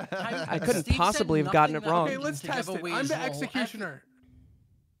is that I couldn't Steve said possibly have gotten it nothing wrong. Okay, let's to test give it. away I'm his the role. executioner.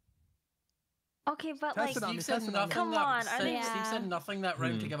 Okay, but Test like, it on me, Steve said test it on me. nothing. Come that on, are Steve, they- Steve said Yeah. nothing that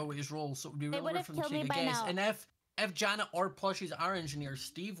round to Hmm. give away his role, so it would be They relevant would've from killed me take a by guess. now. And if Janet or Plushies are engineers,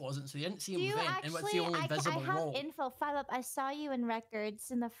 Steve wasn't, so they didn't see Do him you vent, actually? and what's the only I visible have role? info. 5 up. I saw you in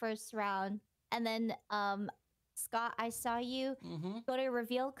records in the first round, and then Scott, I saw you Mm-hmm. go to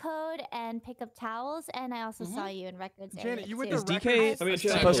reveal code and pick up towels, and I also saw you in records. Janet, area you went too. Is to DK records. I mean,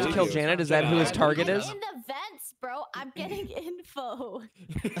 Janet, supposed to I kill believe you. Janet? Is that who his Janet, target I'm is? in the vents, bro. I'm getting info.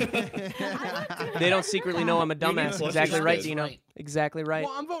 They don't secretly know I'm a need dumbass. Plushies Exactly for right, this. Dino. Exactly right.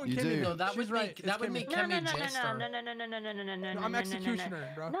 Well, I'm voting You Kimmy. do. No, that She's would right. make It's that would Kimmy. make no, Kimmy no, no, no, Jester. no, no, no, no, no, no, no, no, no, No, I'm no, no, no, no.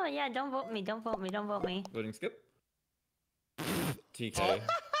 executioner, bro. No, yeah, don't vote me, don't vote me, don't vote me. voting skip. TK.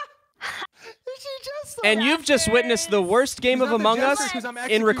 And you've just witnessed the worst game She's of not the Among jester, Us 'cause I'm in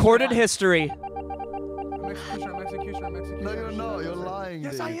executioner. recorded history. I'm executioner. I'm executioner. I'm executioner. No, you're She's not. You're jester. lying.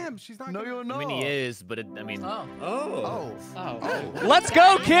 Yes, dude. I am. She's not. No, gonna- you're I not. mean, he is, but I mean, Oh. Oh. Oh. Oh. Let's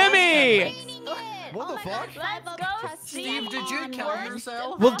go, Kimmy! Raining it. What the fuck? Let's go, Steve, did you kill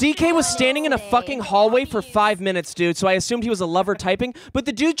yourself? Well, DK was standing in a fucking hallway for 5 minutes, dude, so I assumed he was a lover typing, but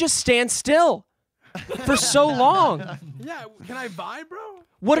the dude just stands still for so long. Yeah, can I vibe, bro?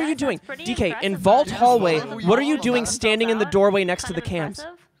 What are you doing? DK, in Vault Hallway, what are you doing standing in the doorway next to the cams?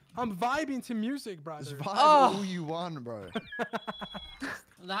 I'm vibing to music, brother. Vibe all you want, bro.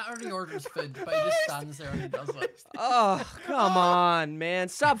 That already orders food, but he just stands there and he does it. Oh, come on, man.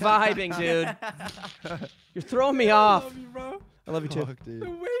 Stop vibing, dude. You're throwing me off. I love you, bro. I love you too. The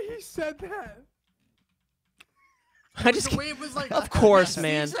way he said that. I just, The way it was like, of course,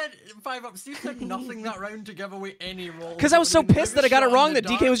 man. Steve said 5 up. Steve said nothing that round to give away any rolls. Because I was so pissed that I got it wrong that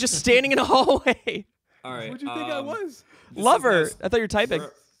DK was just standing in a hallway. All right. What'd you think I was? Lover. I thought you were typing.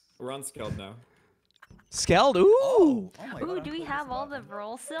 We're on Skeld now. Skeld? Ooh. Oh Ooh, do we have all the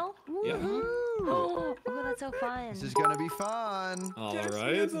rolls still? Yeah. Ooh, that's so fun. This is gonna be fun. All Yes, he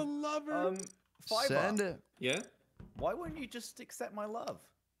right. is a lover. Fiverr, Send it. Yeah. why won't you just accept my love?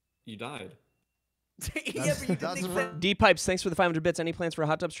 You died. Yeah, but you didn't accept. D Pipes, thanks for the 500 bits. Any plans for a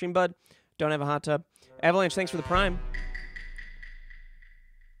hot tub stream, bud? Don't have a hot tub. Avalanche, thanks for the prime.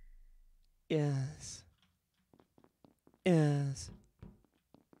 Yes. Yes.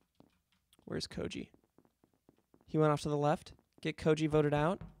 Where's Koji? He went off to the left. Get Koji voted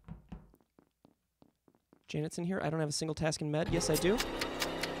out. Janet's in here. I don't have a single task in med. Yes, I do.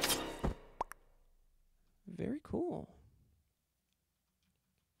 Very cool.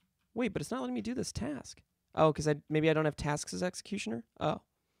 Wait, but it's not letting me do this task. Oh, because maybe I don't have tasks as executioner? Oh.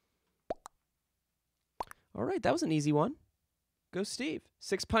 All right, that was an easy one. Go Steve.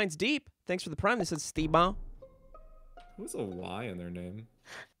 6 pints deep. Thanks for the prime. This is Steve. Who's a Y in their name?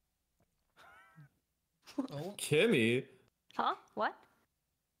 Oh. Kimmy. Huh? What?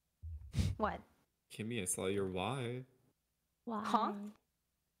 What? Kimmy, I saw your Y. Why? Huh?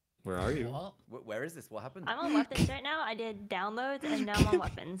 Where are you? What? Where is this? What happened? I'm on weapons right now. I did downloads and now I'm on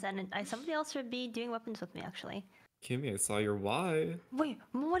weapons. And somebody else should be doing weapons with me, actually. Kimmy, I saw your Y. Wait,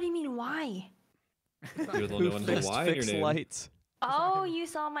 what do you mean, why? You're the only one with a Y in your name. Lights. Oh, you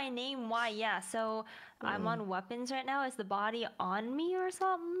saw my name, why? Yeah, so I'm on weapons right now. Is the body on me or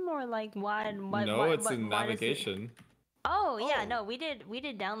something? Or like what? No, it's in navigation. Oh, yeah, no, we did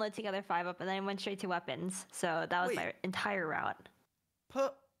download together 5 up and then went straight to weapons. So that was my entire route.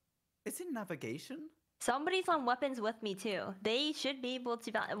 It's in navigation? Somebody's on weapons with me too. They should be able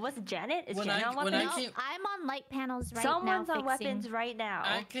to. Was it Janet? Is When Janet I- on when weapons? I came- I'm on light panels right Someone's now. on weapons right now.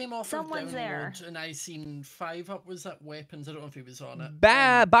 I came off Someone's of there. download and I seen 5 up was at weapons. I don't know if he was on it.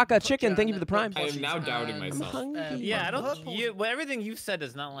 Baka Chicken, thank you for the prime. I am now doubting myself. Yeah, I don't. Everything you've said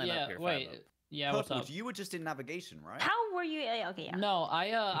does not line Yeah, up here. wait. Five-Up. Yeah, what's Purple, up? you were just in navigation, right? How were you? Okay, yeah. No,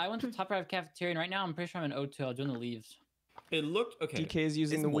 I went to top right of cafeteria, and right now I'm pretty sure I'm in O2. I was doing the leaves. It looked okay. DK is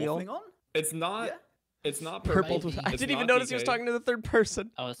using the wheel. On? It's not. Yeah. It's not Purple. purple. I didn't even notice he was talking to the third person.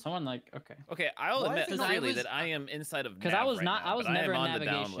 Oh, is someone like okay? Okay, I'll Why admit is it freely not- that I am inside of. Because nav I was right not. now, I was but never am in on the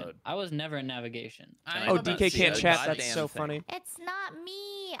navigation. download. I was never in navigation. Oh, DK can't chat. That's so funny. It's not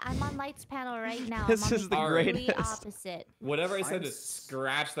me. I'm on lights panel right now. This I'm on is the complete greatest. opposite. Whatever I said to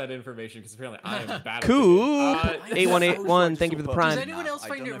scratch that information because apparently I am bad. Cool. At it. 8181. Thank you for the Does prime. anyone else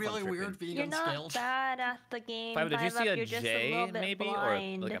find it really weird being You're on not Skeld? bad at the game. Five, did you 5 see up, a you're just a J little bit maybe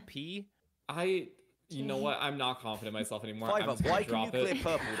blind. or like a P? You know what? I'm not confident in myself anymore. Five I'm up, just gonna why can you drop clear it.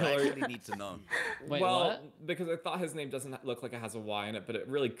 purple? I actually need to know. Wait, well, what? because I thought his name doesn't look like it has a Y in it, but it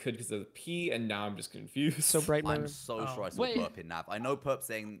really could because of the P, and now I'm just confused. So bright. I'm so sure I saw Wait. Perp in nav. I know Perp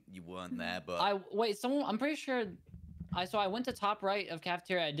saying you weren't there, but I'm pretty sure. I went to top right of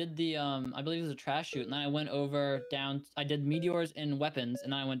cafeteria. I did the I believe it was a trash shoot, and then I went over down. I did meteors and weapons,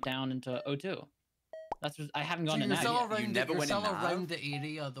 and then I went down into O2. That's what, I haven't gone So to you're nav still yet. around, you're still around the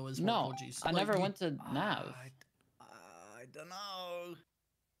area though, is what No, Koji's. I Like, never you- went to nav. I don't know.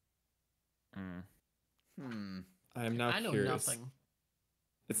 I am now I know curious. nothing.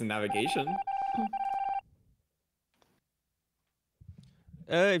 It's a navigation.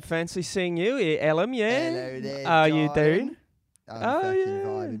 Hey, fancy seeing you, Ellum, yeah? Hello there, How you darling. doing? I'm Oh, fucking yeah.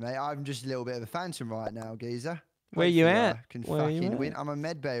 vibing, mate. I'm just a little bit of a phantom right now, geezer. Where you Hopefully at? I can Where you fucking at? win. I'm a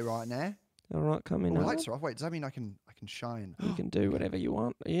med bay right now. All right, coming Oh, up. lights are off. Wait, does that mean I can shine? You can do whatever you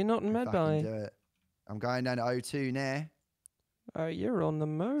want. You're not in med Fucking bay. do it. I'm going down to O2 now. Oh, you're on the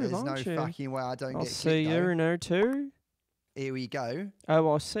move, There's aren't no you? fucking way I don't I'll get see kicked, you though. in O2. Here we go.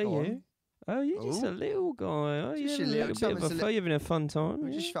 Oh, I see Go you. on. Oh, you're just a Oh. little guy. Oh, Just you're a little- bit of something's a a li- fun. You're having a fun time. We're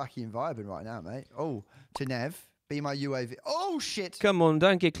yeah? just fucking vibing right now, mate. Oh, to Nev. Be my UAV. Oh, shit. Come on,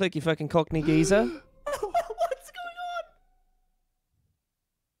 don't get clicky, fucking cockney geezer. What's going on?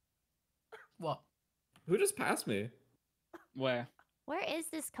 What? Who just passed me? Where? Where is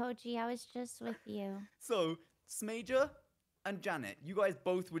this Koji? I was just with you. So, Smager and Janet, you guys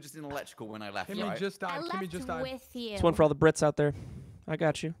both were just in electrical when I left, Kimmy right? just died. I Kimmy left just died. with you. It's one for all the Brits out there. I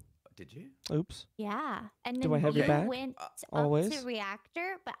got you. Did you? Oops. Yeah. And Do then I have you your back? went up Always? to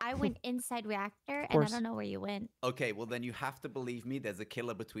reactor, but I went inside reactor, and I course. don't know where you went. Okay, well then you have to believe me. There's a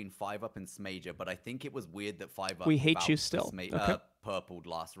killer between 5-Up and Smager, but I think it was weird that 5-Up. We hate you vouched for still. Okay. Purpled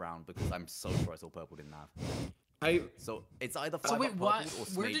last round because I'm so sure I saw Purple didn't have. So it's either 5-Up wait, Purple what? or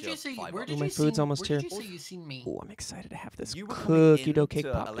Smager Where did you say? 5-Up. Where did my you food's see? almost Where here. did you say you seen me? Oh, I'm excited to have this You were coming cookie dough cake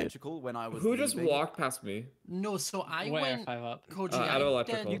into pop, dude. electrical when I was Who just leaving. walked past me? No, so I Where? went. 5-Up. Koji, out of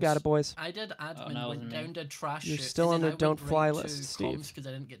electrical. You got it, boys. I did admin, no, it went wasn't down me. to trash. You're chute, still and on then the I went don't fly right list, to Steve. comms because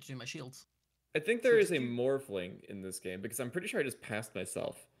I didn't get to do my shields. I think there is a morphling in this game because I'm pretty sure I just passed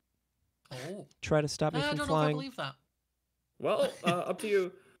myself. Oh. Try to stop me I from don't know if I flying. believe that. Well, up to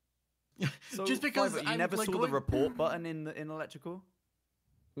you. So Just because 5-Up, you I'm, never like, saw going- the report button in electrical.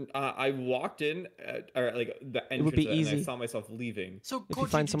 I walked in, or like the entrance, would be and I easy. saw myself leaving. So If you Koji,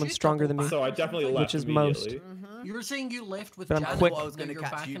 find did someone you stronger than double me. So I back or definitely something? left Which is most. immediately. You were saying you left with But I'm Janet, quick. I was now going to you're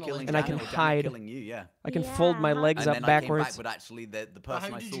catch back you in killing And I electrical. can Janet or Janet hide. killing you, yeah. I can fold my Yeah. legs And up then I came back, backwards. but actually the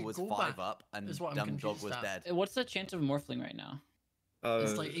person how I did saw you was go back? 5-Up, and Is what I'm Dumb Dog confused was at. dead. What's the chance of morphling right now?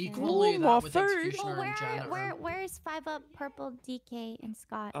 It's like Uh, equally Ooh, that my with face. Executioner Well, and Janet. where's 5-Up, Purple, DK, and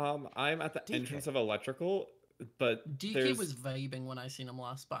Scott? I'm at the DK. entrance of electrical, but DK there's... was vibing when I seen him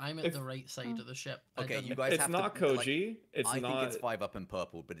last, but I'm at If- the right side of the ship. I Okay, didn't- you guys It's have not to, like, Koji. It's I not. think it's 5-Up and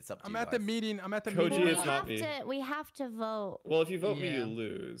Purple, but it's up to I'm you at the guys. meeting. I'm at the Koji meeting. is not me. We have to vote. Well, if you vote me, Yeah. you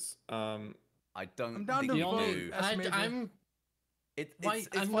lose. I don't I'm down think to you vote. do. I'm Why- It's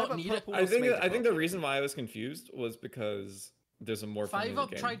I'm 5-Up not needed. Purple or I think Smager the Purple. reason why I was confused was because there's a morphling in the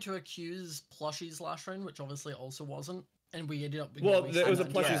 5-Up game. tried to accuse plushies last round, which obviously also wasn't, and we ended up. Well, we it was a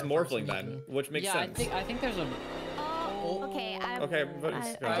sent plushies Janet morphling first then, meeting. which makes yeah, sense. I think there's a. Oh, okay. Okay, vote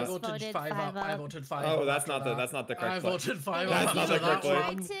I Scott. I just voted voted 5-Up. I 5-Up. voted 5-Up. Oh, that's after not the that. that's not the I correct play. voted 5-Up. That's not after the that correct play.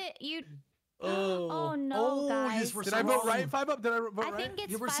 one. Tried to you. Oh, Oh no, guys! yous were Did so I vote wrong. right? 5-Up? Did I vote I right? think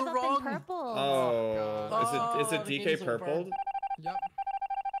it's You were 5 so up wrong. and purple. Oh, God. is it Oh, the DK game's over. purpled? Yep.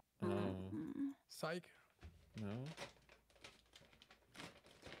 Oh, Psych. no.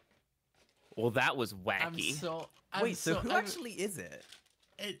 Well, that was I'm wacky. Wait, so who actually is it?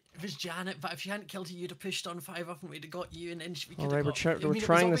 It was Janet, but if she hadn't killed you, you'd have pushed on 5-Up and we'd have got you, and then we could All have right, we're, got, try- I we're mean, it was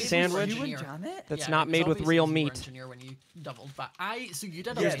trying the obvious you were sandwich engineer. that's Yeah, not it was made with obvious real you were meat. engineer when you doubled back. So you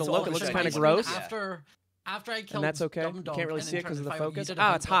did Yeah, have the to look, it vote, looks so kinda I- gross. After I killed And that's okay. Dumb You Dog can't really and see it then because of the turned to 5-Up, focus. you did Ah,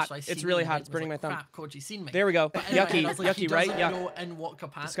 have it's to vote, hot. so I It's seen really you, hot. and It's I was burning like, my thumb. crap, Koji seen me. There we go. But anyway, Yucky, I was like, he yucky, right? doesn't Yuck. know in what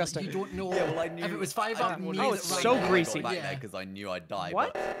capacity. Disgusting. You don't know. Yeah, well, I knew. If it was 5-Up, me, Oh, it's right so now, greasy. Back yeah. there because I knew I'd die.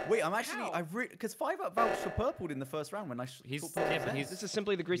 What? But wait, I'm actually because 5-Up vouched for Purple in the first round when I. He's thought Purple yeah, but was he's This is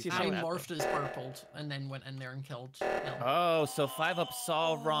simply the greasiest I thing. morphed as purpled and then went in there and killed. Nil. Oh, so 5-Up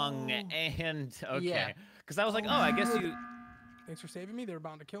saw wrong and okay. Yeah. Because I was like, oh, I guess you. Thanks for saving me. They were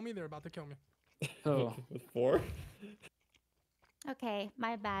bound to kill me. They were about to kill me. Oh. With 4? Okay,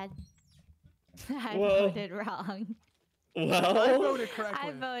 my bad. I Well- voted wrong. I Well, voted correctly.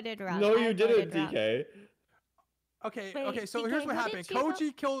 I voted wrong. no, I you didn't, voted wrong. DK. Okay, Wait, okay. So DK, here's what who happened. did you vote?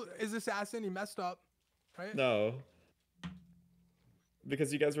 Koji killed his assassin. He messed up, right? No.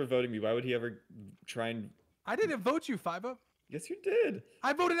 Because you guys were voting me. Why would he ever try and? I didn't vote you, 5-Up. Yes, you did.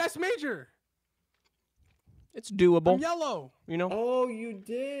 I voted S Major. It's doable. I'm yellow. You know? Oh, you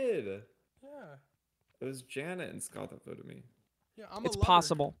did. Yeah. It was Janet and Scott that voted me. Yeah, I'm It's a lover.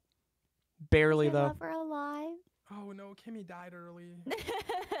 possible. Barely, Is your though. lover alive? Oh no, Kimmy died early.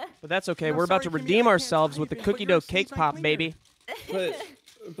 But that's okay. I'm We're about to sorry, Kimmy, I redeem can't ourselves type with the it, cookie but your dough cake seat's pop, unclear. baby.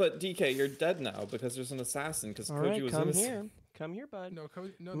 But DK, you're dead now because there's an assassin. Because All Koji right, was come innocent. here. Come here, bud. No,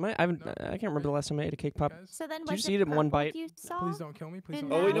 Koji. No. I no. can't remember the last time I ate a cake pop. Guys, So then Did you was just it eat it in one purple bite? You saw? please don't kill me. Please And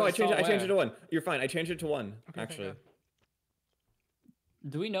don't. Oh wait, no, I I changed saw it to where? 1. You're fine. I changed it to 1 Okay, thank actually. God.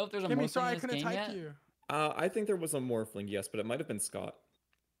 Do we know if there's a Kimmy, morphling sorry I in this couldn't game type yet? to you. I think there was a morphling, yes, but it might have been Scott.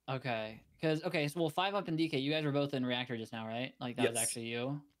 Okay, because so well, 5-Up and DK, you guys were both in reactor just now, right? Like that was Yes. actually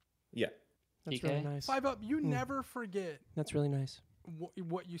you. Yeah. That's DK? really nice. 5-Up, you Hmm. never forget That's really nice.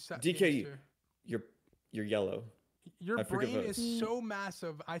 what you said. DK, you're yellow. Your I forget brain those. is so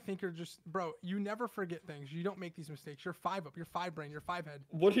massive. I think you're just, bro. You never forget things. You don't make these mistakes. You're 5-Up. You're 5 brain. You're 5 head.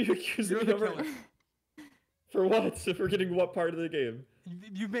 What are you accusing You're me the of? killer. For what? For getting what part of the game?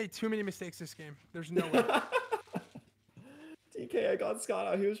 You've made too many mistakes this game. There's no way. DK, I got Scott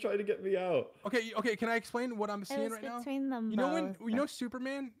out. He was trying to get me out. Okay, okay. Can I explain what I'm It seeing was right now? between them You know when both. you know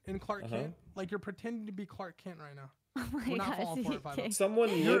Superman and Clark Uh-huh. Kent? Like you're pretending to be Clark Kent right now. Oh my We're not gosh, falling for it, 5-Up. DK.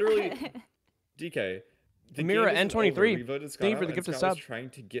 Someone literally. DK. The Amira game isn't N23, over. We voted Scott thank you for out, the and gift of Scott was sub. trying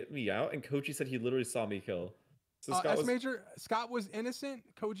to get me out, and Kochi said he literally saw me kill. So Scott was... Major, Scott was innocent.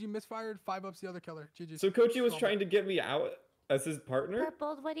 Koji misfired. 5-ups the other killer. GG. So Koji was trying to get me out as his partner?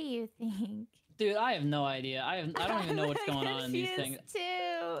 Purple, what do you think? Dude, I have no idea. I don't even know what's going on in these things.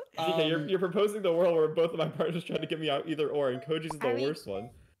 Too. DK, you're proposing the world where both of my partners trying to get me out either or, and Koji's is the worst one.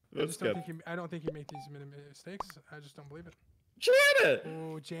 That's good. I don't think you make these many mistakes. I just don't believe it. Janet!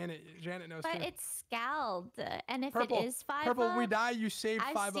 Oh, Janet knows But too. it's scowled, and if Purple, it is 5 Purple, we die. You save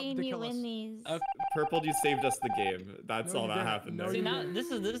 5 I've up seen to you kill us. win these. Purple, you saved us the game. That's No, all you that didn't. happened No, there. See, now this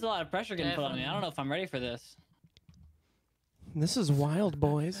is a lot of pressure getting put on me. I don't know if I'm ready for this. This is wild,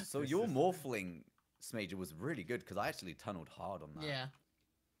 boys. So your morphling, Smager, was really good because I actually tunneled hard on that. Yeah.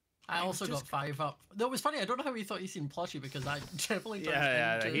 I also got 5 up. That was funny. I don't know how he thought he seen plushy because I definitely turned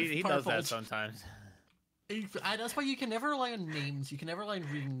Yeah, into he does that purple. sometimes. That's why you can never rely on names. You can never rely on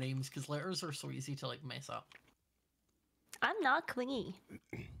reading names because letters are so easy to like mess up. I'm not clingy.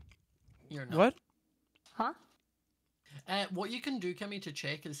 You're not. What? Huh? What you can do, Kimmy, to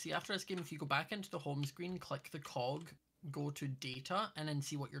check is see after this game, if you go back into the home screen, click the cog, go to data, and then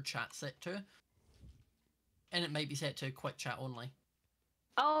see what your chat's set to. And it might be set to quick chat only.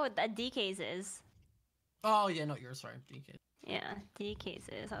 Oh, that DK's is. Oh yeah, not yours, sorry, DK. Yeah, DK's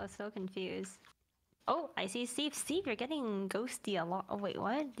is. I was so confused. Oh, I see Steve. Steve, you're getting ghosty a lot. Oh, wait,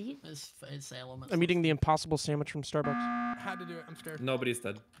 what? Do you... It's elements. I'm eating the impossible sandwich from Starbucks. Had to do it. I'm scared. Nobody's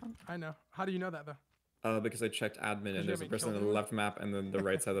dead. I know. How do you know that though? Because I checked admin you and there's a haven't person on killed the anyone? left map and then the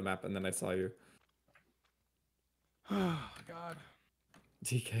right side of the map and then I saw you. Oh God.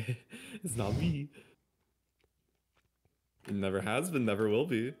 DK, it's not me. It never has been, never will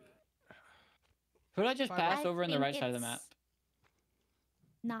be. Who did I just pass over in the right side of the map?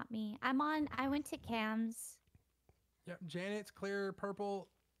 Not me. I went to Cam's. Yep. Janet's clear. Purple.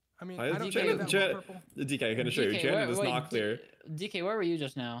 I mean, I I don't Janet, think Janet, purple. DK, I'm gonna show you. DK, Janet is wait, not clear. DK, where were you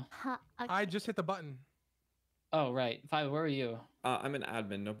just now? Huh, I just hit the button. Oh, right. 5, where were you? I'm an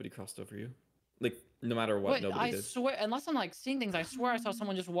admin. Nobody crossed over you. Like, no matter what, Wait, nobody I did. swear, unless I'm like seeing things, I swear I saw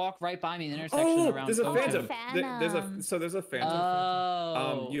someone just walk right by me in the intersection Oh, around. there's a O2. phantom. There's a phantom.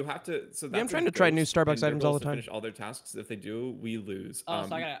 Oh. You have to. So Yeah, I'm that's trying a to try new ghost, Starbucks and their items goal all is the to time. Finish all their tasks. If they do, we lose. Oh,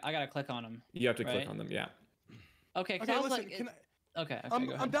 so I gotta click on them. You have to click right? on them. Yeah. Okay, 'cause Okay, I was listen. like, Can okay, I'm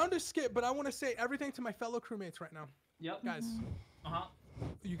go ahead. down to skip, but I want to say everything to my fellow crewmates right now. Yep. Guys, Uh-huh.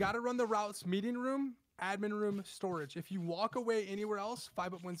 you got to run the routes: meeting room, admin room, storage. If you walk away anywhere else,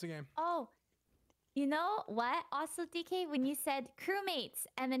 5-up wins the game. Oh, you know what? Also, DK, when you said crewmates,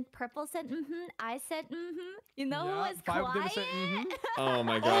 and then Purple said I said You know who was 5 quiet? said Oh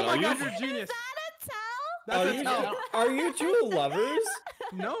my Oh god. my Are God, you? you're genius. Are That's you, a tell. are you two lovers?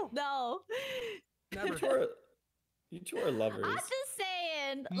 No, No. never. You two are lovers. I'm just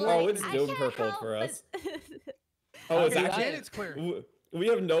saying. Oh, like, it's I doom can't purple help for but- us. Oh, it's Okay, actually Janet's clear. We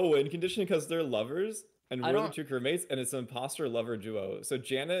have no win condition because they're lovers and I we're the don't- two crewmates and it's an imposter lover duo. So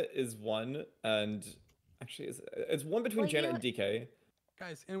Janet is one and actually it's one between Well, Janet and DK.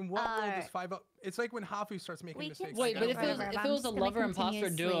 Guys, in what world is 5-up? It's like when Hafu starts making We can mistakes. Wait, but I if don't it was know. if I'm it was just a gonna lover imposter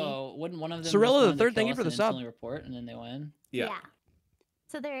continuously- duo, wouldn't one of them? Cirilla just the wanted to third, thank kill you us for the and sub. instantly report and then they win? Yeah.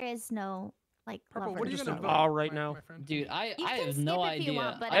 So there is no like. Purple, lover what are you Just gonna an vote? all right now. my friend? Dude, I You I can have skip no if you idea.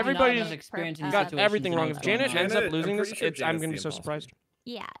 want, but I do not Everybody's have experience in these got situations everything to know wrong. what's If going Janet on. ends up Janet, losing I'm this, pretty sure I'm Janet's gonna the be so imposter. surprised.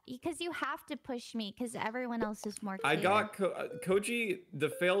 Yeah, because you have to push me because everyone else is more. I clear. got Koji, the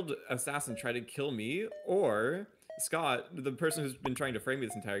failed assassin, tried to kill me, or Scott, the person who's been trying to frame me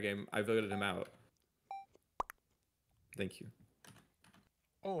this entire game. I voted him out. Thank you.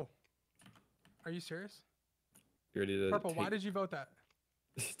 Oh, are you serious? You ready to Purple, why take- did you vote that?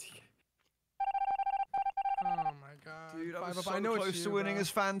 Oh my God. Dude, I was 5-up, so I know it's close you, to winning bro. as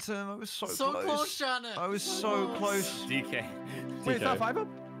Phantom. I was so So close. close, Janet. I was so close. DK. Wait, it's not 5-up?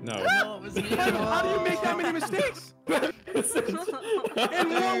 No. No, it was me. 5-up, how do you make that many mistakes? In one Dude, world,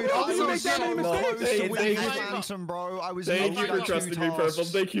 I how do you make was that so many close mistakes? to winning as Thank you. Phantom, bro. I was Thank you for literally trusting two me, Purple.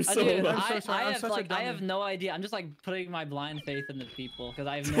 tasks. Thank you so Dude, much. I'm so sorry. I I'm have such a like I have dummy. no idea. I'm just like putting my blind faith in the people because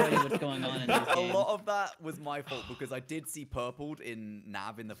I have no idea what's going on in these A games. lot of that was my fault because I did see purpled in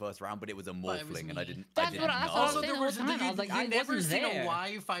Nav in the first round, but it was a But it was morphling, and I me. didn't. That's I didn't what I know. thought. Also, saying there the was whole time, I was like, you I never wasn't seen there. a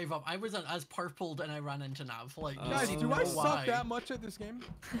live 5-up. I was as purpled and I ran into Nav. Like, you Guys, see do no I suck why. that much at this game?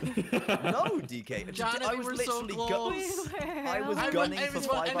 No, DK. Janet, I we was were so literally close. I was I went, gunning it for was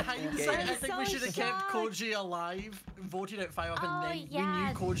one, in 5-up all hindsight, game. I think we So should have kept shocked. Koji alive, voted out 5-up, and Oh, then we yeah.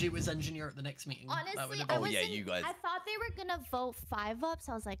 knew Koji was engineer at the next meeting. That would Honestly, have I been- Oh, yeah, wasn't. you guys. I thought they were gonna vote 5-up,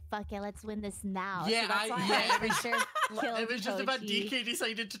 so I was like, "Fuck it, let's win this now." Yeah, so that's why yeah, I it was- for sure killed it was just about Koji. DK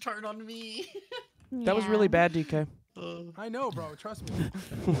decided to turn on me. That was really bad, DK. I know, bro. Trust me.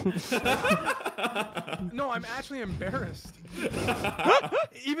 No, I'm actually embarrassed.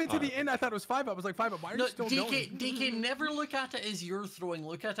 Even even to the end, I thought it was 5 up. I was like 5 up. Why are No, you still going? DK, never look at it as you're throwing.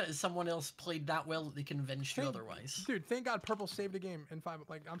 Look at it as someone else played that well that they convinced you otherwise. Dude, thank God Purple saved the game in 5 up.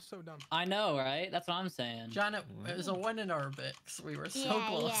 Like, I'm so dumb. I know, right? That's what I'm saying. Janet, it was a win in our books. We were so Yeah,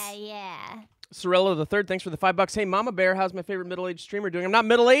 close. yeah. Sorello the third, thanks for the $5. Hey, Mama Bear, how's my favorite middle-aged streamer doing? I'm not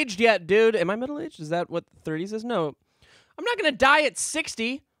middle-aged yet, dude. Am I middle-aged? Is that what 30s is? No. I'm not gonna die at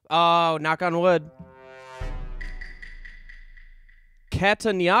 60. Oh, knock on wood.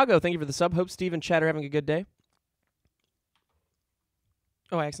 Cataniago, thank you for the sub. Hope Steve and Chad are having a good day.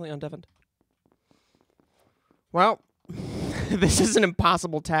 Oh, I accidentally undeafened. Well, this is an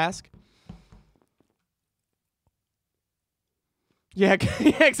impossible task. Yeah,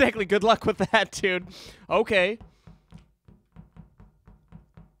 yeah, exactly. Good luck with that, dude. Okay.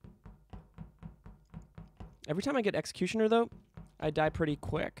 Every time I get Executioner, though, I die pretty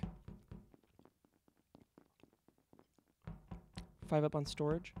quick. 5 up on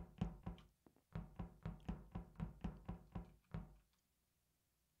storage.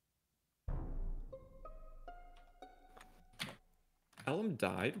 Ellum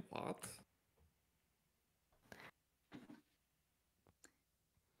died? What?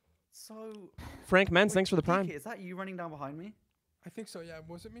 So. Frank Menz, wait, thanks for the DK, prime. Is that you running down behind me? I think so, yeah.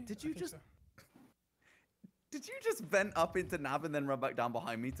 Was it me? Did I you think just? so. Did you just vent up into Nav and then run back down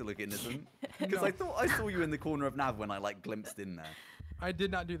behind me to look innocent? Because No. I thought I saw you in the corner of Nav when I like glimpsed in there. I did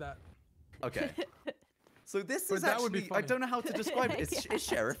not do that. Okay. So this But is that would be actually, I funny. don't know how to describe it. Is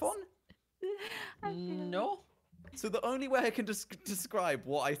Sheriff on? No. So the only way I can describe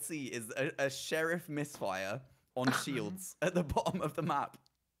what I see is a Sheriff misfire on shields at the bottom of the map.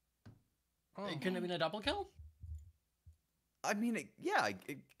 Oh. It couldn't have been a double kill? I mean, it A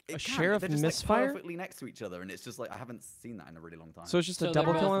can. Sheriff They're just misfire? like perfectly next to each other, and it's just like I haven't seen that in a really long time. So it's just a So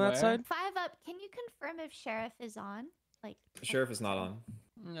double they're kill both on that where? side? 5 up. Can you confirm if Sheriff is on? Like. Sheriff is not on.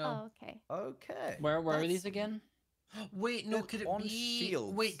 No. Oh, okay. Okay. Where are That's- these again? Wait, no, They're could it on be...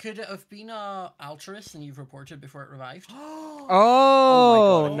 shields. Wait, could it have been a altruist and you've reported before it revived?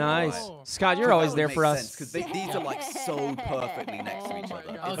 Oh, God. nice. Oh. Scott, you're That always would there make for sense, us. because these are like so perfectly next to each Oh my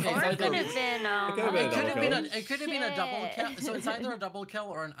other. God. Okay, Or so it could have been. It could have been a It could have double been kill. it could have been a double kill. Shit. So it's either a double kill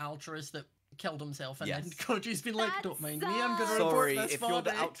or an altruist that killed himself, and then Yes. Koji's been like, That "Don't mind me, I'm gonna report Sorry, this if you're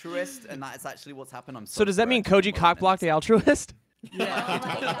the body." altruist and that's actually what's happened, I'm So does that mean sorry, I Koji couldn't cockblocked the altruist? Oh my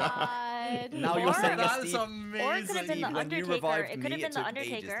God. Now you're Or saying that, That's Steve, amazing. Or it could have been the when you Undertaker. revived It me, could have been the took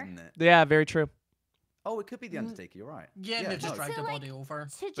ages, Undertaker. didn't it? Yeah, very true. Oh, it could be the Undertaker. You're right. Yeah, they just no, dragged So, the like, body over. To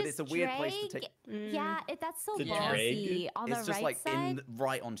just But it's a weird place to drag- take. Yeah, that's so To ballsy. On It's the just right like side.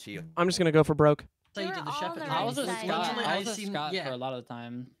 right on shield. I'm just gonna go for broke. They Side were of the all ship on at the the I right was a side. Scott. Yeah. I I was a seen- Scott yeah. for a lot of the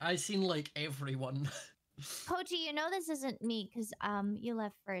time. I seen like everyone. Koji, you know this isn't me because you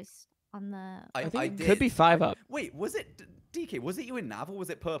left first on the. I think it did. could be 5 up. Wait, was it DK? Was it you in Nav or was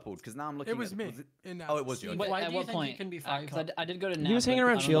it purple? Because now I'm looking. It was at, me. Was it... In that. Oh, it was you. Wait, Okay. why At do you what think point? it can be 'Cause 5 I did go to. He was Nav, hanging but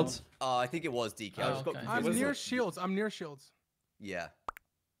around I don't shields. I think it was DK. I Oh, just got okay. I'm confused. near shields. I'm near shields. Yeah.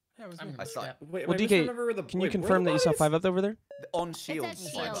 Yeah, it was I'm me. gonna I saw step. Wait, Well, am I DK, misremembering where the- can you wait, where confirm the that you saw bodies? 5 up over there? On shields.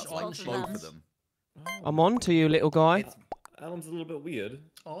 shields, Five up, on both shields. of them. I'm on to you, little guy. It's Ellum's a little bit weird.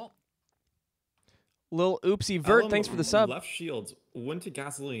 Oh, Lil Oopsie Vert, Ellum thanks for the sub. Left shields, went to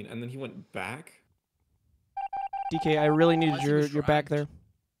gasoline, and then he went back. DK, I really needed Unless he your was back dragged. there.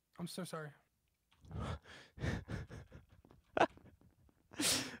 I'm so sorry. I'm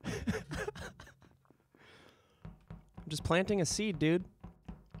just planting a seed, dude.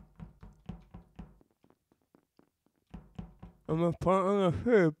 I'm a planting a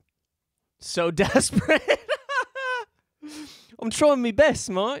herb. So desperate. I'm trying my best,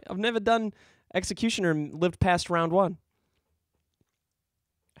 mate. I've never done Executioner and lived past round 1.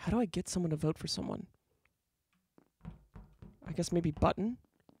 How do I get someone to vote for someone? I guess maybe button?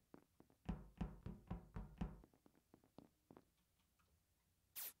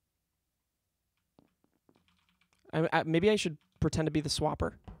 Maybe I should pretend to be the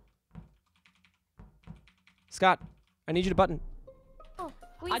swapper. Scott, I need you to button. Oh,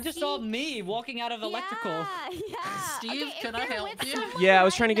 I just saw me walking out of electrical. Yeah. Steve, Okay, if can I they're help with you? someone Yeah, I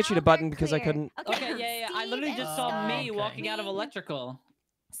was right trying to get you now, to button they're because I clear. couldn't. Okay, yeah. I literally Steve just and saw Scott. me Okay. walking out of electrical.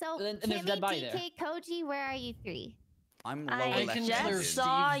 So, And there's a dead Kimmy, body DK, there. Koji, where are you 3? I'm lower I left. can just clear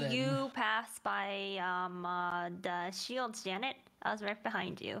saw Steve then. you pass by the shields, Janet. I was right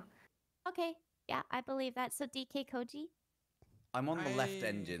behind you. Okay, yeah, I believe that. So, DK, Koji? I'm on the left I-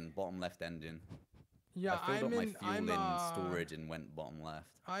 engine, bottom left engine. Yeah, I filled I'm up my in. fuel I'm in storage and went bottom left.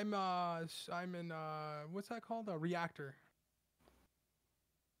 I'm in what's that called? A reactor.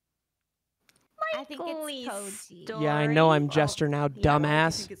 I think it's Koji. Yeah, I know I'm Story. Jester now, Why do you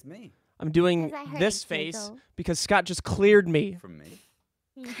dumbass. think it's me? I'm doing 'Cause I heard this a face giggle. because Scott just cleared me. From me?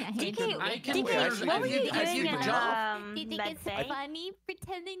 DK, I can DK, actually what were give you you- I doing give in you a job. Do you think it's Medbay? funny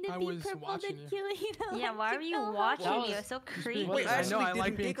pretending to I be was purple watching and you. killing you? Yeah, why were you watching me? It was so creepy. Wait, I I actually know, I didn't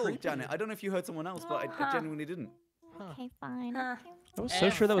like being giggle, creepy. Janet. I don't know if you heard someone else, but I genuinely didn't. Okay, fine. I was so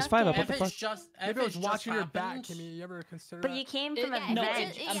sure that was 5 up. What the If fuck? it's just, Maybe if I was it's just watching your back. happened- Can you ever consider But that? you came from Yeah, a no,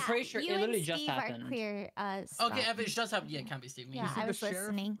 vent. I'm pretty sure you it literally and just Steve happened. Are queer, Okay, Scott. if it's just happened, yeah, it can't be Steve. Yeah, I the was sheriff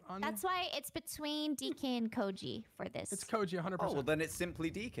listening. on That's why it's between DK and Koji for this. It's Koji 100%. Oh, well, then it's simply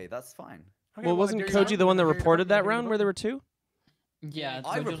DK. That's fine. Okay, Well, wasn't there you Koji go. the one that Here you go. reported that Here you round go. where there were 2? Yeah. I so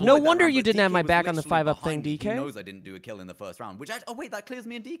just- reported No that wonder round, you but didn't have DK my was back on the literally 5-up thing, behind me. DK. He knows I didn't do a kill in the first round, which oh wait, that clears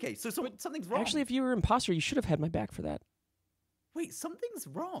me and DK. So something's wrong. Actually, if you were imposter, you should have had my back for that. Wait, something's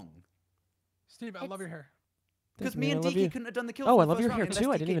wrong. Steve, I love your hair. Because Thank me you, and man. I love DK you. couldn't have done the kills. Oh, in I the love first your round hair unless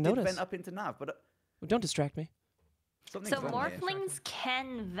too. I DK didn't even did notice. Vent up into Nav, but Don't distract me. something's So wrong here. morphlings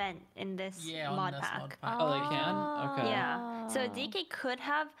can vent in this Yeah, on mod this pack. mod pack. Oh, they can? Okay. Yeah. So DK could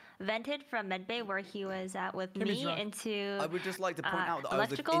have vented from medbay where he was at with Kimmy's me drunk. into I would just like to point out that I was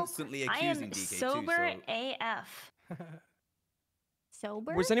electrical. instantly accusing I am DK sober too. AF.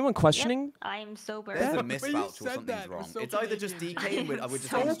 Sober? Was anyone questioning? I'm sober. There's a When you misvouch or said something's that, it was wrong. so It's either just Canadian. DK and we're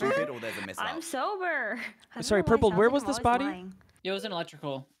just being Sober? stupid, or there's a misvouch. I'm sober. I don't Sorry, know why it Purple, sounds where like was I'm this always body? lying. It was an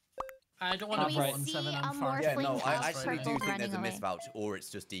electrical. I don't want Can to we vote on see 7 a and more far. Yeah, no, Flames I house actually do purple think there's a running away. misvouch, or it's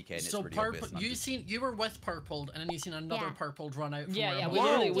just DK and it's So pretty purple, obvious. and I'm just- you were with purpled, and then you seen another Yeah. purpled run out. From Yeah, where yeah. it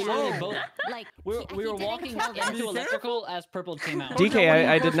We was. literally both. Like, We he were didn't walking kill them. into electrical as purple came out. DK,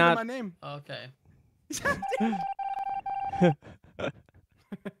 I did not. My name. Okay.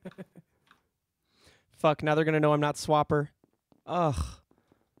 Fuck, now they're gonna know I'm not Swapper. Ugh.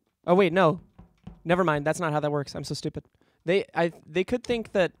 Oh wait, no. Never mind. That's not how that works. I'm so stupid. They could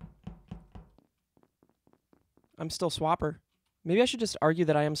think that I'm still Swapper. Maybe I should just argue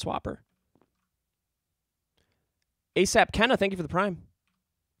that I am Swapper. ASAP Kenna, thank you for the prime.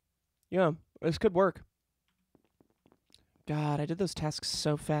 Yeah, this could work. God, I did those tasks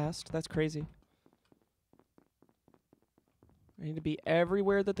so fast. That's crazy. I need to be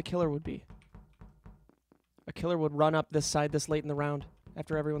everywhere that the killer would be. A killer would run up this side this late in the round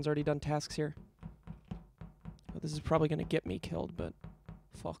after everyone's already done tasks here. Oh, this is probably going to get me killed, but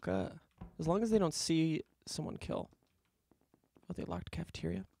fuck. As long as they don't see someone kill. Oh, they locked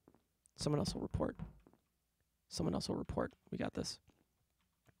cafeteria. Someone else will report. Someone else will report. We got this.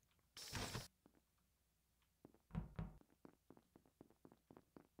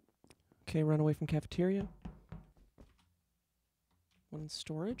 Okay, run away from cafeteria. One in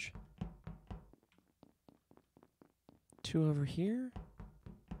storage. 2 over here.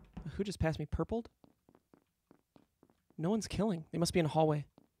 Who just passed me? Purpled? No one's killing. They must be in a hallway.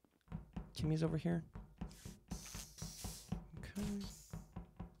 Kimmy's over here. Okay.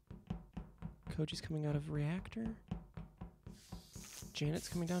 Koji's coming out of reactor. Janet's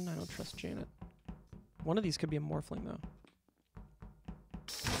coming down. I don't trust Janet. One of these could be a morphling, though.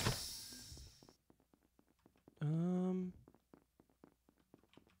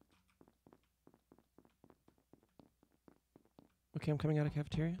 Okay, I'm coming out of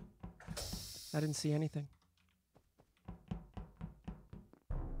cafeteria. I didn't see anything.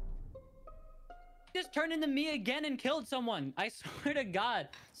 Just turned into me again and killed someone. I swear to God.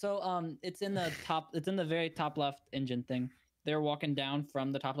 So it's in the top. It's in the very top left engine thing. They're walking down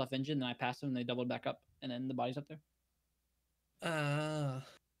from the top left engine, and I passed them, and they doubled back up, and then the body's up there. I've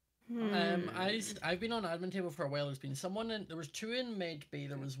been on admin table for a while. There's been someone in. There was 2 in med bay.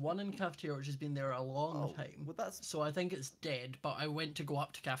 There was 1 in cafeteria, which has been there a long time. Well, that's... So I think it's dead. But I went to go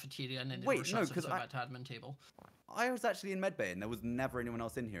up to cafeteria and then Wait, it no, was because back to admin table. I was actually in medbay, and there was never anyone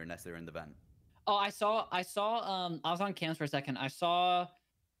else in here unless they were in the vent. Oh, I was on cams for a second. I saw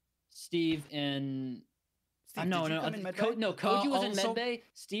Steve in. Steve, no, did you no, come in medbay? no. Koji was in also- medbay.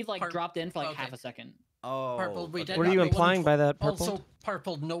 Steve dropped in for like half a second. Oh, Purple, we did What are that, you no one implying by that, Purple? Also,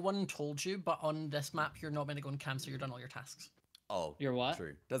 Purple, no one told you, but on this map, you're not meant to go in cam, so you're done all your tasks. Oh, you're what?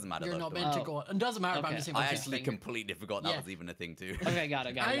 True. Doesn't matter. You're though, not don't meant to worry. go. It doesn't matter. But I'm Okay. just saying. I what's actually thing. completely forgot that Yeah. was even a thing too. Okay, got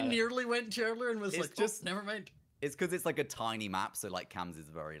it. I nearly went to earlier and was It's like, just- oh, never mind. It's because it's like a tiny map, so like cams is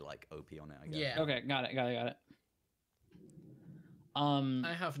very like OP on it. I guess. Yeah. Okay, got it.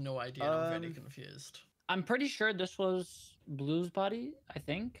 I have no idea. I'm very confused. I'm pretty sure this was Blue's body. I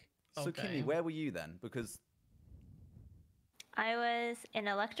think. So Kimmy, where were you then? Because I was in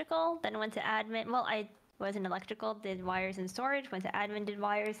electrical, then went to admin. Well, I was in electrical, did wires and storage, went to admin, did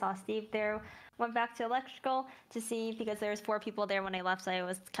wires, saw Steve there, went back to electrical to see, because there was 4 people there when I left, so I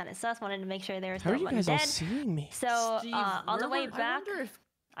was kind of sus, wanted to make sure there was How no are you one guys all dead. seeing me? So Steve, on the where way were- I back, wonder if-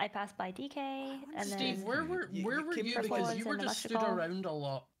 I passed by DK, and Steve, then where were Kim you? Purple Because was you were in just stood electrical. around a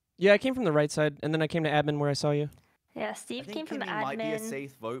lot. Yeah, I came from the right side, and then I came to admin where I saw you. Yeah, I Steve think came from Kimmy might be a admin.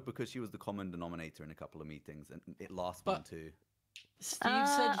 safe vote because she was the common denominator in a couple of meetings, and it last one too. Steve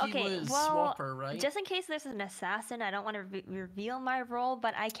said he Okay, was well, Swapper, right? just in case there's an assassin, I don't want to reveal my role,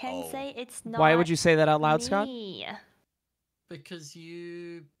 but I can say it's not. Why would you say that out loud, Scott? me. Because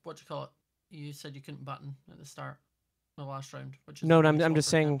you, what do you call it? You said you couldn't button at the start, the last round. Which is No, something I'm just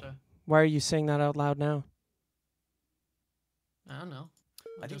Swapper saying. can't do. Why are you saying that out loud now? I don't know.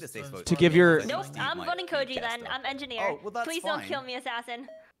 I think the safe vote. To give your- Nope, I'm voting Koji then. I'm engineer. Oh, well, that's Please don't fine. kill me, assassin.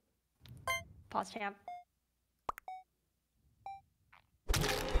 Pause champ.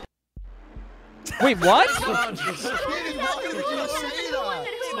 Wait, what?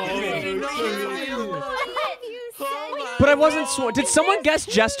 But I wasn't. Did someone guess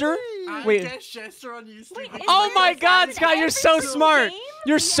Jester? Wait. I guessed Jester on you, Steve. Oh my God, Scott, you're so smart.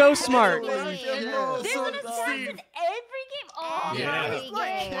 You're so smart. There's an assassin every game. Oh, Yeah. really good.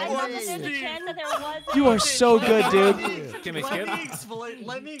 I love that there's a chance that there was. You are so good, dude. Let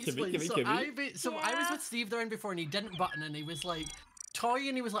me explain. Kimmy, So, Kimmy. I was with Steve the round before, and he didn't button, and he was like, toy,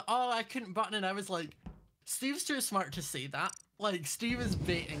 and he was like, oh, I couldn't button, and I was like, Steve's too smart to say that. Like, Steve is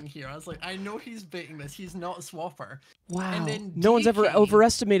baiting here. I was like, I know he's baiting this. He's not a swapper. Wow. And then No one's ever DK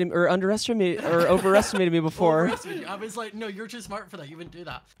overestimated or underestimated or overestimated me before. overestimated you. I was like, no, you're too smart for that. You wouldn't do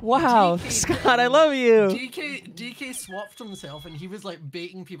that. Wow, DK Scott, I love you. DK swapped himself, and he was like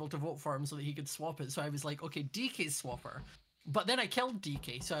baiting people to vote for him so that he could swap it. So I was like, okay, DK's swapper. But then I killed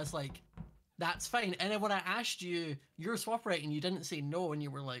DK, so I was like, that's fine. And then when I asked you, you're a swapper, right? And you didn't say no, and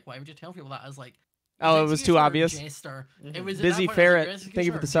you were like, why would you tell people that? I was like, Oh, it was too Executioner or obvious. Jester? It was at Busy that point, I was like, ferret. "You're Thank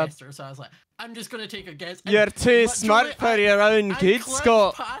you for executioner the or sub. Jester?" So I was like, I'm just gonna take a guess. And You're too literally, smart for your own good, clicked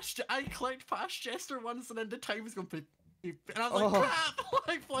Scott. I clicked past Jester once, and then the time was going beep, beep, and I was like, Oh. crap!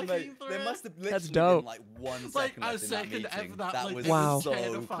 Like flicking Mate, through there it. must have That's literally dope. been like 1 second Like a left in that second meeting. after that, like, was it Wow. was so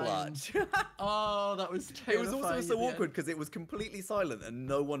terrifying. clutch. Oh, that was It terrifying. was also at so the end. awkward because it was completely silent and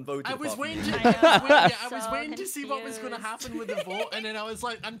no one voted. I was apart from waiting. you. I was So waiting to see what was going to confused. happen with the vote, and then I was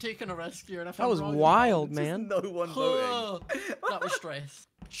like, I'm taking a risk here. And if That I'm was wrong, wild, Just man. no one voting. that was stress.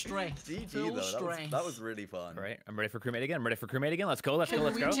 Stress. GG Full though. stress. That was really fun. All right, I'm ready for crewmate again. I'm ready for crewmate again. Let's go. Let's go. Can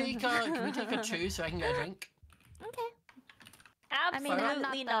Let's we go. take a 2 so I can get a drink? Okay. I Absolutely mean, I'm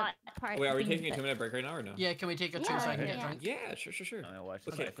not not. the part. Wait, are we being taking a the- 2-minute break right now or no? Yeah, can we take a 2 so I can get a drink? Yeah, sure. I'm gonna watch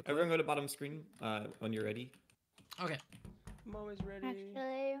this Okay, live. everyone go to bottom screen when you're ready. Okay. I'm always ready.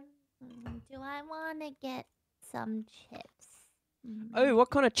 Actually, do I want to get some chips? Oh, what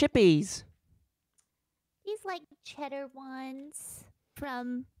kind of chippies? These like cheddar ones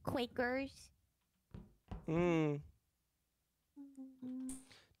from Quakers. Mmm.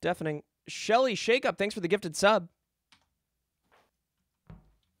 Deafening. Shelly Shake Up, thanks for the gifted sub.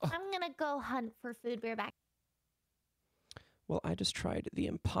 I'm gonna go hunt for food. We're back. Well, I just tried the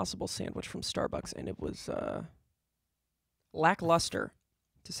Impossible sandwich from Starbucks, and it was lackluster,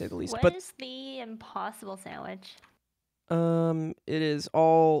 to say the least. What But is the impossible sandwich? it is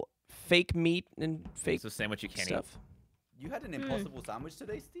all fake meat and fake It's a sandwich you can't stuff. You had an impossible sandwich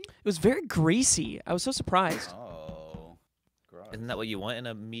today, Steve? It was very greasy. I was so surprised. Oh, gross. Isn't that what you want in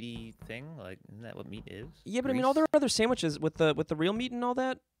a meaty thing? Like, isn't that what meat is? Yeah, but I mean, all their other sandwiches with the real meat and all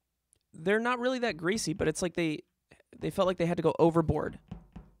that, they're not really that greasy. But it's like they felt like they had to go overboard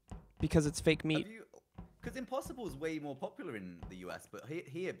because it's fake meat. Because Impossible is way more popular in the US, but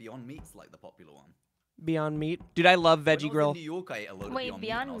here Beyond Meat's like the popular one. Beyond Meat, dude, I love When I Veggie was Grill. in New York, I ate a load of Wait,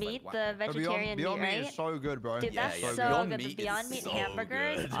 Beyond Meat. Beyond Meat, the vegetarian Beyond meat, Meat right? is so good, bro. Dude, that's so Beyond good. The Meat Beyond is Meat so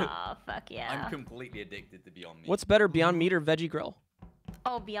hamburgers. good. Oh, fuck yeah. I'm completely addicted to Beyond Meat. What's better, Beyond Meat or Veggie Grill?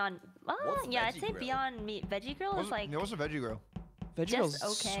 Oh, Beyond. What's Yeah, I'd Veggie say Grill? Beyond Meat. Veggie Grill is like What's a Veggie Grill? Veggie just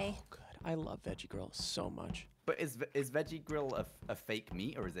Grill's okay. so good. I love Veggie Grill so much. But is Veggie Grill a fake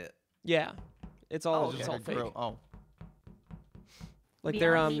meat or is it? Yeah, it's all Oh, it's okay. all fake. Grill. Oh. Like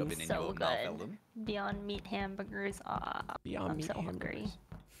they're Beyond Shove Meat's it in so your mouth, good. Ellen. Beyond Meat hamburgers. Beyond I'm Meat so hungry.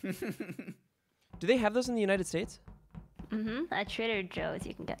 hamburgers. Do they have those in the United States? At Trader Joe's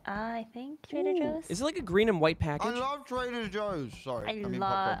you can get. I think Trader Ooh. Joe's. Is it like a green and white I package? love Trader Joe's. Sorry. I mean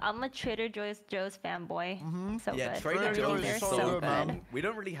love. popcorn. I'm a Trader Joe's fanboy. So Yeah, good. Trader They're Joe's they're is so so good. good. We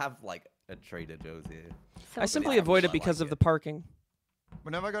don't really have like a Trader Joe's here. So I simply good. avoid it I because like of the parking.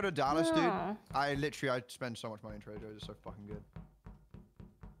 Whenever I go to Dallas, No. dude, I spend so much money in Trader Joe's. It's so fucking good.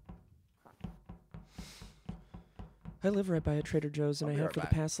 I live right by a Trader Joe's, and I'll I be have right for back.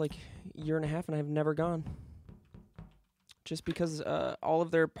 the past like year and a half, and I've never gone. Just because all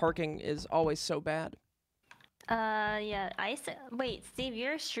of their parking is always so bad. Yeah. Wait, Steve,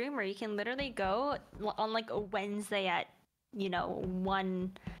 you're a streamer. You can literally go on like a Wednesday at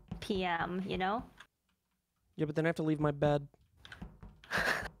 1 p.m. You know. Yeah, but then I have to leave my bed.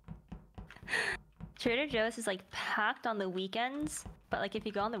 Trader Joe's is like packed on the weekends, but like if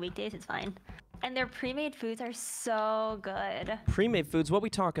you go on the weekdays, it's fine. And their pre-made foods are so good. Pre-made foods. What we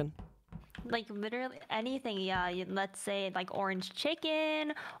talking? Like literally anything, yeah. Let's say like orange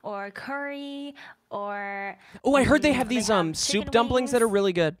chicken or curry or. Oh, I heard they have these have soup chicken dumplings that are wings.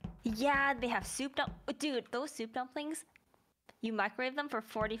 really good. Yeah, they have Dude, those soup dumplings, you microwave them for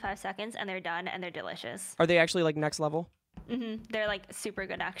 45 seconds and they're done and they're delicious. Are they actually like next level? They're like super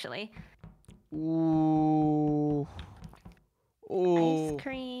good actually. Ooh. Ooh. Ice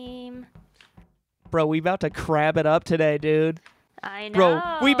cream. Bro, we about to crab it up today, dude. I know. Bro,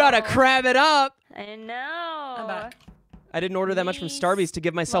 we about to crab it up. I know. I didn't order that much from Starbucks to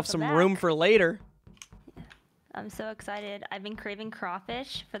give myself Welcome some room back. for later. I'm so excited. I've been craving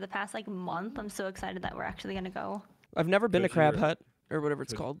crawfish for the past like month. I'm so excited that we're actually gonna go. I've never been to Could Crab you- Hut or whatever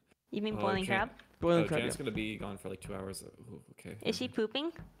it's called. You mean boiling crab? Boiling crab. Jan's Yeah. gonna be gone for like 2 hours. Ooh, okay. Is she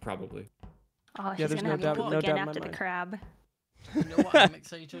pooping? Probably. Oh, Yeah, she's there's gonna no have doubt- to poop no again doubt in my after the mind. crab. You know what I'm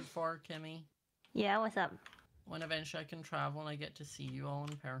excited for, Kimmy? Yeah, what's up? When eventually I can travel and I get to see you all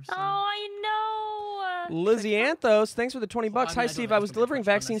in person. Oh, I know. Lizzie Anthos, thanks for the 20 bucks. I mean, Hi, I don't Steve. know I if was it's delivering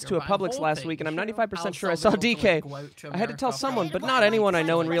gonna be vaccines this to a year, but I'm Publix last hoping week, and I'm I'll 95% sure I still saw be able to, like, DK. go out to I had to tell America someone, for but a not bit. anyone I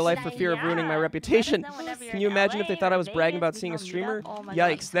know in Like, real life for fear of ruining my reputation. Can you imagine if they thought I was bragging about seeing a streamer?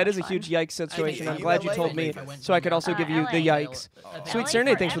 Yikes, that is a huge yikes situation. I'm glad you told me, so I could also give you the yikes. Sweet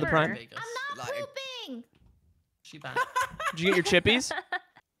Serenade, thanks for the prime. I'm not pooping. She back. Did you get your chippies?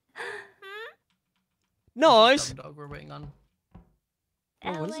 Nice. Dog we're waiting on.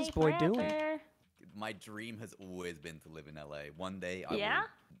 Oh, what is this boy doing? My dream has always been to live in LA. One day I Yeah? will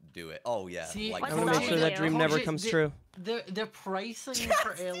do it. Oh yeah. See, like, I want to make sure that dream never comes true. The pricing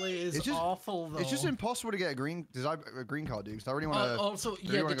for LA is It's just- awful though. It's just impossible to get a green. Does I a green card, dude? Because I really want to. Also,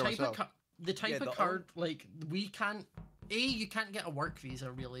 yeah, the type of card, like we can't. You can't get a work visa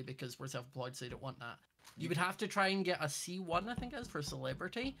really because we're self-employed, so you don't want that. You would have to try and get a C1, I think it is, for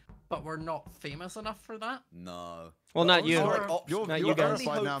celebrity, but we're not famous enough for that. No. Well, not you. You're Not you guys.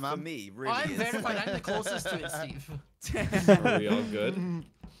 verified now, For man. me, really I'm is. verified. I'm the closest to it, Steve. Are we all good?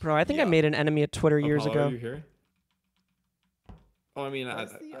 Bro, I think I made an enemy at Twitter years Apollo, ago. Are you here? Oh, I mean,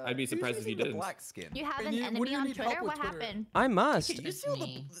 I'd be surprised if you the didn't. black skin. You have And an you- what enemy do you on need help Twitter? with What Twitter? happened? I must. You It's steal the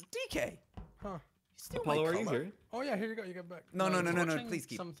me. DK. Huh. You steal my Apollo, are you colour. here? Oh yeah, here you go. You got back. No, No, no, no, it's no, no. watching Please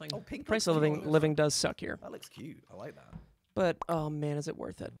keep. something. Oh, pink. Price looks of cute. living does suck here. That looks cute. I like that. But, oh man, is it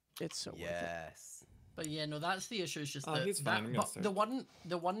worth it? It's so worth it. Yes. But yeah, no, that's the issue. It's just Oh, that, he's fine, I'm gonna but start.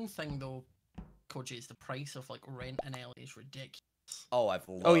 the one thing though, Koji, is the price of like rent in LA is ridiculous. Oh, I've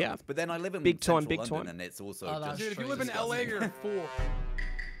loved. Oh, yeah. But then I live in Big time, central big London, time. and it's also Oh, that's just Dude, if you live in LA, you're a fool.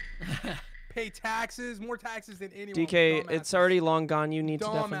 Pay taxes, more taxes than anyone. DK, Dumbasses. it's already long gone. You need to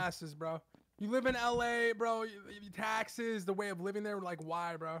definitely. Dumbasses, bro. You live in LA, bro. Taxes, the way of living there, like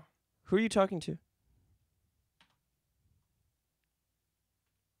why, bro? Who are you talking to?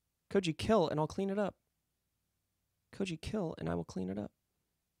 Koji, kill and I'll clean it up. Koji, kill and I will clean it up.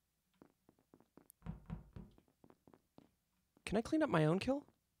 Can I clean up my own kill?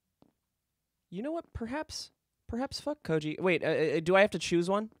 You know what? Perhaps fuck Koji. Wait, do I have to choose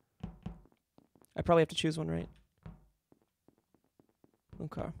one? I probably have to choose one, right?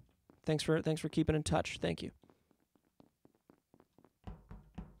 Okay. Thanks for keeping in touch. Thank you.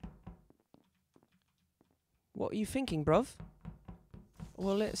 What are you thinking, bruv?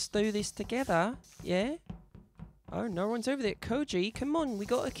 Well, let's do this together, yeah? Oh, no one's over there. Koji, come on, we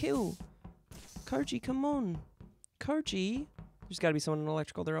got a kill. Koji, come on. Koji. There's got to be someone in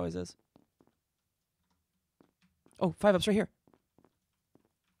electrical. There always is. Oh, 5-ups right here.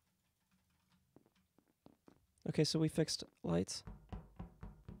 Okay, so we fixed lights.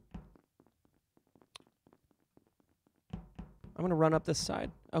 I'm gonna run up this side.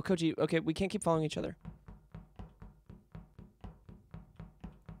 Oh, Koji, okay, we can't keep following each other.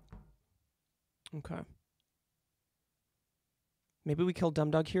 Okay. Maybe we kill Dumb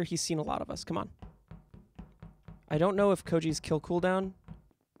Dog here. He's seen a lot of us. Come on. I don't know if Koji's kill cooldown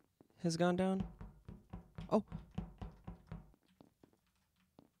has gone down. Oh.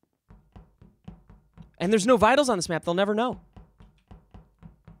 And there's no vitals on this map. They'll never know.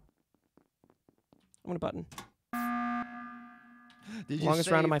 I'm gonna button. Longest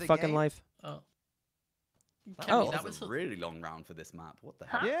round of my fucking life. Oh. That was a really long round for this map. What the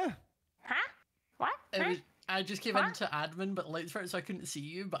heck? Yeah. Huh? What? I just came into admin, but lights were out, so I couldn't see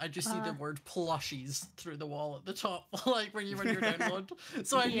you. But I just see the word plushies through the wall at the top, like when you run your download.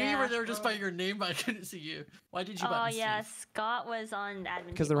 So I knew you were there just by your name, but I couldn't see you. Why did you? Oh yeah, Scott was on admin.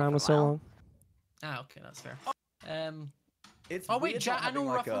 Because the table round for was a so while. long. Ah, okay, that's fair. It's oh wait, weird not I know having,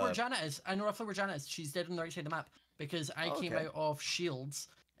 like, roughly where a- Janet is. I know roughly where Janet is. She's dead on the right side of the map because I came Okay. out of Shields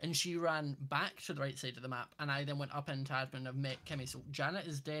and she ran back to the right side of the map, and I then went up into admin and I've met Kimmy. So Janet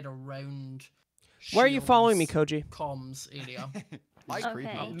is dead around. Why are you following me, Shields Koji? Comms area.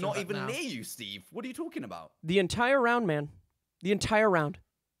 I'm not even now. near you, Steve. What are you talking about? The entire round, man. The entire round.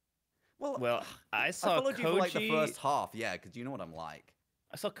 Well, I saw I followed you for like the Koji- first half, yeah, because you know what I'm like.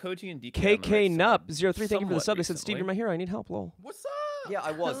 I saw Koji and DK. KK Nup 03. Thank you for the somewhat sub. They said, Steve, you're my hero. I need help. Lol. What's up? Yeah,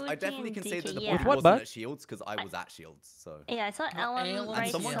 I was. I Koji definitely and can say that the DK, point yeah. what, wasn't bud? at Shields because I was at Shields. So. Yeah, I saw Ellen Ellen right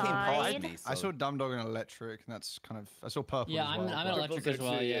and someone side. came past me. I So. saw Dumb and Electric, and that's kind of. I saw Purple. Yeah, as well, I'm but- electric as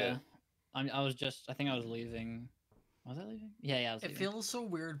well. actually, Yeah, I was just. I think I was leaving. Was I leaving? Yeah, I was It leaving. feels so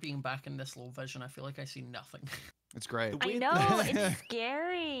weird being back in this low vision. I feel like I see nothing. It's great. I know, it's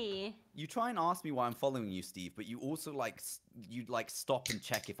scary. You try and ask me why I'm following you, Steve, but you also like you stop and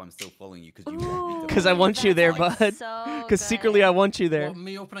check if I'm still following you because you want me to. Because I want you there, That's bud. so Because secretly I want you there. What,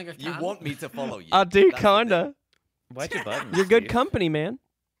 me opening a You can? want me to follow you. I do, That's the thing. kinda. Why'd you button? You're good Steve? company, man.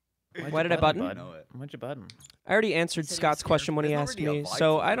 Why did I button? bud? know it. Why'd you button? I already answered He said he was Scott's scared. question when he There's not asked really a me, vibe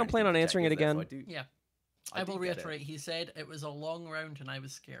so to I it or don't plan on anything to answering check, it is there? So again. I do- Yeah. I I will do get it. reiterate. He said it was a long round and I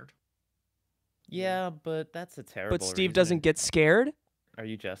was scared. Yeah, but that's a terrible. But Steve doesn't get scared. Are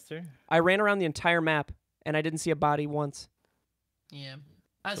you Jester? I ran around the entire map, and I didn't see a body once. Yeah.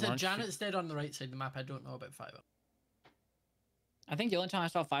 I So why said don't you- Janet's dead on the right side of the map. I don't know about 5 up. I think the only time I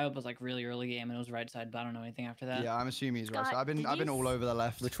saw 5 up was like really early game, and it was right side, but I don't know anything after that. Yeah, I'm assuming he's right. Scott, So I've been did I've been you all over the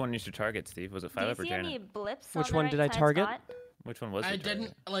left. Which one is your target, Steve? Was it Do 5 you up or see any Janet? blips Which on the one right did I side, target? Scott? Which one was I your target?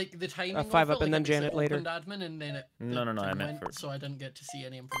 didn't like the timing. 5 of up it, and like, then it was Janet later. opened admin and then it. No, the no, I thing meant went, for- so I didn't get to see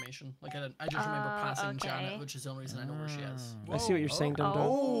any information. Like I just remember passing okay. Janet, which is the only reason I know where she is. I see what you're saying, Dum Dum.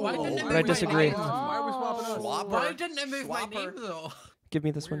 Why didn't it But I move my disagree. name? Why are we swapping us? Swapper. Why didn't it move my Swapper. name though? Give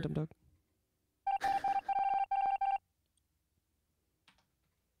me this one, Weird. Dum Dog.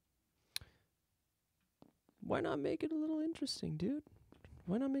 Why not make it a little interesting, dude?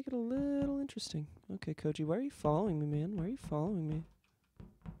 Why not make it a little interesting? Okay, Koji, why are you following me, man? Why are you following me?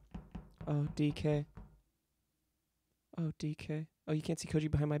 Oh, DK. Oh, DK. Oh, you can't see Koji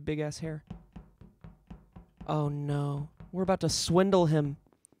behind my big-ass hair. Oh, no. We're about to swindle him.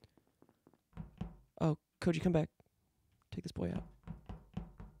 Oh, Koji, come back. Take this boy out.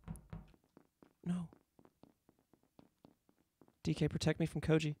 No. DK, protect me from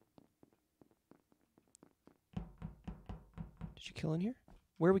Koji. Did you kill in here?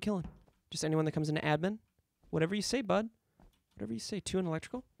 Where are we killing? Just anyone that comes into admin? Whatever you say, bud. Whatever you say. 2 in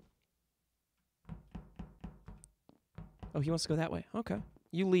electrical? Oh, he wants to go that way. Okay.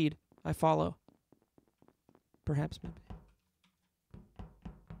 You lead. I follow. Perhaps, maybe.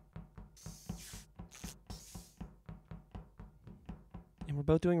 And we're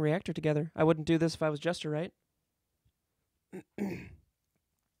both doing reactor together. I wouldn't do this if I was Jester, right?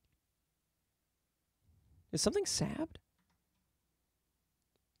 Is something sabbed?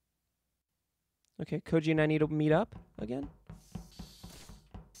 Okay, Koji and I need to meet up again.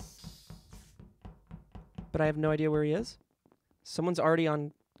 But I have no idea where he is. Someone's already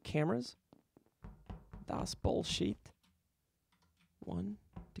on cameras. That's bullshit. 1.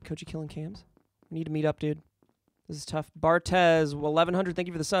 Did Koji kill in cams? We need to meet up, dude. This is tough. Bartez, 1100, thank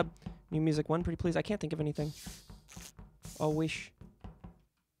you for the sub. New music 1, pretty please. I can't think of anything. Oh, wish.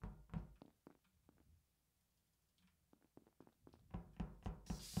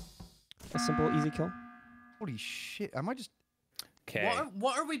 A simple, easy kill. Holy shit! Am I just? Okay.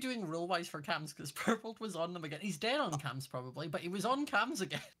 What are we doing rule wise for cams? Because Purple was on them again. He's dead on cams probably, but he was on cams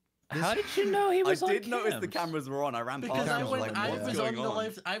again. How did you know he was I on did notice the cams? cameras were on. I ran Because past I them. went, Like, I what's was going on the on?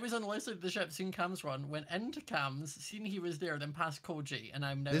 left. I was on the left side of the ship, seen cams run, went into cams, seen he was there, then past Koji, and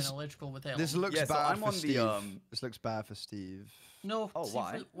I'm now This- in electrical with Ellen. This looks Yeah, so bad I'm for on the, Steve. This looks bad for Steve. No. Oh, see,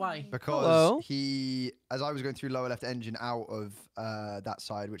 why? Why? Because Hello? he, as I was going through lower left engine out of that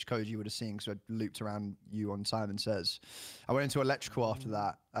side, which Koji would have seen, because I looped around you on Simon Says. I went into electrical after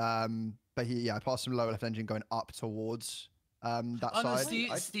that. But I passed some lower left engine going up towards that Oh, no,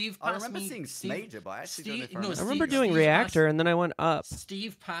 side. Steve I passed remember me. seeing Steve, Smager, but I actually don't know if I no, remember. I remember Steve- doing Steve reactor, passed- and then I went up.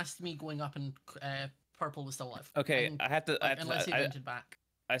 Steve passed me going up, and Purple was still alive. Okay, And, I have to. unless he vented back.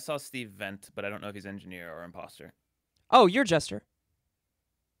 I saw Steve vent, but I don't know if he's engineer or imposter. Oh, you're Jester.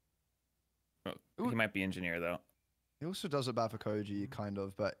 Oh, he might be engineer though. He also does it bad for Koji, kind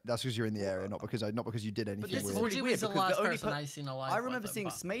of, but that's because you're in the area, not because you did anything this weird. is Koji was the because last only person I seen alive. I remember with seeing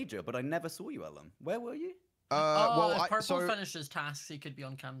him, Smager, but I never saw you, Ellen. Where were you? if Purple finishes tasks, he could be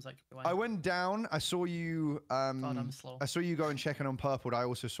on cams. That could be why. I went down. I saw you. I'm slow. I saw you go and check in on Purple. But I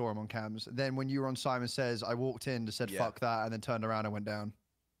also saw him on cams. Then when you were on Simon Says, I walked in, just said Yeah. fuck that, and then turned around and went down.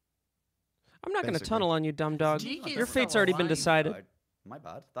 I'm not going to Basically. tunnel on you, dumb dog. GK Your is fate's still already been alive. decided. My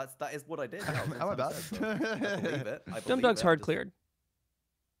bad. That is what I did. Yeah, I was on How Simon about Says, so I believe it. I Dumb believe dog's it, hard just- cleared.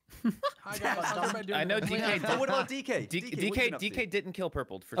 Hi guys. How's everybody doing? I know today? DK. What about DK? DK didn't kill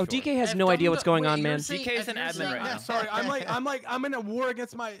Purpled for Oh, sure. DK has no idea what's going on, man. DK is an admin right now. Sorry, I'm in a war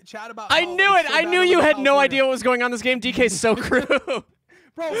against my chat about. I how knew it's it. so I bad knew over you in had no California. idea what was going on in this game. DK's so crew.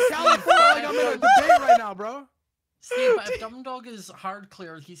 Bro, California, like I'm in a debate right now, bro. Steve, but if Dumdog is hard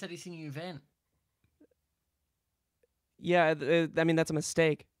cleared, he said he's seen you vent. Yeah, I mean, that's a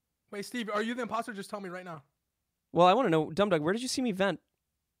mistake. Wait, Steve, are you the imposter? Just tell me right now. Well, I want to know, Dumdog, where did you see me vent?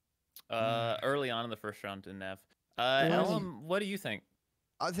 Early on in the first round in Nav. Ellum, what do you think?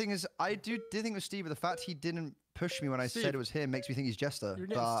 I think is I did think with Steve, but the fact he didn't push me when I Steve. said it was him makes me think he's Jester. You're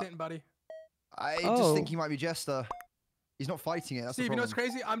getting But sent, buddy. I just think he might be Jester. He's not fighting it. That's Steve, the you know problem.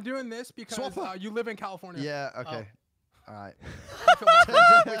 what's crazy? I'm doing this because Swapper. you live in California. Yeah. Okay. All right.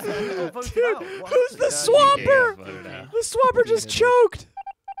 Dude, who's the swapper? The swapper just choked.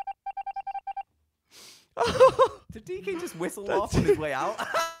 Did DK just whistle off on his way out?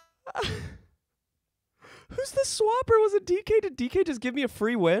 Who's the swapper? Was it DK? Did DK just give me a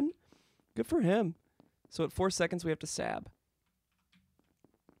free win? Good for him. So at 4 seconds, we have to sab.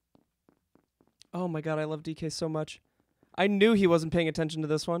 Oh my god, I love DK so much. I knew he wasn't paying attention to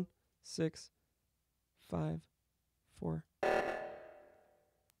this one. 6, 5, 4,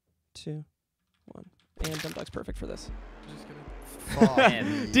 2, 1. And Dumdog's perfect for this. Just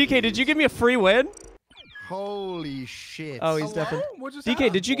kidding. DK, did you give me a free win? Holy shit! Oh, he's definitely. What just DK,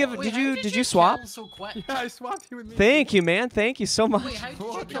 happened? did you give? Wait, Did you swap? Kill so quick? Yeah, I swapped you with me. Thank you, man. Thank you so much. Wait, how did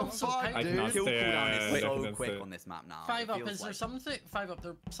you kill so quick? I cannot Kill stay, cooldown is so cannot quick stay. on this map now. 5 It up, feels is there like- something? 5 up,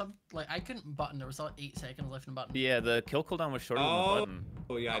 there some like I couldn't button. There was like 8 seconds left in button. Yeah, the kill cooldown was shorter than the button.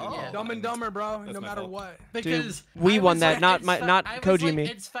 Oh yeah, I didn't get Dumb and that. Dumber, bro. That's No my matter fault. what. Because we I won was that, like, not it's my- fi- not I was Koji like, me.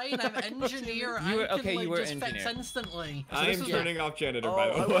 It's fine. I'm engineer. You were- I can okay, you like were just fix engineer. instantly. I am Yeah. turning off janitor Oh, by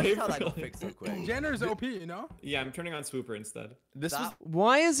I the way. like how that got fixed so quick. Janitor's OP, you know? Yeah, I'm turning on swooper instead. This was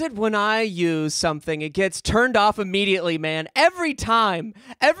Why is it when I use something, it gets turned off immediately, man? Every time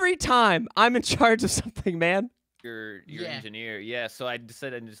I'm in charge of something, man. your Yeah. engineer. Yeah, so I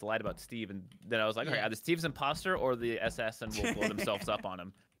decided I just lied about Steve, and then I was like, okay, Yeah. either Steve's imposter or the assassin will blow themselves up on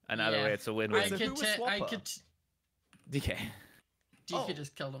him. And either Yeah. way, it's a I win-win. So who could. was I Swapper? could. DK. DK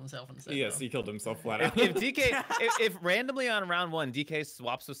just killed himself instead. Yes, though. he killed himself flat If, out. if DK, if randomly on round 1, DK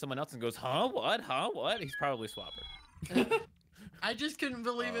swaps with someone else and goes, huh, what? He's probably Swapper. I just couldn't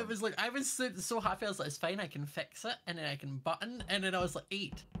believe it was like I was so happy. I was like, it's fine, I can fix it, and then I can button, and then I was like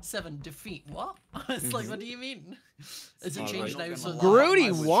 8, 7 defeat. What? It's like, what do you mean? Is it Alright. changed now? So that Grudy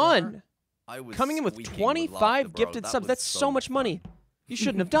I was won. I was Coming in with squeaking 25 laughter, bro. gifted That subs. was That's so much fun. money. You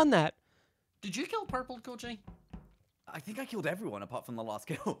shouldn't have done that. Did you kill Purple, Koji? I think I killed everyone apart from the last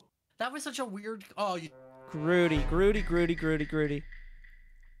kill. That was such a weird. Oh, you... Grudy.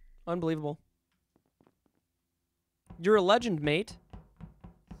 Unbelievable. You're a legend, mate.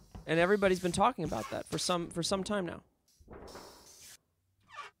 And everybody's been talking about that for some time now.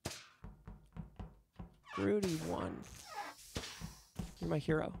 Grudy won. You're my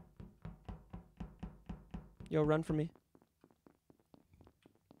hero. Yo, run for me.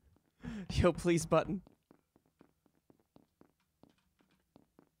 Yo, please button.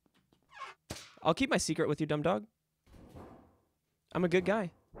 I'll keep my secret with you, dumb dog. I'm a good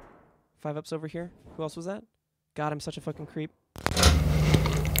guy. 5 ups over here. Who else was that? God, I'm such a fucking creep.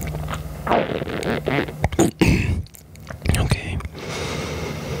 Okay.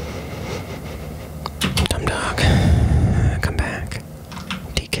 Dumb dog. Come back.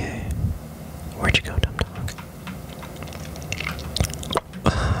 DK. Where'd you go, dumb dog?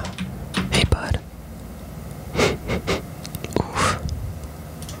 Hey, bud. Oof.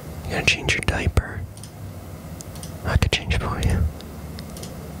 You gotta change your diaper. I could change it for you.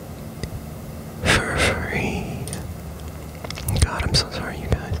 For free. God, I'm so sorry, you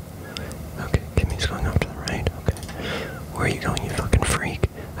guys. Okay, Kimmy's going off to the right. Okay. Where are you going, you fucking freak?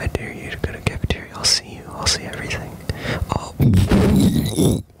 I dare you to go to cafeteria. I'll see you. I'll see everything. Oh.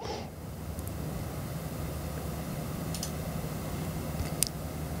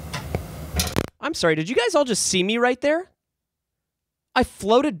 I'm sorry, did you guys all just see me right there? I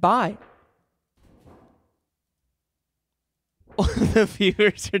floated by. The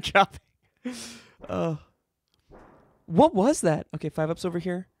viewers are dropping. What was that? Okay, 5 ups over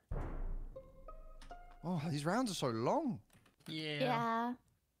here. Oh, these rounds are so long. Yeah.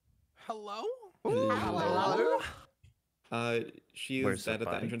 Hello? Hello. She Where's is dead the at the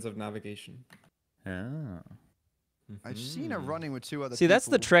body? entrance of navigation. Oh. I've seen her running with 2 other See, that's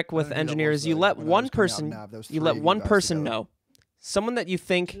the people. trick I with don't know who that engineers. was, You though, let when I one was coming out of person, nav. There was you 3 let of you one guys person together. know. Someone that you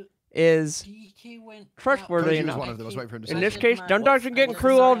think is DK went. trustworthy Koji was enough. one of them. I was waiting for him to In say this it. case, dumb dogs are getting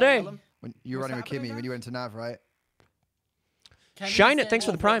crew all day. When you were What's running with happening Kimmy, when you went to nav, right? Shine it. Thanks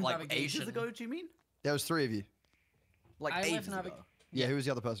for the prime. Like ages ago, do you mean? There was 3 of you. Like I ages left ago. Yeah, who was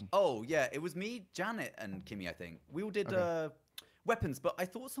the other person? Oh, yeah, it was me, Janet, and Kimmy, I think. We all did weapons, but I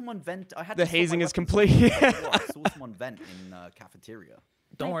thought someone I had The to stop my hazing is weapons complete. before I saw someone vent in cafeteria.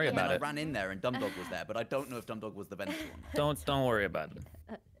 Don't worry about I it. ran in there and Dumdog was there, but I don't know if Dumdog was the venter or not. Don't worry about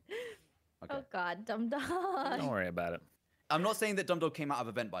it. Oh God, Dumb Dog. Don't worry about it. I'm not saying that Dumdog came out of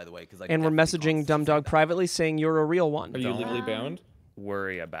event, by the way, because I And we're definitely messaging Dumb Dog privately saying you're a real one. Are you legally bound?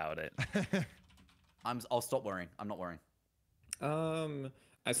 Worry about it. I'll stop worrying. I'm not worrying.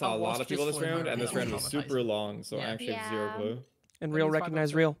 I saw a lot of people this round, and this round was super long, so I actually have zero clue. And real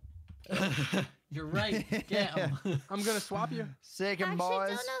recognize real. You're right. Get 'em. I'm gonna swap you. Second I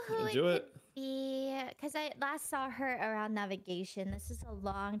boys. actually don't know who Do it it. could be, because I last saw her around navigation. This is a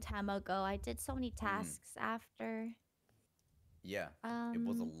long time ago. I did so many tasks after. Yeah, it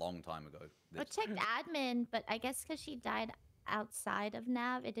was a long time ago. I checked admin, but I guess because she died outside of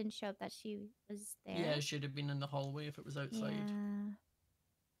nav, it didn't show up that she was there. Yeah, it should have been in the hallway if it was outside. Yeah.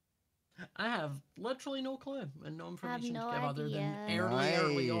 I have literally no clue and no information no to give other than idea.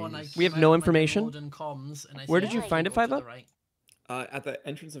 early on. I We have came no out of my information? download and comms, and I Where said, did you "Hey, find it, go to 5 up? the right." At the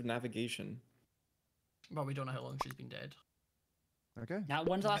entrance of navigation. But we don't know how long she's been dead. Okay. Now,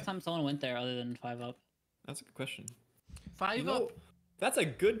 when's the last time someone went there other than 5 up? That's a good question. 5 You know, up. That's a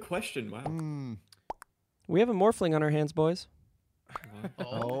good question. Wow. We have a morphling on our hands, boys.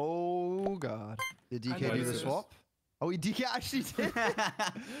 Oh God. Did DK do the swap? Oh, DK actually did.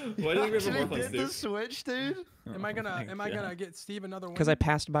 Why do you think we have a Actually morphling, did the Steve? switch, dude. Am I gonna get Steve another win? Because I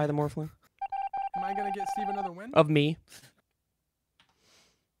passed by the morphling. Am I gonna get Steve another win? Of me.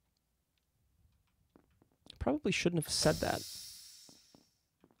 Probably shouldn't have said that.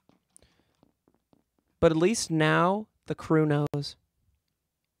 But at least now the crew knows.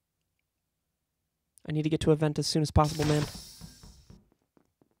 I need to get to event as soon as possible, man.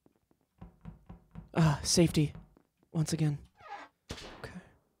 Safety. Once again. Okay.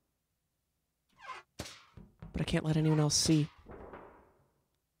 But I can't let anyone else see.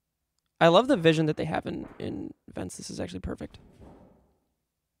 I love the vision that they have in events. This is actually perfect.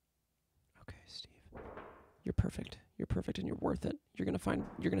 Okay, Steve. You're perfect. You're perfect and you're worth it. You're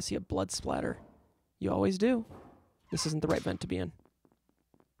gonna see a blood splatter. You always do. This isn't the right vent to be in.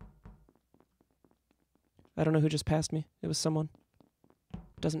 I don't know who just passed me. It was someone.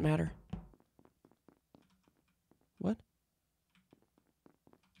 Doesn't matter. What?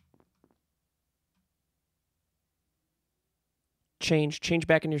 Change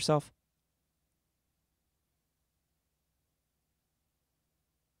back into yourself.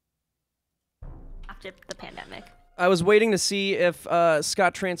 After the pandemic. I was waiting to see if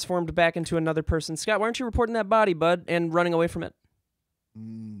Scott transformed back into another person. Scott, why aren't you reporting that body, bud, and running away from it?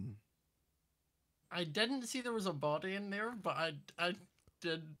 I didn't see there was a body in there, but I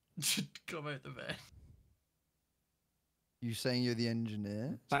did come out the bed. You saying you're the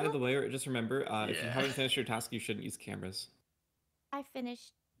engineer? By the way, just remember, if you Yeah. haven't finished your task, you shouldn't use cameras. I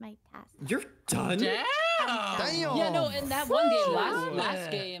finished my task. You're done? Damn! Yeah, no, in that one game,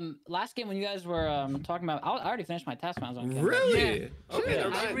 Woo! last game when you guys were talking about, I already finished my task when I was on camera. Really? Yeah. Okay, never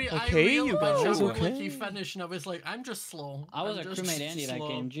I mind. Okay, you realized guys, I went okay. like you finished, and I was like, I'm just slow. I was I'm a just crewmate Andy that slow.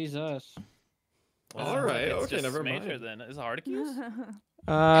 game. Jesus. All right, It's okay, just never major mind. then. Is it hard to use?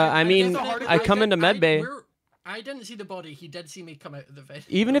 I mean, definitely- I come into medbay. I didn't see the body. He did see me come out of the vent.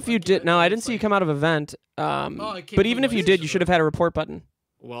 Even if you did, no, I didn't see you come out of event. I came But even from if you the did, way, you should have had a report button.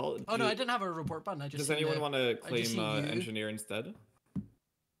 Well, Oh no, I didn't have a report button. I just. does seen anyone the- want to I just claim seen you. engineer instead?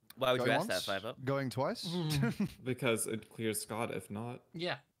 Why would you Going ask that, once, 5 up? Going twice? Because it clears Scott, if not.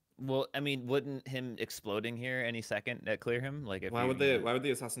 Yeah. Well, I mean, wouldn't him exploding here any second clear him? Like, if Why you, would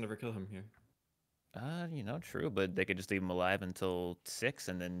the assassin never kill him here? True, but they could just leave him alive until 6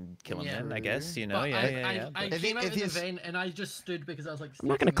 and then kill him Yeah. then, I guess, you know? But Yeah. I If came he- out if of the he's- vent and I just stood because I was like. I'm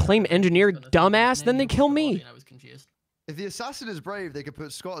not gonna "Fucking claim hell, engineer, I'm gonna throw it," dumbass. and Then they you kill put the body, me. and I was confused. If the assassin is brave, they could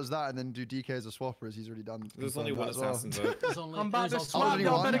put Scott as that and then do DK as a swapper, as he's already done. There's only confirmed one that as well. assassin, but There's only- I'm about there's to also swap. only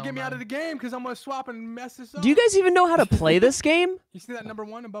Y'all one. better get me out of the game because I'm gonna swap and mess this up. Do you guys even know how to play this game? You see that number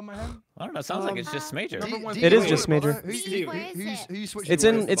 1 above my head? I don't know. Sounds like it's just major. Number one's It is blue. just major. Who, Where is it? who you switching It's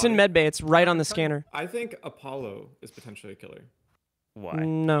with? in medbay. It's right on the scanner. I think Apollo is potentially a killer. Why?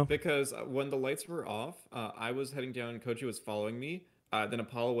 No. Because when the lights were off, I was heading down, Koji was following me. Then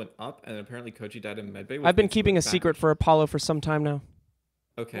Apollo went up, and apparently Koji died in medbay. I've been keeping a secret for Apollo for some time now.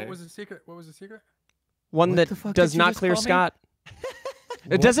 Okay. What was the secret? What was the secret? One What that the fuck does did you not just clear call me? Scott.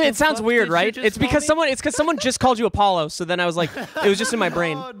 What It doesn't. the It sounds fuck weird, did you right? just It's call because me? someone. It's because someone just called you Apollo. So then I was like, it was just in my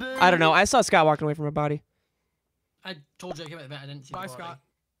brain. Oh, dude. I don't know. I saw Scott walking away from a body. I told you I came out of the vent. I didn't see Bye, the body. Scott.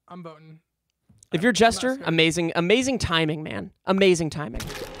 I'm voting. If you're Jester, amazing timing, man. Amazing timing.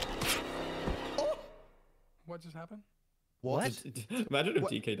 What just happened? What? Imagine if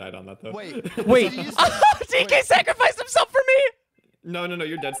DK died on that though. Wait. DK sacrificed himself for me. No,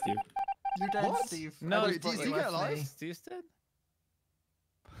 you're dead, Steve. You're dead, What? Steve. No, Wait, is DK alive? Steve's dead.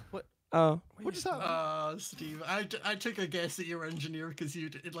 Oh. What just happened? Steve, I took a guess at your engineer because you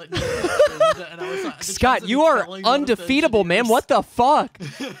did like. And I was like, the Scott, chance of you me are killing one of the undefeatable, man. engineers- What the fuck?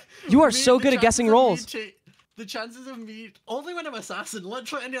 You are Me- so the good at guessing chances of me rolls. the chances of me only when I'm assassin.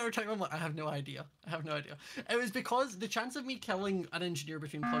 Literally any other time I'm like, I have no idea. It was because the chance of me killing an engineer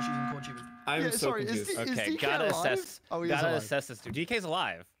between plushies and Koji was. I'm so confused. Okay, DK gotta alive? assess. Oh, he is Gotta alive. assess this dude. DK's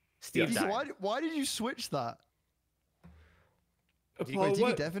alive. Steve DK, died. why did you switch that? Apollo, Wait, DK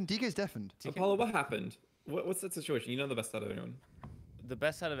what? deafened? DK's deafened. Apollo, what happened? What's that situation? You know the best out of anyone. The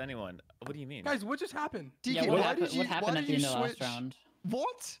best out of anyone. What do you mean? Guys, what just happened? DK, Yeah, why what happened, did you? what happened why at did the you end of the last switch? round?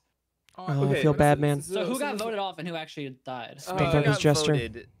 What? Oh, I feel bad, man. So who got voted off and who actually died? Dumdog is Jester.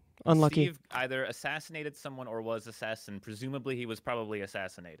 Voted. Unlucky. Steve either assassinated someone or was assassin. Presumably, he was probably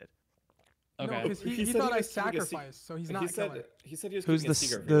assassinated. No, Okay. because he said thought I was keeping a sacrificed, so he's not killer. He said he was Who's keeping a the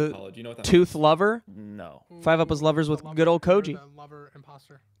secret from the Apollo. Do you know what that tooth means? lover? No. 5 Up was lovers with The good old lover- or Koji. the lover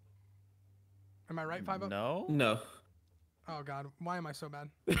imposter. Am I right, 5 Up? No. No. Oh god, why am I so bad?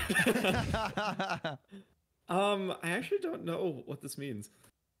 I actually don't know what this means.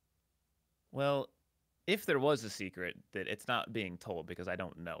 Well, if there was a secret, that it's not being told because I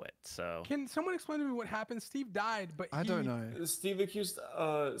don't know it. So. Can someone explain to me what happened? Steve died, but I don't know. Steve accused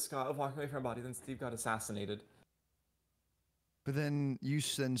Scott of walking away from a body, then Steve got assassinated. But then you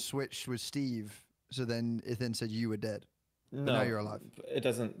then switched with Steve, so then it then said you were dead. No, But now you're alive. It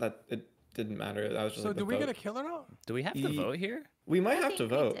doesn't. It didn't matter. That was just So like do the we get a vote. killer out? Do we have to vote here? We might I have to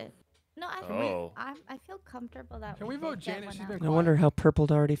think we vote. did. No, Oh. I feel comfortable that. Can we vote did get Janet? one She's out. been I quiet. wonder how Purple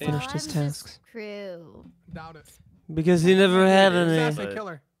already Well, finished his I'm tasks. just crew. Doubt it. Because he never had Assassin any.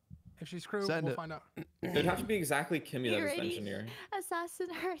 killer. If she's crew, Send we'll it. find out. It'd have to be exactly Kimmy You that was the ready? engineer. Assassin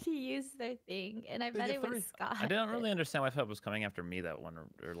already used their thing, and I They bet get it was 3. Scott. I didn't really understand why Philip was coming after me that one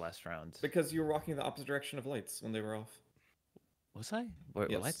or last round. Because you were walking the opposite direction of lights when they were off. Was I? Wait,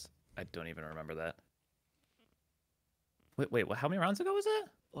 Yes. lights? I don't even remember that. Wait, how many rounds ago was that?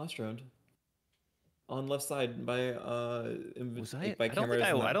 Last round. On left side by Was I? by I don't cameras. think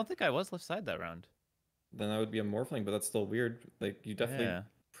and I then- don't think I was left side that round. Then that would be a morphling, but that's still weird. Like you definitely Yeah.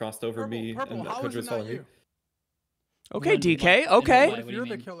 crossed over me Purple, and how Coach is it was not following me. you? Okay, DK. What Okay. What if do you you're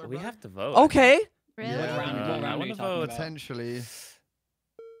the mean? killer, We brother? have to vote. Okay. Really? Yeah. What round I are you wanna talking vote. about? Potentially.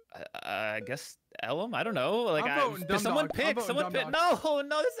 I guess Ellum. I don't know. Like, I'm voting did someone Dumdog. I'm pick? voting Someone pick? Dumdog.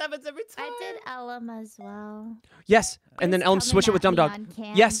 No, this happens every time. I did Ellum as well. Yes. And then Who's Ellen coming switch it with at me Dumdog. on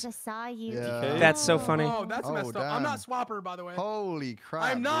cam? Yes. Just saw you. Yeah. That's so funny. Oh, that's Oh, messed up. I'm not damn. Swapper, by the way. Holy crap!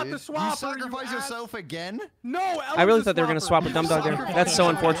 I'm not dude. the swapper, You you sacrifice ass. yourself again? No, I really thought they were gonna swap with Dumdog there. That's so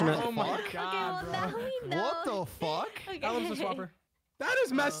unfortunate. Oh my Fuck. god, Okay, well, bro. now we know. What the fuck? Okay. Ellum's a swapper. That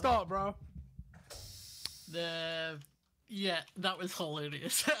is messed up, bro. Yeah, that was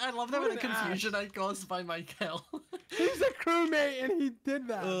hilarious. I love that What with the an confusion I caused by my kill. He's a crewmate and he did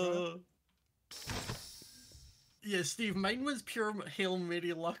that, bro. Yeah, Steve, mine was pure Hail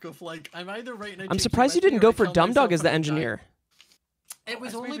Mary luck of like, I'm either right and I I'm take surprised you with me didn't or go I for kill Dumdog myself as the and I die. engineer. It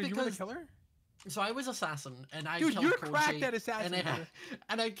was Oh, only Spencer, you were the because killer? so I was assassin and I Dude, killed you're Koji, cracked at assassin, and I, brother.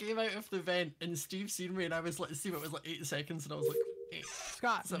 and I came out of the vent and Steve seen me and I was like, Steve, it was like 8 seconds and I was like, 8.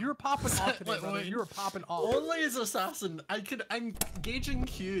 Scott, So- you were popping off today, Wait, brother. wait. You were popping off. Only as assassin, I'm gauging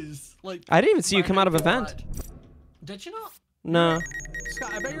cues. Like I didn't even see you by come how out of a you vent. died. Did you not? No.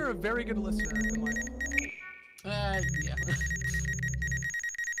 Scott, I bet you're a very good listener in life. Yeah.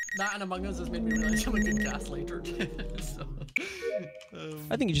 That and Among Us has made me realize I'm a good gaslighter. So,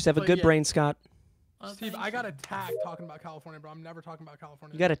 I think you just have a but good yeah. brain, Scott. Steve, I got attacked talking about California, bro. I'm never talking about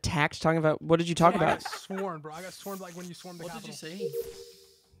California. You got attacked talking about. What did you talk I about? got swarmed, bro. I got swarmed like when you swarmed the What did you Capitol. say?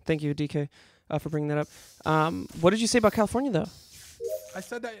 Thank you, DK, for bringing that up. What did you say about California, though? I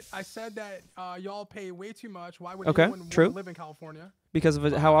said that y'all pay way too much. Why would Okay, anyone true. want to live in California? Because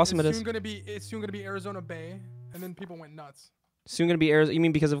of how awesome it It's is. soon gonna be Arizona Bay, and then people went nuts. Soon going to be Arizona. You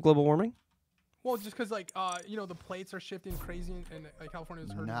mean because of global warming? Well, just because like the plates are shifting crazy, and like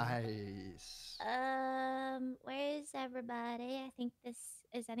California's hurting. Nice. Where is everybody? I think this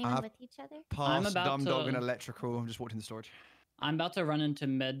is anyone have with each other? Past about Dumdog and to- electrical. I'm just walked in the storage. I'm about to run into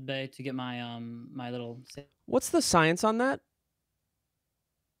med bay to get my my little. What's the science on that?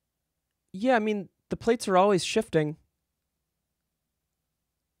 Yeah, I mean, the plates are always shifting.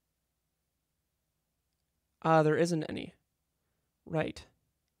 There isn't any. Right.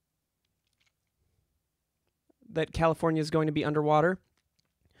 That California is going to be underwater.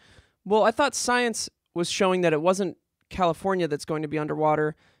 Well, I thought science was showing that it wasn't California that's going to be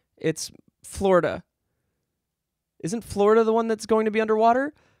underwater. It's Florida. Isn't Florida the one that's going to be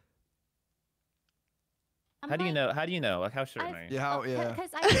underwater? How do you know? How do you know? Like, how certain are you? Yeah, Because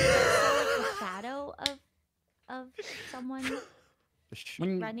I saw like a shadow of someone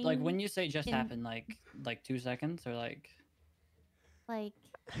When running. like when you say just in- happened, like 2 seconds or like. like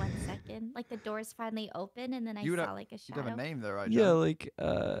 1 second. Like the doors finally open and then I You would saw have, like a you'd shadow. have a name though, right? Yeah, Jan? like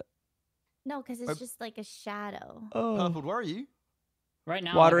No, because it's Oh. just like a shadow. Purple, where are you? Right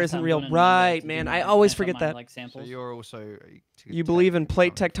now, water like I said, isn't I'm real, going in Monday right, to do man? my- I always finish up forget my, that. Like, So samples. you're also. You believe in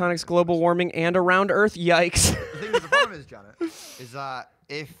plate tectonics, global warming, and around Earth? Yikes! The thing is, the problem is, Janet, is that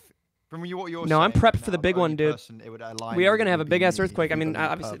if from what you're No, I'm saying prepped right for the now, big one, only dude. person it would align We are with gonna have a would be big ass me earthquake. I if you mean, believe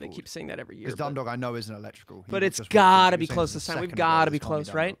obviously they purple. keep saying that every year. Because But, Dumdog, I know, isn't electrical. but He it's just wanted gotta he be was saying close this this time. We've second ago, gotta this be can't close,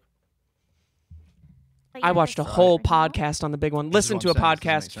 done, right? But I yeah, watched a that's whole right now. podcast on the big one. This is Listen what to a I'm saying, this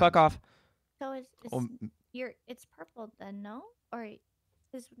doesn't podcast. make Fuck sense. off. So it's purple then, no? Or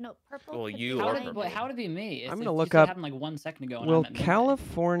is no purple? Well, could you be How are would, like- wait, how would it be me? I'm If gonna you look said it up. happened like 1 second ago. And Will I'm at midnight.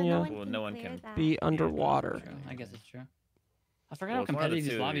 California Well, no one can. be underwater? True. I guess it's true. I forgot Well, how it's one of the competitive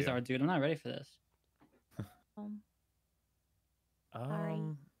these two, lobbies yeah. are, dude. I'm not ready for this.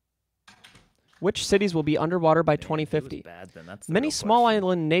 Which cities will be underwater by Man, if it was 2050? bad, then that's the Many real small question.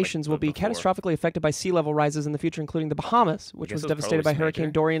 island nations will be before. catastrophically affected by sea level rises in the future, including the Bahamas, which guess was it was devastated by probably Hurricane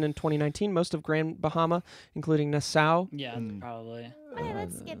major. Dorian in 2019. Most of Grand Bahama, including Nassau, Yeah, probably. Okay,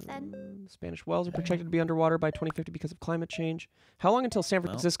 let's skip then. Spanish wells are projected to be underwater by 2050 because of climate change. How long until San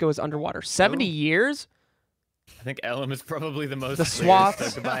Well. Francisco is underwater? 70 years? I think Elm is probably the most. The clear, so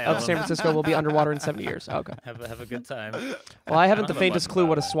swaths goodbye, of Elm. San Francisco will be underwater in 70 years. Okay. Have a good time. Well, I haven't I the don't know faintest much clue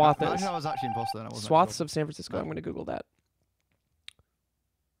what a about it. swath Imagine is. I was actually imposter then. I wasn't Swaths actually of San Francisco. I'm going to Google that.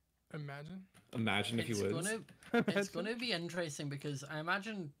 Imagine. Imagine if he It's was. it's gonna be interesting because I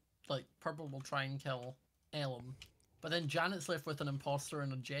imagine like Purple will try and kill Elm, but then Janet's left with an imposter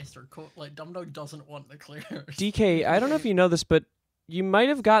and a jester. Like Dumdog doesn't want the clears. DK, I don't know if you know this, but you might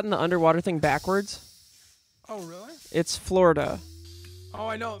have gotten the underwater thing backwards. Oh really? It's Florida. Oh,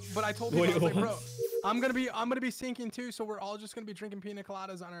 I know, but I told people, I was like, Wait, bro, I'm gonna be sinking too, so we're all just gonna be drinking pina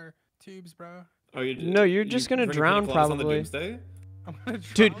coladas on our tubes, bro. Oh, No, you're just gonna drinking drown pina coladas on the probably. doomsday? I'm gonna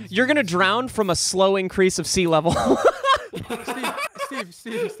Dude, drown. you're gonna drown from a slow increase of sea level.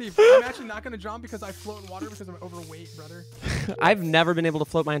 Steve, I'm actually not gonna drown because I float in water because I'm overweight, brother. I've never been able to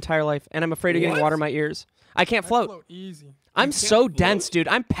float my entire life, and I'm afraid of getting What? water in my ears. I can't I float. float easy. I'm can't so float? dense, dude.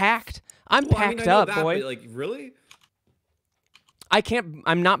 I'm packed. I'm Well, I mean, packed I know up, that, boy. but, like, really? I can't.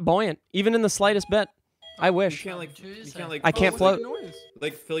 I'm not buoyant, even in the slightest bit. I You wish. can't like. You can't like. I can't what's that float. noise?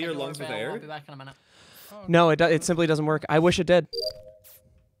 Like fill your lungs with I'll air. be back in a minute. Oh, No, it simply doesn't work. I wish it did.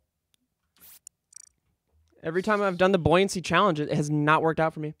 Every time I've done the buoyancy challenge, it has not worked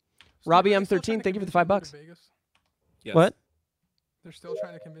out for me. Steve, Robbie are they still trying M13, to thank you for the convince $5. to move to Vegas? Yes. What? They're still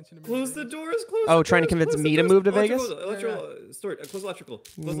trying to convince you to move Close to the Vegas? doors. Close. Oh, the trying to doors, convince close me the to doors. move to Vegas? Electrical. Stuart, close electrical.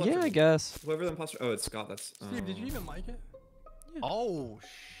 Close Yeah, electrical. I guess. Whoever the imposter. Oh, it's Scott. That's. Steve, did you even like it? Oh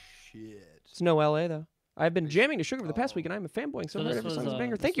shit. It's no LA though. I've been jamming to Sugar for the past week, and I'm a fanboying so So hard this every was song's a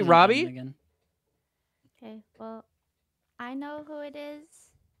banger. this Thank you, was an Robbie. admin again. Okay, well, I know who it is.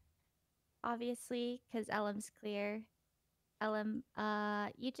 Obviously, because LM's clear. LM,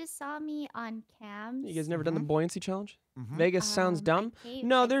 you just saw me on cams. You guys never done the buoyancy challenge? Mhm. Vegas sounds I dumb. came-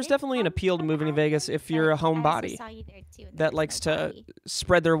 No, I there's did definitely an come appeal to from moving to Vegas Ireland, if you're a but I also homebody saw you there too, and that there was likes to nobody.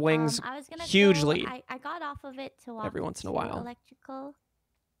 spread their wings I was gonna hugely. Go, I got off of it to walk every once in a to while. Electrical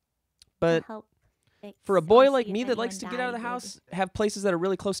But to help for a fix boy or like see if me that likes to anyone get out of the died. house, have places that are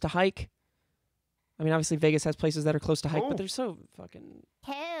really close to hike. I mean, obviously Vegas has places that are close to hike, Cool. but they're so fucking.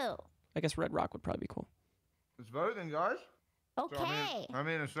 Hell. I guess Red Rock would probably be cool. Let's vote then, guys. Okay. I'm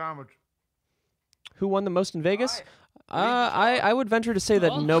in a sandwich. Who won the most in Vegas? I would venture to say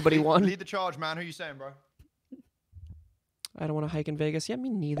that nobody won. Lead the charge, man. Who you saying, bro? I don't want to hike in Vegas. Yeah, me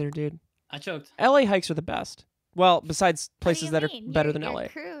neither, dude. I choked. LA hikes are the best. Well, besides What do places you that are mean? better Your- than your LA.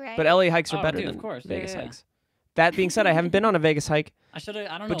 crew, right? But LA hikes are Oh, better dude, than of course. Yeah, Vegas yeah, yeah. hikes. That being said, I haven't been on a Vegas hike, I should have.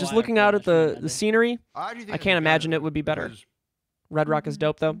 I don't know. but just why I looking played out that at shit on the that day. scenery, I actually think I it's can't better imagine it would be better. because Red Rock is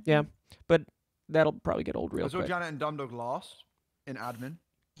dope though, yeah, but that'll probably get old I real saw quick. Janet and Dumdog last in admin,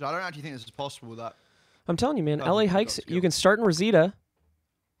 so I don't actually think this is possible. That I'm telling you, man, Doesn't LA think hikes. got You skill. can start in Rosita,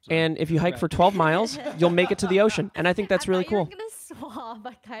 and if you hike for 12 miles, you'll make it to the ocean, and I think that's really I thought you cool. were gonna swab.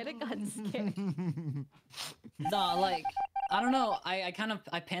 I kind of got scared. No, like I don't know. I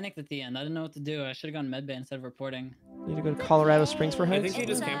panicked at the end. I didn't know what to do. I should have gone medbay instead of reporting. Need to go to Colorado Springs for I hikes. think you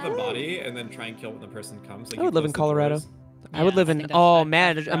just camp the body and then try and kill when the person comes. Like, I you would live close in the Colorado. doors. I would Yeah, live I in. think that's- Oh that's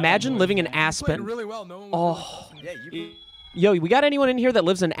man, strategy imagine more living in than You played Aspen. really well. No one was Oh, really Yeah, you. Yo, we got anyone in here that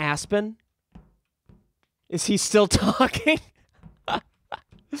lives in Aspen? Is he still talking?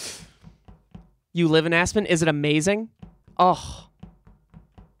 You live in Aspen? Is it amazing? Oh.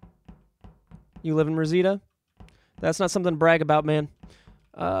 You live in Rosita? That's not something to brag about, man.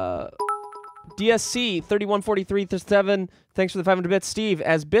 DSC 3143-7. Thanks for the 500 bits. Steve,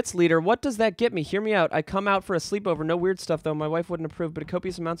 as bits leader, what does that get me? Hear me out. I come out for a sleepover. No weird stuff, though. My wife wouldn't approve, but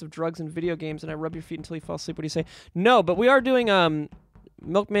copious amounts of drugs and video games, and I rub your feet until you fall asleep. What do you say? No, but we are doing,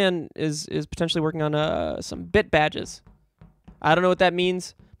 Milkman is potentially working on some bit badges. I don't know what that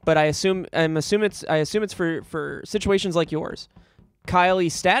means, but I assume it's for situations like yours.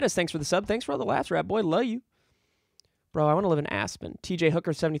 Kylie Status, thanks for the sub. Thanks for all the laughs, Rat Boy. Love you. Bro, I want to live in Aspen. TJ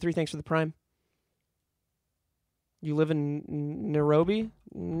Hooker 73, thanks for the prime. You live in Nairobi?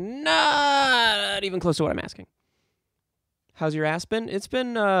 Not even close to what I'm asking. How's your Aspen? It's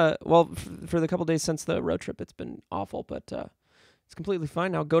been, well, for the couple days since the road trip, it's been awful, but it's completely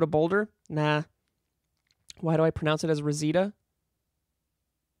fine. Now go to Boulder? Nah. Why do I pronounce it as Rosita?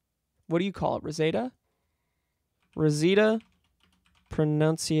 What do you call it? Rosita? Rosita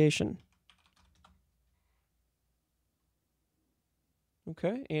pronunciation.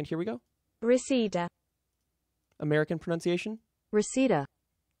 Okay, and here we go. Reseda. American pronunciation? Reseda.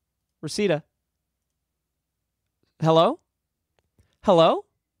 Reseda. Hello? Hello?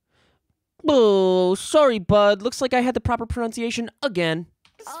 Oh, sorry, bud. Looks like I had the proper pronunciation again.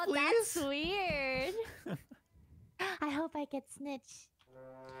 Oh, that's weird. I hope I get snitched.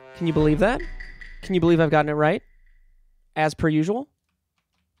 Can you believe that? Can you believe I've gotten it right? As per usual?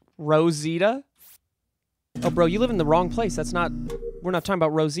 Rosita? Oh, bro, you live in the wrong place. That's not... We're not talking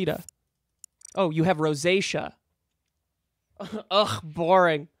about Rosita. Oh, you have rosacea. Ugh,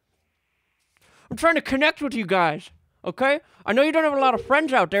 boring. I'm trying to connect with you guys, okay? I know you don't have a lot of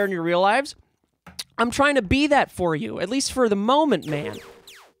friends out there in your real lives. I'm trying to be that for you, at least for the moment, man.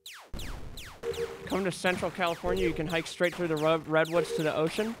 Come to Central California, you can hike straight through the redwoods to the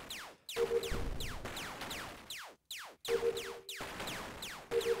ocean.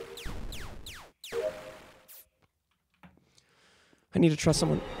 I need to trust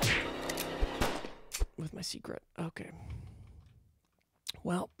someone with my secret. Okay.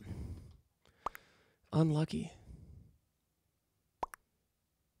 Well, unlucky.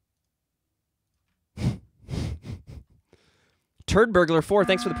 Turd Burglar 4,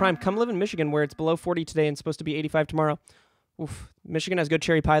 thanks for the prime. Come live in Michigan where it's below 40 today and supposed to be 85 tomorrow. Oof. Michigan has good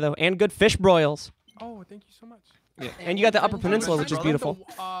cherry pie, though, and good fish broils. Oh, thank you so much. Yeah. And you got the Upper Peninsula, which is beautiful.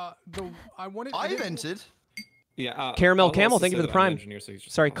 I've entered. Yeah. Caramel I'll Camel, also thank you for say the that I'm prime. an engineer, so you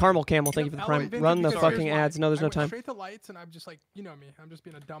just- Sorry, Caramel Camel, thank you for the prime. Run the fucking ads. No, there's no time. Straight to lights, and I'm just like, you know me. I'm just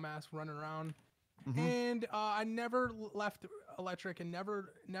being a dumbass running around. Mm-hmm. And I never left electric, and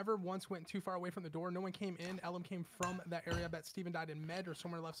never once went too far away from the door. No one came in. Ellum came from that area. I bet Steven died in med or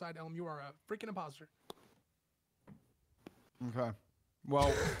somewhere left side. Ellum, you are a freaking imposter. Okay.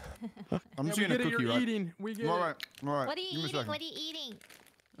 Well, I'm just eating a cookie, you're right? eating. We get all right. it. All right. What are you Give me a eating? second. What are you eating?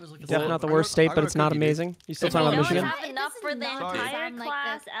 Definitely not the worst state, but it's not amazing. You still talking about Michigan? Have enough for the entire Sorry.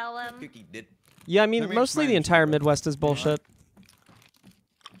 class, Ellum. Yeah, I mean, mostly the entire Midwest is bullshit.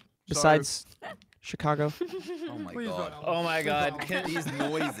 Besides Chicago. Oh my Please god. don't. Oh my god. These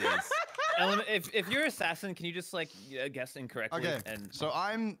noises. Ellen, if you're assassin, can you just like guess incorrectly? Okay. And So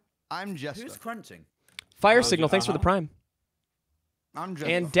I'm Jester. Who's crunching? Fire Signal, thanks for the prime. I'm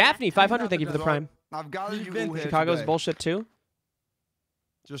Jester. And Daphne, 500, thank you for the prime. I've gathered you all here Chicago's today. bullshit too?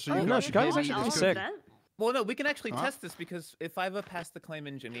 Just so Oh, you no, know. Chicago's actually pretty sick. well, no, we can actually Huh? test this because if I've passed the claim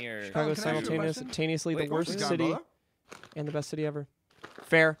engineer, Chicago's can I ask you a question? simultaneously the Wait, worst what's the city brother? and the best city ever.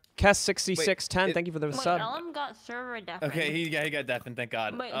 Fair. Kess6610, Wait, thank you for the Wait, sub. Ellum got server deafened. okay, he got deafened, thank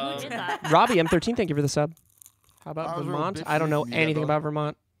God. Wait, who did that? Robbie M13, thank you for the sub. How about I was a Vermont? bit I don't know confused, anything brother. about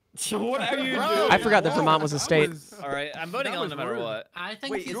Vermont. What are you doing? I forgot that Vermont was a state. All right, I'm voting That on was no matter rude. what. I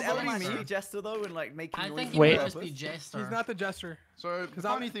think Wait, he's is Ellum Jester. actually Jester though, and like making I noises think on he Wait. must be purpose? Jester. He's not the jester. So the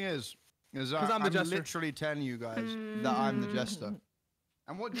I'm- funny thing is I'm the I'm jester. literally telling you guys that I'm the jester.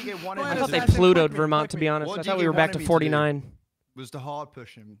 And what DK wanted Go I ahead, me thought to they assassin, do Plutoed click me, Vermont, click to me. be honest. What I thought DK we were back wanted to me to do 49. was to hard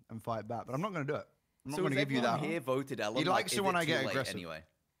push him and fight back, but I'm not going to do it. I'm not So going to has give you everyone that. here voted Ellum? He like, likes is it when I too get late aggressive. Anyway.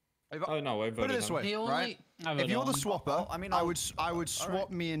 Oh no, I voted Put it this him. way, He right? only... If you're the on. swapper, Well, I mean, I I'll- would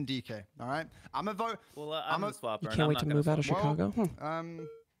swap me and DK. All right, I'm a vote. Well, I'm I'm the swapper. You and can't I'm wait not to gonna move out of swap. Chicago?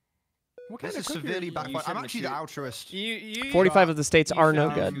 What This kind is of cookie severely are you backfired. I'm shouldn't actually the shoot. altruist. You 45 of the states you are no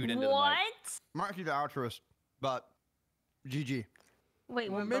found good. food into the mic. What? I'm actually the altruist, but GG. Wait,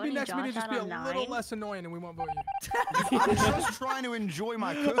 Well, we're maybe voting next meeting Josh just be a out on little 9? less annoying and we won't vote you. I'm just trying to enjoy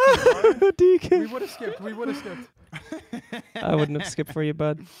my cookie, bro. We DK. would have skipped. We would have skipped. I wouldn't have skipped for you,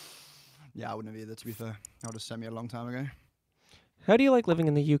 bud. Yeah, I wouldn't have either, to be fair. I would have sent me a long time ago. How do you like living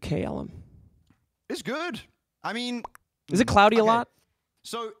in the UK, Ellum? It's good. I mean, Is it cloudy a lot?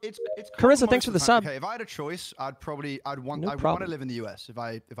 So it's Carissa, cold thanks most for of the time. sub. Okay, if I had a choice, I'd want No to problem. live in the US if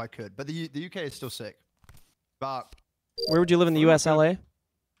I could. But the UK is still sick. But Where would you live in the US, LA?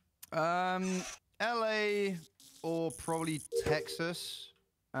 LA or probably Texas.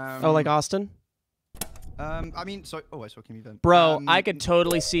 Oh, like Austin? I mean, so I saw Kimmy then. Bro, I could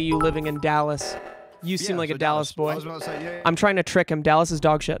totally see you living in Dallas. You seem like so a Dallas boy. I was about to say, yeah. I'm trying to trick him. Dallas is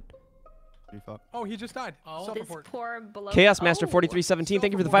dog shit. Oh, he just died. This Self-report. poor bloke. Chaos Master 4317,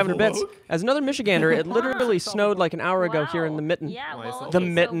 thank you for the 500 bits. As another Michigander, it literally snowed like an hour ago here in the Mitten. Yeah, well, The okay,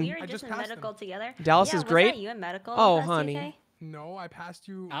 so Mitten. we were just in medical together. Dallas yeah, is was great. That you in medical? Oh, last honey. UK? No, I passed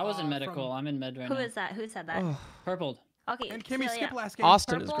you. I was in medical. I'm in med right Who now. is that? Who said that? Purpled. Okay. And Kimmy, so, skip yeah. last game.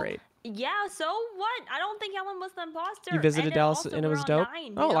 Austin is Purple? great. Yeah, so what? I don't think Ellen was the imposter. You visited and Dallas also and it we're was on dope? 9, Oh, a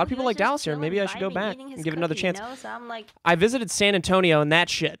you lot know, of people he was like just Dallas here. chilling, Maybe I should go vibing, back eating and his give it another cookie, chance. You know? So I'm like, I visited San Antonio and that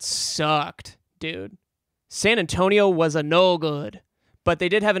shit sucked, dude. San Antonio was a no good. But they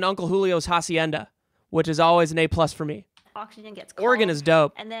did have an Uncle Julio's Hacienda, which is always an A+ for me. oxygen gets Oregon called, is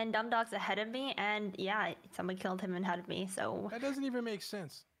dope. And then Dumb Dog's ahead of me, and yeah, someone killed him ahead of me. So That doesn't even make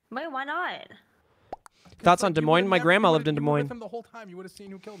sense. wait, why not? Thoughts on Des You Moines? would've My never- grandma you lived in Des would've- you were with Moines. him the whole time. You would have seen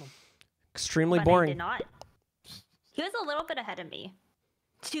who killed him. Extremely But I boring. did not. He was a little bit ahead of me.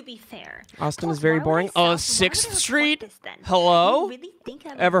 To be fair. Austin is Plus, very why would I boring. self- why would I 6th report Street? this then? Hello? You really think I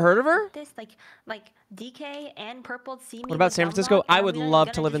would Ever heard of her? report This like DK and Purple see me. What about with San Dumb Francisco? Dog, and I I'm would gonna- love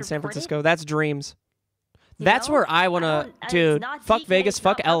gonna to live in just San report it? Francisco. That's dreams. You That's know? where I want don't- to, it's dude. not Fuck DK, Vegas, it's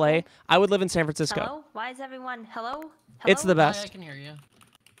not fuck LA. Purple. I would live in San Francisco. Hello? Why is everyone hello? It's the Hello? best. I can hear you.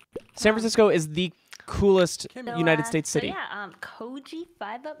 San Francisco is the coolest So, United States so city. yeah, Koji,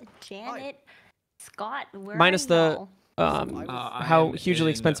 5-Up, Janet, Scott, where Minus are the y'all? how am hugely in,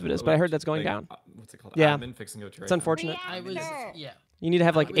 expensive it is, but I heard that's going like, down. What's it called? Yeah, Admin fixing to go to right it's now. unfortunate. I was yeah. You need to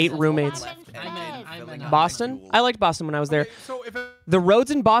have like I was 8 in roommates. I'm in Boston? I liked Boston when I was there. So if The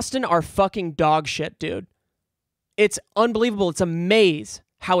roads in Boston are fucking dog shit, dude. It's unbelievable. It's a maze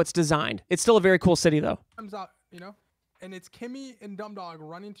how it's designed. It's still a very cool city, though. comes out, you know, and it's Kimmy and Dumb Dog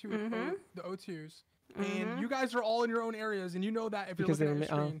running to the O2s, and you guys are all in your own areas, and you know that if Because you're they looking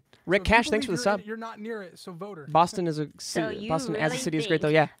at were your ma- screen. Rick So if you Cash, thanks believe for the you're in sub. it, You're not near it, so vote her. Boston is a So city. you Boston as a really city is great, though.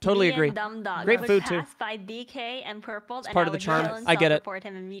 think Yeah, totally me agree. and Dumb Dog Great would food too. pass by DK and Purple, and part I of the would charm. chill and I get it. self-report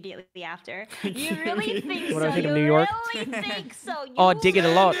him immediately after. You really think What do so? I think of you New York? really think so? You Oh, I dig it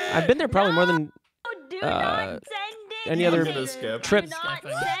a lot. I've been there probably more than do not send it. any other Do trip not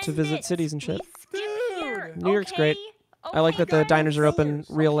to send visit it. cities and shit. Skip here. New York's great. Okay? I like that the Okay, diners are guys. open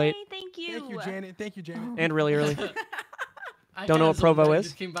real late Thank you. Thank you, Janet. Thank you, Janet. and really early. I Don't know what kinda zoned Provo out, is.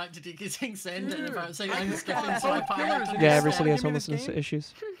 Just came back to DK saying send it Dude, about saying I I'm just skipping, got so I both panicked. killers and in Yeah, this every game. city has Give me this homelessness game.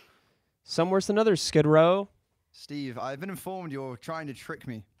 issues. Some worse than others. Skid Row. Steve, I've been informed you're trying to trick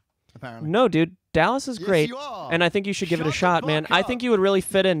me. Apparently. No, dude. Dallas is Yes, great. you are. And I think you should give it a Shut the shot, man. fuck I up. think you would really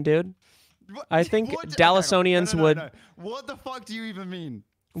fit in, dude. I think What? Dallasonians would. No. What the fuck do you even mean?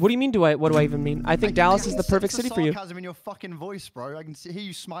 What do you mean? What do I even mean? I think Dallas is the perfect city for you. Sarcasm in your fucking voice, bro. I can hear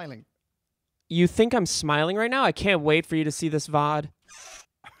you smiling. You think I'm smiling right now? I can't wait for you to see this VOD.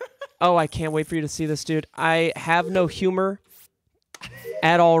 Oh, I can't wait for you to see this, dude. I have no humor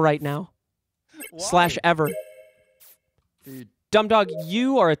at all right now. Slash ever. Dude. Dumb Dog,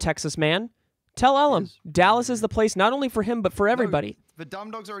 you are a Texas man. Tell Ellum, Dallas is the place not only for him, but for everybody. The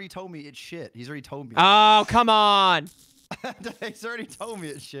Dumb Dog's already told me it's shit. He's already told me. Oh, come on. He's already told me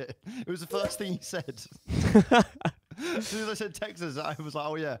it's shit. It was the first thing he said. As soon as I said Texas, I was like,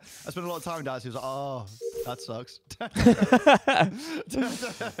 oh yeah. I spent a lot of time in Dallas. He was like, oh, that sucks.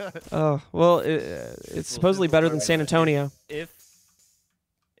 Oh, well, it's supposedly better than San Antonio.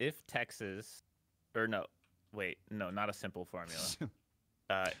 If Texas, or no, wait, no, not a simple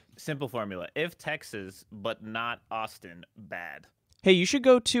formula. Simple formula. If Texas, but not Austin, bad. Hey, you should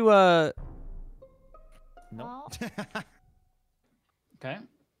go to No. Okay.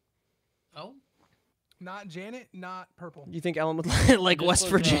 Oh. Not Janet, not Purple. You think Ellen would like I just West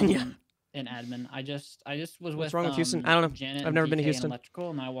was, Virginia? In admin, I just was What's with. wrong with Houston? I don't know. Janet I've and never been to DK in Houston. Electrical,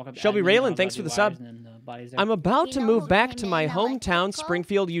 and I walk up to Shelby admin, Raylan, I'll thanks do for the wires, sub. and then the bodies there. I'm about to You move know, back to when my in hometown, electrical,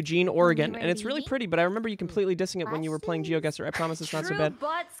 Springfield, Eugene, Oregon, and it's ready? really pretty, but I remember you completely dissing it when you were playing Geoguessr. I promise it's not so True, bad.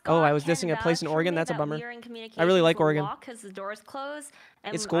 but Oh, I Scott was can dissing a place in vouch for Oregon. me That's a that bummer. we are in I really like communications Oregon. a lot 'cause the doors closed,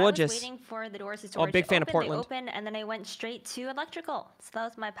 and It's I gorgeous. was waiting for the doors to Oh, storage big to fan of open, they Portland. opened, and then I went straight to electrical. So that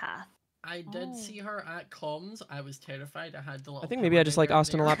was my path. I did see her at comms. I was terrified. I had the little. I think maybe I just like power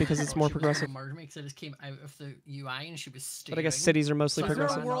Austin a there. lot because I it's thought more she was progressive. gonna murder me 'cause I just came out of the UI and she was staring. But I guess cities are mostly So I Is there a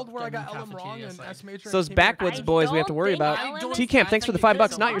progressive. ran world up where I down got the Ellen wrong cafeteria and side. S major? It's those backwoods boys we have to worry about. I don't T-Camp, thanks for the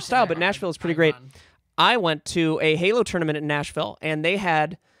 $5. Not your style, but Nashville is pretty great. I went to a Halo tournament in Nashville, and they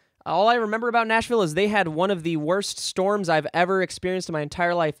had. All I remember about Nashville is they had one of the worst storms I've ever experienced in my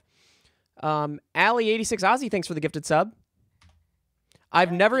entire life. Allie86 Ozzy, thanks for the gifted sub.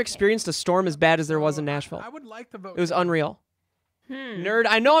 I've never experienced a storm as bad as there was in Nashville. I would like to vote. It was unreal. Nerd.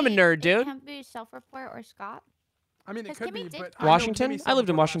 I know I'm a nerd, dude. It can't be self-report or Scott. I mean, it could be, but Washington? I lived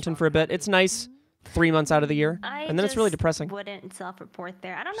in Washington for a bit. It's nice 3 months out of the year. I And then it's really just depressing. Wouldn't self-report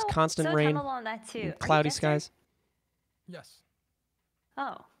there. I don't Just know. constant so rain, on that too. Are you cloudy Geoguessr? skies. Yes.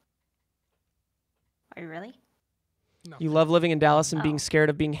 Oh. Are you really? You love living in Dallas and Oh. being scared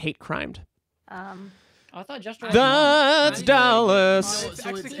of being hate crimed. I thought Jester. That's Dallas. So it's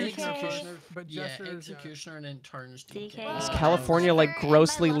executioner, but yeah, Jester is, executioner and then turns DK. Is California like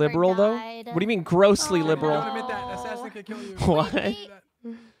grossly liberal though? What do you mean grossly liberal? Don't admit that. Assassin could kill you. What?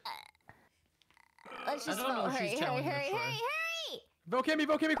 Let's just I don't know vote. if Hurry, she's hurry, telling hurry, the hurry, truth. hurry! Vote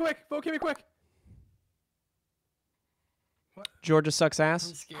Kimmy quick. Vote Kimmy quick. Georgia sucks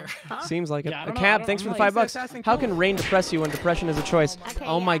ass. Seems like it. Yeah, I A don't know, cab, I thanks don't for the know. $5. Assassin How Killer. can rain depress you when depression is a choice? Okay,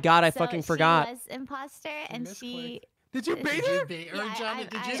 Oh my yeah. god, I So fucking she forgot. was imposter, and she. Did you bait Did her? you bait her, Yeah, Janet?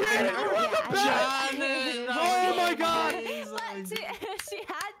 Did you I- bait Janet, her? you were the best! Janet, Oh my god! What?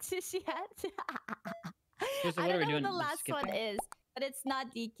 She had to. So I what are don't we know doing? who the last one Skipping? is, but it's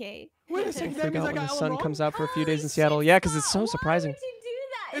not DK. Wait a I second. That forgot means I when the got Ellen sun wrong? comes out for a few days in Holy Seattle. shit, Yeah, because it's Scott, so surprising. Why would you do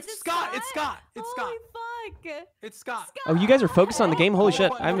that? It's Scott. It's Scott. It's Scott. Holy fuck. It's Scott. Oh, you guys are focused on the game? Holy shit,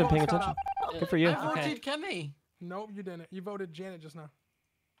 Vote I haven't been paying Scott attention. up. Good for you. I Okay. voted Kimmy. Nope, you didn't. You voted Janet just now.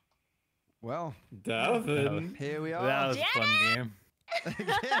 Well, Devin. here we are. That was a fun game.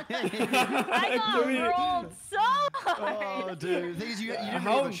 I got rolled so hard. Oh, dude. The thing is, you didn't How-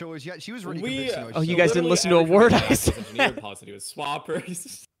 really have a choice. She was really convincing. though. Oh, you She- guys didn't listen to a word I said. Engineer positive with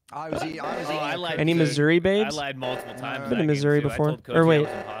swappers. I was eating. I was Oh, eating. I a lied cookie. Any to- Missouri babes? I lied multiple times. I've been that to game, Missouri too. before. I told Coach Or I wait. was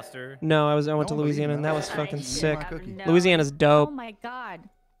imposter. No, I went to No one believes Louisiana me, and that man. was fucking I sick. my cookie. No. Louisiana's Oh dope. my god.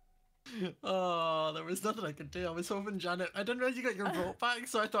 Oh, there was nothing I could do. I was hoping Janet. I didn't realize you got your vote back,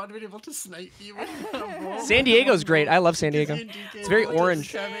 so I thought I'd been able to snipe you with a vote. San Diego's great. I love San Diego. It's very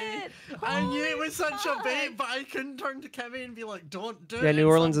orange. Kimmy. I knew it was such a bait, but I couldn't turn to Kimmy and be like, "Don't do it." Yeah, New it's a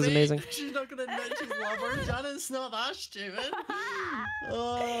Orleans is bait." amazing. She's not gonna admit she's lover. Janet's not that stupid.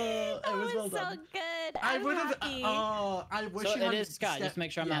 Oh, That it was well so done. good. I I'm would have. happy. Oh, I wish So you it hadn't is Scott. Just skipped-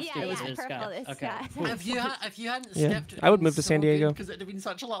 make sure I'm yeah. not Yeah, stupid. yeah, It is purple Scott. is Okay. Scott. cool. If you hadn't Yeah, skipped, I would move to San Diego. because it'd have been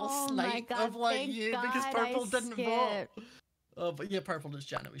such a little Oh my slight god, of like thank you because God purple I didn't vote. skipped. Oh, but yeah, purple is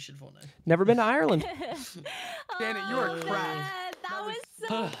Janet. We should vote now. Never been to Ireland. Janet, you are Oh, crap. man, That was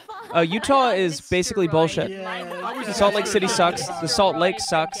so fun. Utah is basically bullshit. Yeah. Salt Lake City sucks. The Salt Lake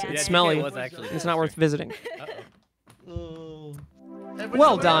sucks. Yeah, It's DK smelly. was actually It's not worth visiting. Oh.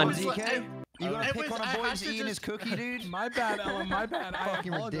 Well done. DK, you it gonna pick was- on I a boy had who's to eating his just- cookie, dude? My bad, Ellen. My bad. I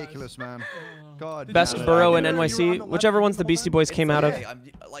Fucking apologize. ridiculous, man. God. Best Yeah. borough in You were on NYC. the Whichever left one's the the whole Beastie time? Boys came out of. Okay,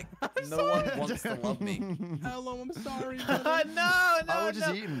 like, no one wants to love me. Ellen, I'm sorry. no, brother. no, I was just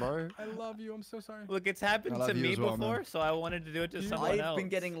no. eating, bro. I love you. I'm so sorry. Look, it's happened I love to you me as well, before, man. so I wanted to do it to someone I've else. been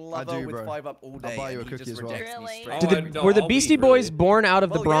getting I lover do, with bro. 5 up all day. buy you and a he cookie just as well. rejects me Really? straight Did away. were the I'll Beastie be Boys really- born out of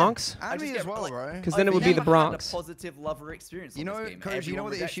the Well, yeah. Bronx? I And just me as get, well, like, bro. Because then it I've would be the never had a Bronx. positive lover experience. You on know, this game. Coach, you know what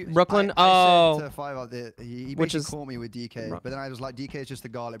the Everyone issue? rejects me. Brooklyn? I Oh. said to 5 up that he Which basically is- caught me with DK, Bro- but then I was like, DK is just the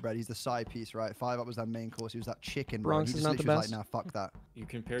garlic bread. He's the side piece, right? 5 up was that main course. He was that chicken, bro. Bronx He is just not the literally was best. like, nah, fuck that. You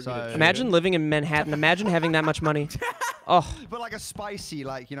compared So- me to Imagine Janet. living in Manhattan. Imagine having that much money. Oh, But like a spicy,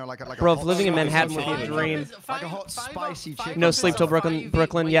 like like a bro, if hot living in spicy Manhattan would be a chicken. dream. Like a hot spicy chicken. No sleep till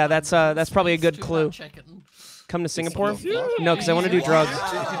Brooklyn. Yeah, that's probably a good clue. Come to Singapore? No, because I want to do drugs.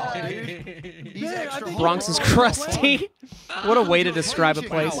 He's extra hot, Bronx is bro. crusty. What a way to describe a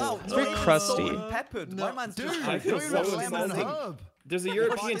place. Wow, It's very crusty. salt and peppered. My man's just I feel Dude, so lemon and insulted. herb. There's a What's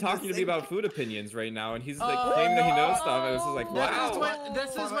European in the talking to me sink? about food opinions right now, and he's like Oh, claiming that he knows stuff. And it's just like, This is wow. when- this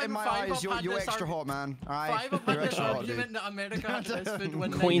is Five up when in my Five eyes, Up you're, had you're this extra hot, man. All right, Five Up you're had this extra hot, dude. argument that America had the best food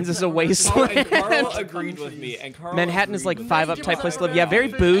when Queens they is a were wasteland. And Carl countries. agreed with me. And Carl Manhattan is like agreed with 5 me. up type place to live. Yeah, very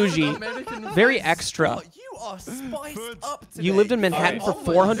bougie. Very extra. Oh, you are spiced up today. You lived in Manhattan for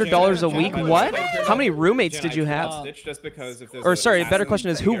Alright. $400 a week? Jen, What? Jen, How many roommates Jen, did you I can't have? snitch just because if there's Or a sorry, a better assassin question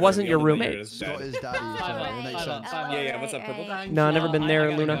is that who gets wasn't your revealed that roommate? you're just Scott dead. is daddy, so it makes sense. Yeah, what's up, Purple? No, never been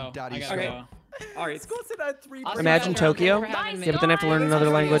there, Luna. Daddy, I Scott. gotta go. All right, Scott said I had 3 Awesome. Imagine Tokyo. Yeah, but then I have to learn another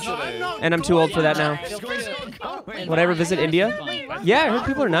language. And I'm too old for that now. Feel free to- Would I ever visit India? Yeah, I heard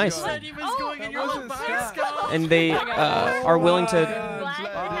people are nice. Said he was going and you're like, bye, Scott. And they are willing to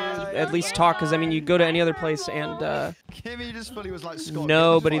Let's at least talk, because I mean, you go to any other place and Kimmy just fully was like Scott.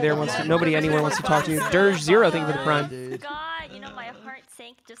 nobody there wants to, nobody anywhere wants to talk to you. Dirge Zero, thank you for the prime. God, you know my heart sank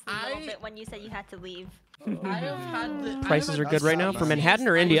blank just a little bit when you said you had to leave. I have had the Prices are good right now for Manhattan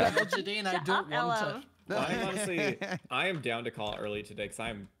or India. Today and I don't want it. I'm honestly, I am down to call early today because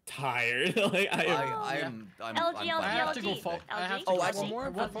I'm tired. like I'm I have to go for. I have to go actually,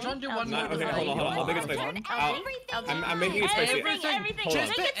 one more. John, do one more. Okay, hold on. I'll make it spicy. I'm making it spicy. Hold on.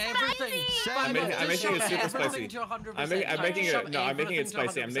 Everything. I'm making it super spicy. I'm making it. No, I'm making it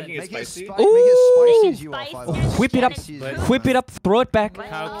spicy. I'm making it spicy. Whip it up. Whip it up. Throw it back.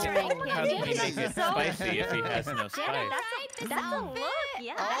 How can he make it spicy if he has no spice? That's a look.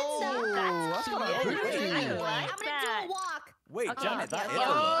 Yeah. That's quite good. I like I'm gonna that. do a walk. Wait, Okay. Janet, that is a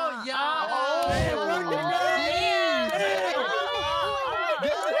Oh look.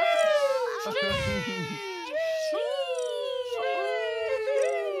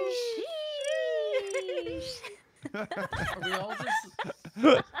 Are we all just?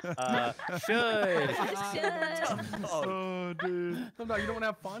 Should. Oh, dude. No, you don't want to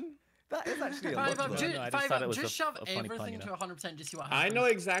have fun? That is actually a Five look. up, though. No, I just thought it was just a shove funny pun, everything you to know. 100% to see what I happens. know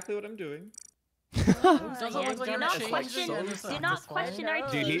exactly what I'm doing. Doesn't Yeah, look like do you're not changing question. anything. Do not question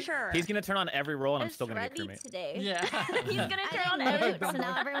our Dude, teacher. he's gonna turn on every roll, and I'm still gonna get crewmate. today. Yeah. He's gonna I turn on didn't know, every so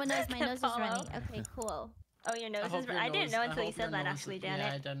now everyone knows my nose is Follow. running. Okay, cool. Oh, your nose hope is. your I didn't nose- know I until you hope your said that, nose actually, is- Janet.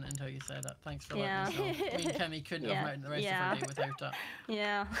 Yeah, I didn't until you said it. Thanks for Yeah. letting us know. Me and Kimmy couldn't Yeah. have made the rest of our day without it.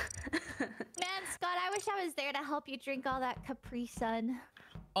 Yeah. Man, Scott, I wish I was there to help you drink all that Capri Sun.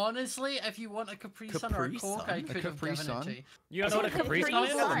 Honestly, if you want a Capri Sun or a Capri Coke, Sun? I could have Capri given Sun? it to you. You don't know what a Capri Sun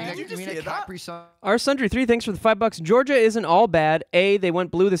is? Did you just hear that? Capri Sun? Our Sundry 3, thanks for the $5. Georgia isn't all bad. A, they went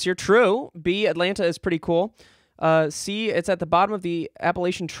blue this year. True. B, Atlanta is pretty cool. C, it's at the bottom of the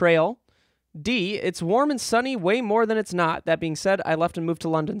Appalachian Trail. D, it's warm and sunny way more than it's not. That being said, I left and moved to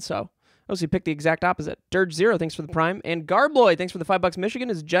London, so. Oh, so you picked the exact opposite. Dirge Zero, thanks for the Prime. And Garbloy, thanks for the $5. Michigan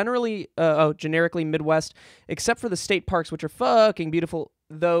is generically Midwest, except for the state parks, which are fucking beautiful,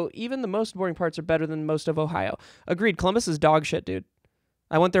 though even the most boring parts are better than most of Ohio. Agreed, Columbus is dog shit, dude.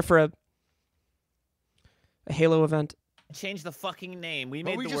 I went there for a Halo event. Change the fucking name. We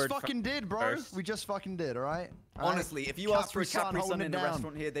Well, made we the just word fucking did, bro. first. We just fucking did, all right? Honestly, if you ask for a Capri Sun holding in it a down.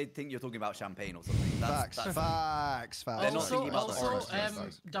 restaurant here, they'd think you're talking about champagne or something. Facts. That's Facts. They're not Also, thinking about the orange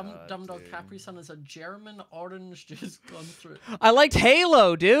juice. Dum Dog Capri Sun is a German orange juice gone through. I liked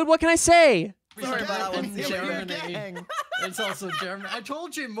Halo, dude. What can I say? Sorry about that one. in Germany. It's also German. I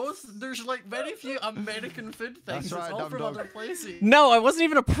told you, there's like very few American food things. That's right, it's all Dum from Dog. other places. No, I wasn't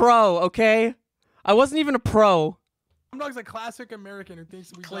even a pro, okay? I wasn't even a pro. Dum Dog's a classic American who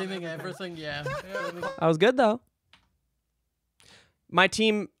thinks we Claiming everything, yeah. I was good, though. My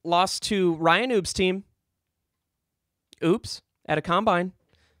team lost to Ryan Oop's team. Oops, at a combine.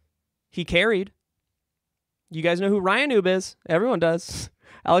 He carried. You guys know who Ryan Oob is. Everyone does.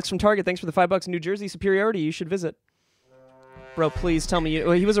 Alex from Target, thanks for the $5. New Jersey Superiority, you should visit. Bro, please tell me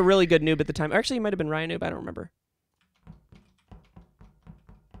well, he was a really good noob at the time. Actually, he might have been Ryan Oob. I don't remember.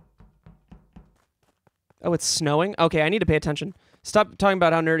 Oh, it's snowing? Okay, I need to pay attention. Stop talking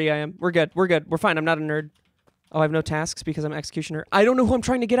about how nerdy I am. We're good. We're good. We're fine. I'm not a nerd. Oh, I have no tasks because I'm executioner. I don't know who I'm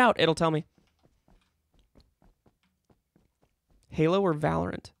trying to get out. It'll tell me. Halo or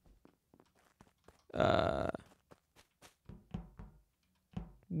Valorant?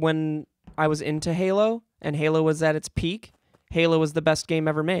 When I was into Halo and Halo was at its peak, Halo was the best game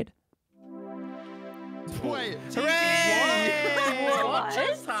ever made. Wait. What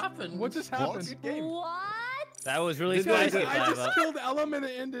just happened? What just happened? What? That was really Guys, spicy. I just killed Ellum and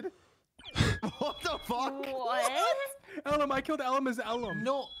it ended. What the fuck? What? Ellum, I killed Ellum as Ellum.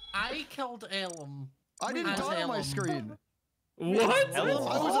 No, I killed Ellum. I didn't As die on my Ellum. screen. What? I was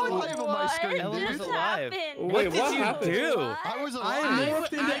alive on my screen, Ellen was dude. alive. happened? Wait, What did you happened? do? I was I alive.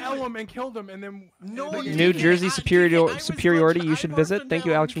 morphed into Ellum and killed him, and then No, and then you New didn't. Jersey I Superiority, was you should I visit. morphed Thank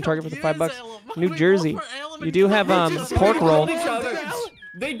you, into Alex from Ellum, Target, for the killed $5. you as Ellum. New We Jersey. both were Ellum You and do have killed you. pork They roll. killed each other.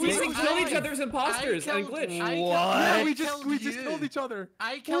 They We just killed each died. other as imposters and killed- glitch. I yeah, killed- we I just killed killed you. each other.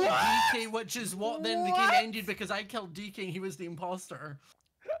 I killed DK, which is what then the game ended because I killed DK and he was the imposter.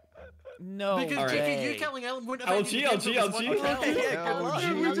 No Because Alright. DK, you killing Ellen wouldn't have LG, ended the game, LG, but it was LG. one kill. Yeah, good luck.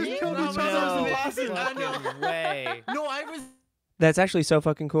 Dude, we just killed No, each other as no. imposters. I know. fucking way. No, I was. That's actually so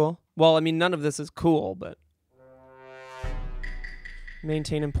fucking cool. Well, I mean, none of this is cool, but...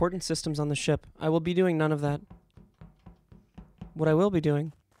 Maintain important systems on the ship. I will be doing none of that. What I will be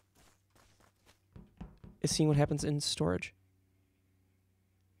doing is seeing what happens in storage.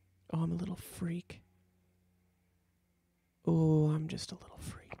 Oh, I'm a little freak. Oh, I'm just a little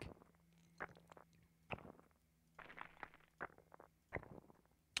freak.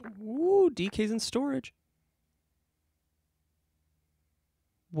 Ooh, DK's in storage.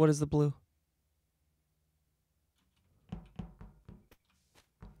 What is the blue?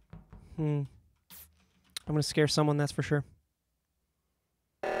 I'm gonna scare someone, that's for sure.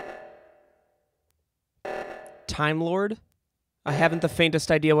 Time Lord? I haven't the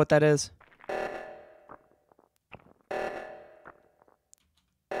faintest idea what that is.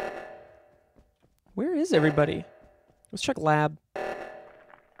 Where is everybody? Let's check lab.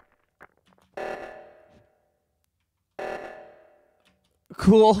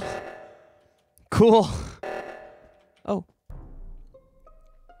 Cool. Cool. Oh.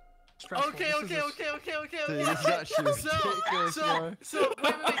 Okay. Dude, this is actually ridiculous, bro. So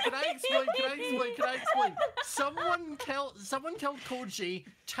wait. Can I explain? Someone killed Koji.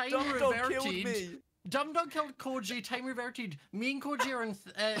 Time Dum-Dum reverted. killed me. Dum-Dum killed Koji. Time reverted. Me and Koji are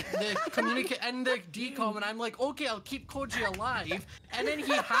in the decom, and I'm like, okay, I'll keep Koji alive. And then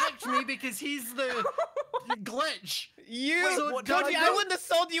he hacked me because he's the glitch. Koji, I wouldn't have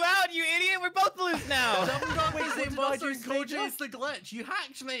sold you out, you idiot. We're both loose now. Dum-Dum is the imposter, and Koji is the glitch. You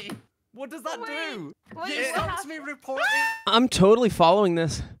hacked me. What does that do? It stops me reporting. I'm totally following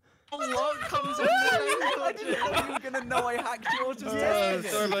this. A log comes in. I didn't know you were gonna know I hacked yours. Just testing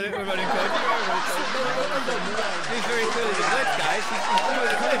it. Sorry about it. We're running Koji. He's very clearly the glitch, guys. He's clearly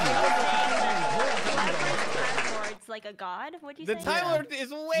the glitch. It's like a god. What'd you The say? Time Lord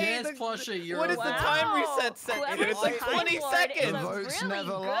is way. Yes, Plusha, you're what is the time reset set to? Whoever's It's like the Time 20 Lord is seconds. a Votes really never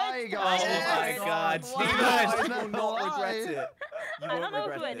good lie, Time guys. Oh my Lord. God, Wow. Steve! You will not regret it. You I don't won't know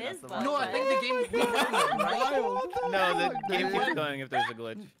regret who it. it That's is, the but- No, I think the game will be right? No, the game keeps going if there's a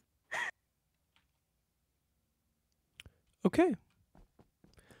glitch. Okay.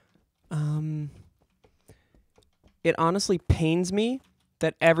 It honestly pains me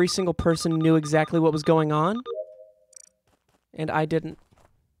that every single person knew exactly what was going on, and I didn't.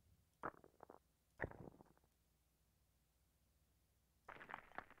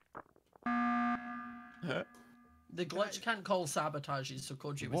 The glitch can't call sabotages, so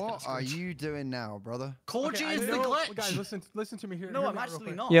Koji was What are you doing now, brother? Koji Okay, I is the know- glitch. Guys, listen to me here. No, hear I'm me out real actually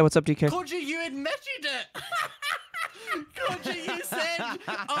quick. not. Yeah, what's up, DK? Koji, you admitted it. Koji, you said,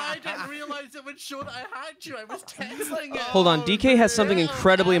 oh, I didn't realize it would show that I hacked you. I was texting it. Hold on, DK has something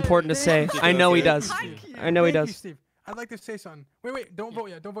incredibly important to say. I know he does. I know he Thank you, does. Steve. I'd like to say something. Wait, don't vote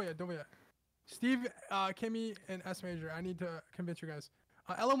yet. Don't vote yet. Steve, Kimmy, and S Major, I need to convince you guys.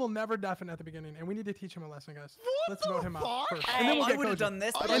 Ellen will never deafen at the beginning, and we need to teach him a lesson, guys. Let's vote him out first. And then we'll I get would have Koji. done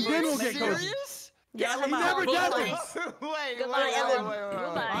this. And then we'll get Koji. Get him him out. Never deafens. Goodbye, Ellen. Bye,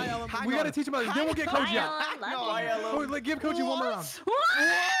 Goodbye. Ellen. We gotta teach him about this. Then we'll get Koji out. Ellen. Love you. Oh, give Koji one more round.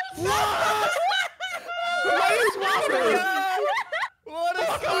 What a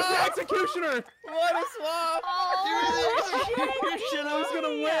Who's the swap! executioner? What a swap! I was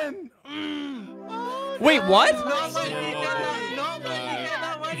gonna win. Wait, what? Not like you get that. Not like you get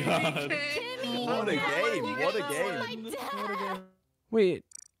that one. God. DK. What a game. What a game. Wait.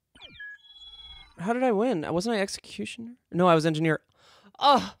 How did I win? Wasn't I executioner? No, I was engineer.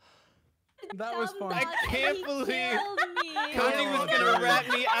 Oh, That was fun. I can't believe Cody Cody was gonna rat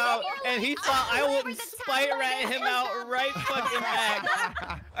me out, and he thought I wouldn't spite rat him out right fucking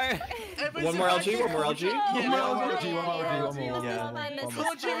back. It was One the more fact LG, that- one more LG. Yeah, One more no, LG, one more LG, one more. Yeah.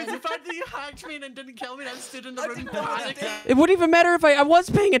 Koji, it was the fact that you hacked me and didn't kill me, and I stood in the room panicking. it wouldn't even matter if I was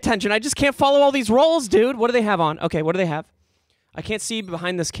paying attention. I just can't follow all these roles, dude. What do they have on? Okay, what do they have? I can't see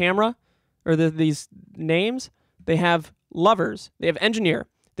behind this camera or these names. They have lovers. They have engineer.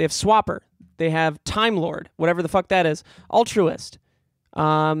 They have swapper. They have Time Lord, whatever the fuck that is. Altruist.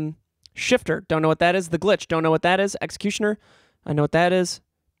 Shifter. Don't know what that is. The Glitch. Don't know what that is. Executioner. I know what that is.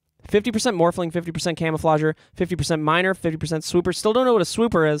 50% Morphling, 50% Camouflager, 50% Miner, 50% Swooper. Still don't know what a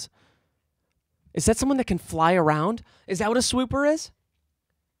Swooper is. Is that someone that can fly around? Is that what a Swooper is?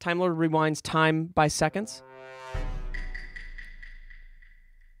 Time Lord rewinds time by seconds.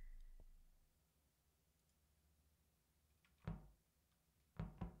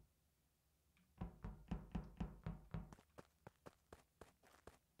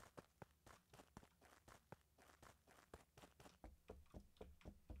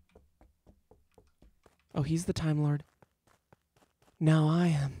 Oh, he's the Time Lord. Now I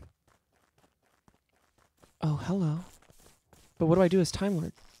am. Oh, hello. But what do I do as Time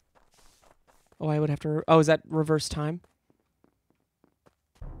Lord? Oh, I would have to... Oh, is that reverse time?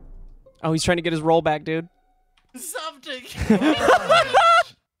 Oh, he's trying to get his roll back, dude. Suptic.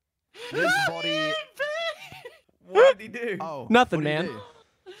 This body. What did he do? Oh, Nothing, what did he man. do?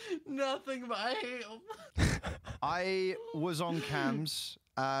 Nothing, but I hate him. I was on cams.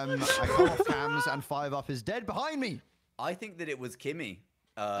 I come off cams, and 5UP is dead behind me. I think that it was Kimmy.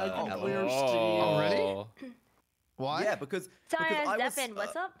 I can Ellen. clear Oh, really? Why? Yeah, because Sorry, because I I was was. Deafin.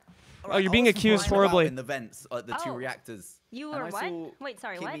 What's up? Oh, you're being accused flying about horribly. in the vents at the two Oh. reactors. You and were I what? saw Wait,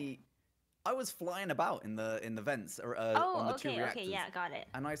 sorry, what? Kimmy, I was flying about in the vents on Oh, the two okay, reactors. okay, yeah, got it.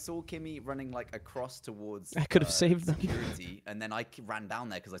 And I saw Kimmy running like across towards. I could have saved them. Security, and then I ran down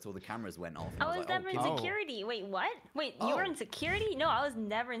there because I saw the cameras went off. And I was like, never in Kimmy. security. Wait, what? Wait, you were in security? No, I was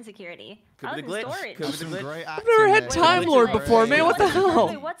never in security. Could I be was the in glitch. storage. Could be the glitch. I've never had Time Lord before, man. What the hell?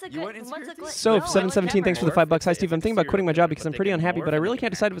 Wait, what's a glitch? What's a glitch? So, No, 717, thanks for the $5. Hi, Steve. I'm thinking about quitting my job because I'm they pretty can unhappy, but I morph really into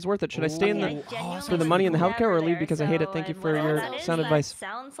can't decide if it's worth it. Should I stay in Okay, the for the money in the healthcare or leave because I hate it? Thank you for your sound advice.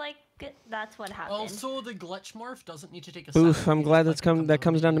 Sounds like that's what happened. Also, the glitch morph doesn't need to take a Oof, second. I'm glad that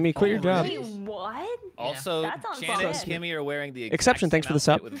comes down to me. Quit your job. Wait, what? Also, That sounds Janet and fun. Kimmy are wearing the exact Exception, thanks same for the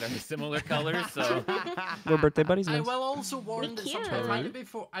sub. outfit with very similar colors. So We're birthday buddies, I man. will also warn that cute. sometimes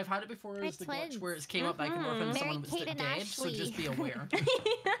I've had it before We're as the glitch twins. where it came up that I can morph into Mary someone that's Kate and dead, so Ashley. just be aware.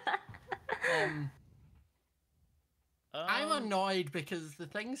 I'm annoyed because the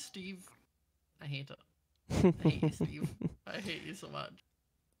thing, Steve, I hate it. I hate you, Steve. I hate you so much.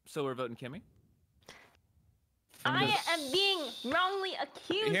 So we're voting Kimmy. I am being wrongly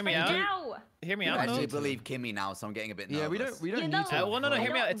accused Hear me right out. now. Hear me I out. actually though. believe Kimmy now, so I'm getting a bit nervous. Yeah, we don't You need know- to. Well, no, I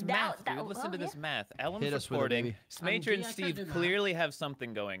hear me out. don't It's doubt math, that- dude. Listen to well, this math. Ellen's Hit us with it, reporting. baby. Smager and I can't Steve do math. clearly have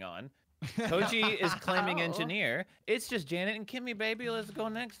something going on. Koji is claiming Oh. engineer. It's just Janet and Kimmy, baby. Let's go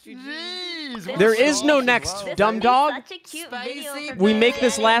next. GG. Jeez, There is no next, This dumb would be dog. Such a cute video Spicy for We the make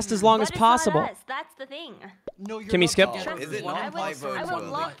this end. last as long But as it's not possible. us, that's the thing. No, you're Kimmy, not skip. together. Is it One not I my would, vote? I would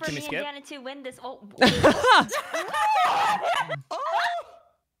love for Can me we and skip? Janet to win this. Oh,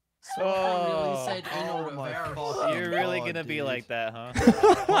 Someone really said in Oh a my reverse. fucking You're really God, gonna be dude. like that, huh?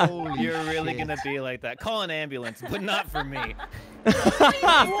 Holy You're really shit. gonna be like that. Call an ambulance, but not for me. No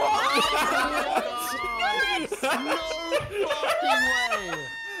fucking way.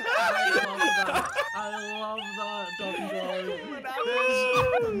 I love that, dumb dog.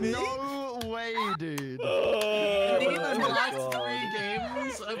 There's no way, dude. The last 3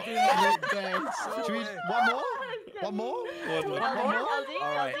 games have been the best. Should we, one more? One more? One more?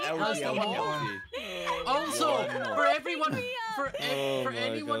 All right, That's the LG. more. Also, One more. for everyone, for Oh my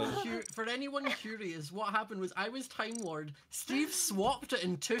anyone, God. for anyone curious, what happened was I was Time Lord. Steve swapped it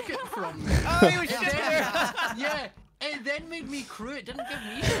and took it from me. Oh, you shit. Yeah. It then made me crew. It didn't give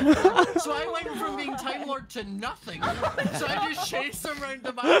me shit. So I went from being Time Lord to nothing. So I just chased him around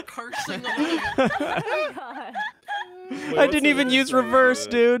the map, cursing away. I didn't even use reverse,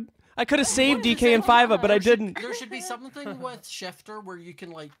 dude. I could have saved DK and 5-up, but I didn't. There should be something with Shifter where you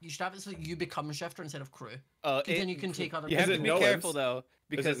can you should have it so that you become Shifter instead of crew. Then you can take other You have to people. be no careful imps? though, Is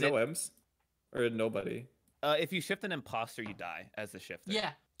because it no M's or nobody? if you shift an imposter, you die as the shifter.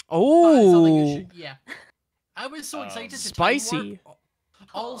 Yeah. Oh, Yeah. I was so excited to spicy. Time Lord.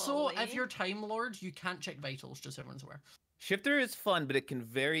 Also, if Holy. you're Time Lord, you can't check vitals, just so everyone's aware. Shifter is fun, but it can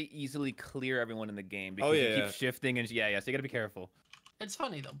very easily clear everyone in the game because Oh, you yeah. keep shifting and so you gotta be careful. It's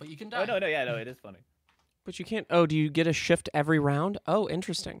funny though, but you can die. Oh no, it is funny. but you can't. Oh, do you get a shift every round? Oh,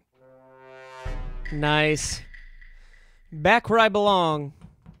 interesting. Nice. Back where I belong.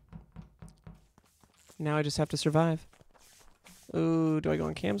 Now I just have to survive. Ooh, do I go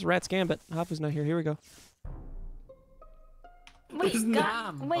on cams? Rat's Gambit. Hafu's not here. Here we go. Wait, Damn.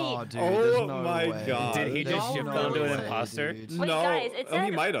 God, wait, Oh, dude, Oh there's no my way. God. Did he There's just shift no onto an way, imposter? dude. wait, No. guys! It Oh, he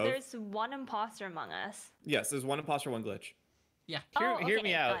said might have. there's one imposter among us. Yes, there's one imposter, one glitch. Yeah. Hear okay,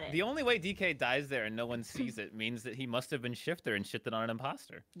 me out. got it. The only way DK dies there and no one sees it means that he must have been shifter and shifted on an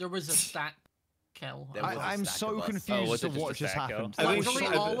imposter. There was a stack kill. There was a I'm stack so of us. confused was as it to just what a just stack, yo? happened. I think Literally,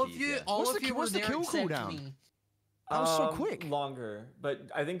 she- all of you, Yeah. all What's of the- you what's were the there kill except cooldown? me. That was so quick. Longer, but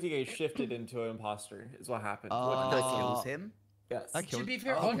I think DK shifted into an imposter is what happened. What, that kills him? Yes. That To killed. be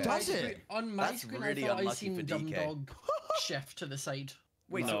fair, Oh, on, okay. my Does it? screen, on my That's screen, really I thought I unlucky seen for Dumb DK. Dog shift to the side.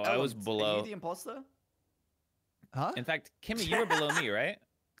 Wait, No, so I was Ellen, Are below. you the imposter? Huh? In fact, Kimmy, you were below me, right?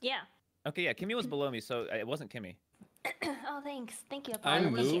 Yeah. Okay, yeah, Kimmy was below me, so it wasn't Kimmy. Oh, thanks. Thank you. I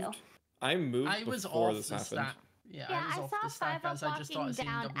Apollo. Thank you. moved. I moved I was before off this the happened. stack. Yeah, Yeah, I was I off saw the stack 5-up as I just thought I walking seen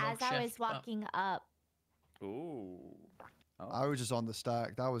down Dumb Dog as I was shift, but- walking up. Ooh. I was just on the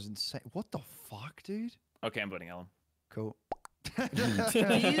stack. That was insane. What the fuck, dude? Okay, I'm voting Ellen. Cool.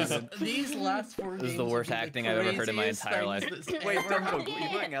 These last 4 games This is the have worst been acting I've ever heard in my craziest entire life. things that's Wait, ever Dumb happened. Dog, are you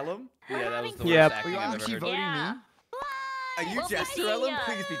voting Ellen? Yeah, that was the Yep. worst acting Are you I've actually ever heard. voting Yeah. me? Are you Well, Jester, fucking, Ellen?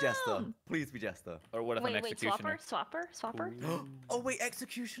 Please be Jester. Please be Jester. Or what if I'm Wait, executioner? swapper. Oh wait,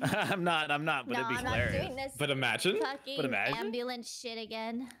 executioner. I'm not, but No, it'd be I'm not hilarious. doing this But imagine. fucking imagine. ambulance shit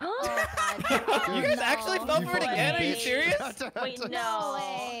again. Oh god. You guys actually no. fell for it again? Are you Wait. serious? Wait, No no.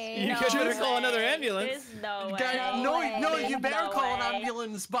 way. You No guys better way. call another ambulance. There's no way. Guys, no, you better No call an way.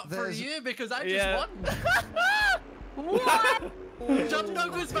 ambulance, but for There's- you because I just Yeah. won. What?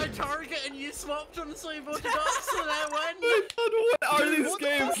 Dumdog was my target and you swapped him so you voted us and I won. What are these what the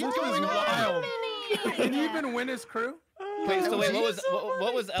games? fuck is going on? Can you even win his crew? Wait, so wait,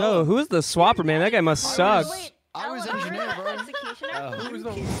 what was Oh, who's the swapper, man? That guy must suck. I was engineer, bro. Who's the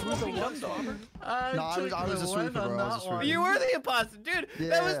one swapper? No, I was a sweeper, bro. I was a sweeper. You were the imposter, dude. Yeah.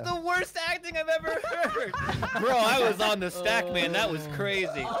 That was the worst acting I've ever heard. Bro, I was on the stack, man. That was crazy.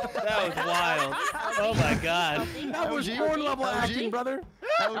 That was wild. Oh my god. That was porn level acting, brother.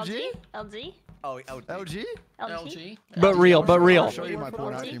 LG? LG? Oh, LG. LG? LG. But real, but real. I'll show you my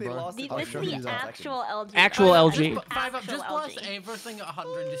porn acting, bro. This I'll is show you the that. actual LG. Actual LG. Just blast everything at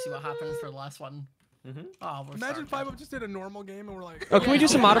 100 to see what happens for the last one. Oh, we're Imagine starting. 5-Up just did a normal game and we're like, Oh, can we do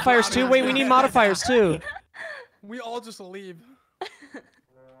some modifiers too? Wait, we need modifiers too. we all just leave.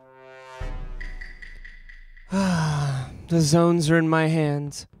 The zones are in my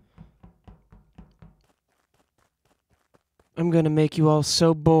hands. I'm gonna make you all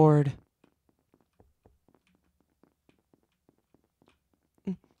so bored.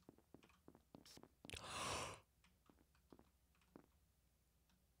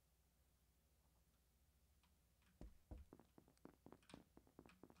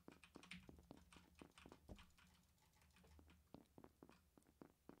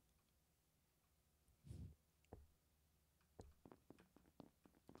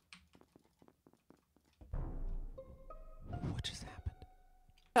 What just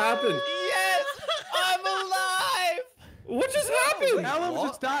happened? Yes! I'm alive! What just happened? Ellum What?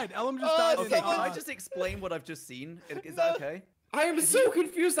 just died. Ellum just died. Okay, in, can I just explain what I've just seen? Is that okay? I am so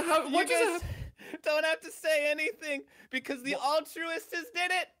confused. How? You What just guys happened? don't have to say anything because the altruist has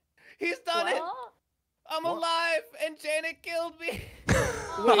did it. He's done it. I'm alive and Janet killed me.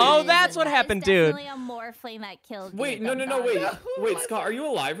 Oh, that's what happened, dude. Definitely a morphling that killed. Wait, you, no, wait, No. wait, Scott, are you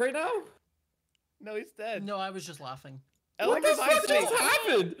alive right now? No, he's dead. No, I was just laughing. What the fuck just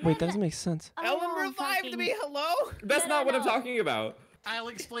happened? Wait, that doesn't make sense. Ellen revived me. Hello? That's not what I'm talking about. I'll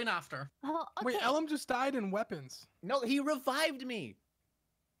explain after. Oh, okay. Wait, Ellum just died in weapons. No, he revived me.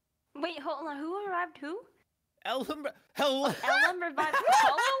 Wait, hold on. Who revived who? Ellen, hello. Ellen revived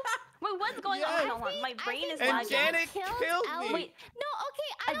Apollo? Wait, what's going on? Yes. Hold on. My brain is And lagging. Janet killed me. Wait, No,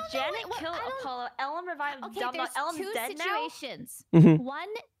 okay, I don't Janet know. Wait, killed I don't- Apollo. Ellen revived Okay, Dumbo. there's Ellen's two dead situations. Mhm. One,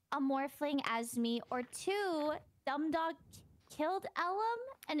 a morphling as me, or two, Dumdog killed Ellum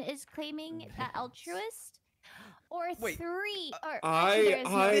and is claiming that altruist. Or Wait, three, or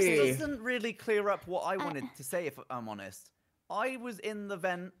This doesn't really clear up what I wanted to say, if I'm honest. I was in the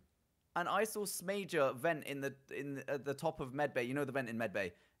vent, and I saw Smager vent in the top of Medbay. You know the vent in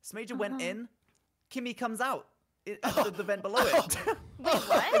Medbay. Smager went in. Kimmy comes out. The vent below it. Wait,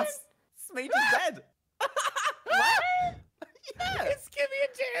 what? Smager's dead. What? Yeah. It's Kimmy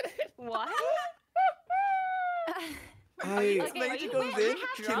and Janet. What? Smager goes in.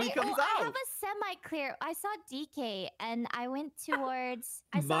 Kimmy comes I have out. a semi-clear. I saw DK and I went towards.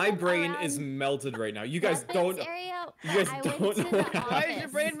 I saw My him brain around is melted right now. You guys weapons don't. area, You guys I don't went to know the what happened. Why is your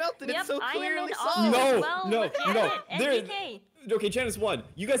brain melted? Yep, It's so I am clearly in saw. office No, as well no, with no. Janet and There. DK. Okay, Janice won.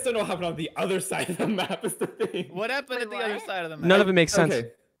 You guys don't know what happened on the other side of the map. Is the thing. What happened Wait, at the other what? side of the map? None of it makes sense.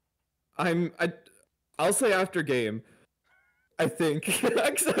 Okay. I'll say after game. I think.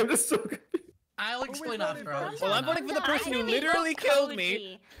 'Cause I'm just so confused. I'll explain after. I'll Well, explain I'm voting for the after. person who literally killed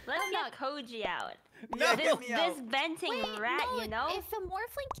me. Let's get Koji out. Yeah, This, get me out. this venting Wait, rat, no, you know? if a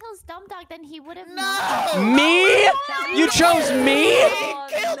morphling kills Dumdog, then he would have. Me? You chose me?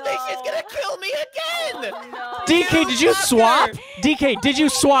 Killed me. She's gonna kill me again. No. DK, did you swap? DK, did you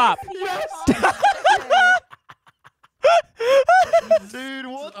swap? Dude,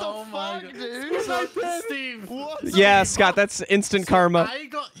 what the Oh my fuck, God. dude? So, Steve. Yeah, Scott, that's instant karma. I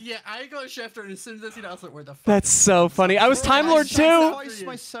got shifted as soon as I seen it. I was like, where the fuck? That's so funny. I was Time Lord too. sacrificed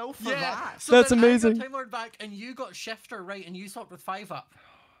myself for that. So That's then amazing. I got Time Lord back, and you got shifter right, and you swapped with 5-Up.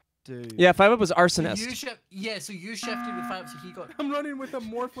 Dude. Yeah, 5-Up was So arsonist. so you shifted with 5-Up, so he got. I'm running with a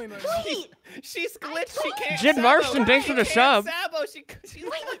morphling right now. Wait, she's glitched. She can't. Jid sabo. Marston, thanks for the She can't sub. Sabo. She's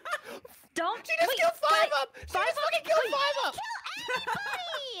Don't. She just killed 5-Up. She just fucking killed 5-Up.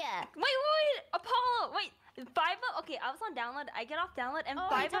 Wait, Apollo. Wait, 5-Up. Okay, I was on download. I get off download, and Oh,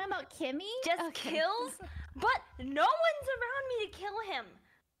 5-Up you're talking about Kimmy? just Okay. kills, but no one's around me to kill him.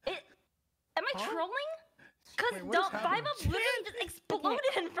 Am I trolling? Cause Wait, what is happening? 5-Up literally just exploded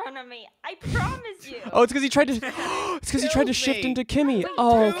in front of me. I promise you. Oh, it's because he tried to. It's because he tried to shift me. into Kimmy.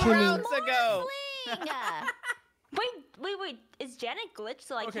 Oh, 2 Kimmy. rounds ago. Wait. Is Janet glitched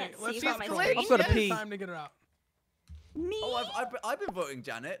so I Okay, can't let's see her stop on my trolling. screen? I'll go to It's pee. time to get her out. Me? Oh, I've been voting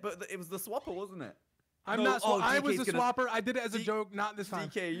Janet, but it was the swapper, wasn't it? I'm No, not. oh, I was DK's the gonna- swapper. I did it as a joke, not this time.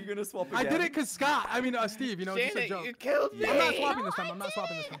 DK, you gonna swap again? I did it because Scott. I mean, Steve. You know, just a Janet, joke. you killed me. I'm not swapping this time. I'm not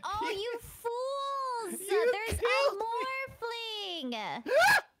swapping this time. Oh, you fools! You There's a morphling.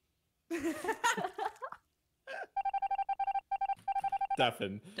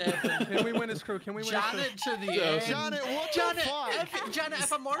 Stefan. Can we win his crew? Can we win his crew? Janet to the Yeah. end. Janet, what Janet, the fuck? Janet,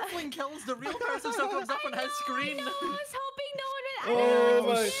 if a morphling kills, the real person still comes up on his screen. No, I was hoping no one would. Oh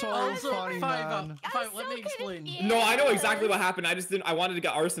my- I so Also, funny, five man. up. Five, let me explain. No, I know exactly what happened. I just didn't. I wanted to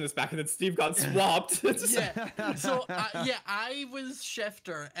get Arsonist back, and then Steve got swapped. Yeah. So yeah, I was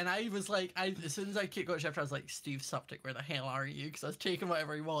Shifter, and I was like, as soon as I got Shifter, I was like, Steve Suptic, where the hell are you? Because I was taking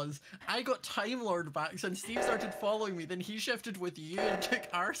whatever he was. I got Time Lord back, so when Steve started following me, then he shifted with you and took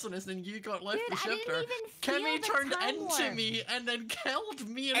Arsonist, and you got left Dude, the I didn't Shifter. even feel Kimmy the turned Time into Lord. me and then killed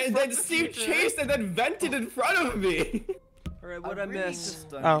me. And then Steve chased and then vented in front of me. Alright, What I really missed? just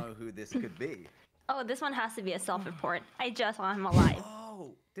don't Oh. know who this could be. Oh, this one has to be a self-report. I just want him alive.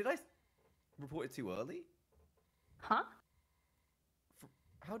 Oh, did I report it too early? Huh?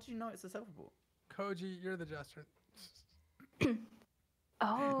 How did you know it's a self-report? Koji, you're the jester.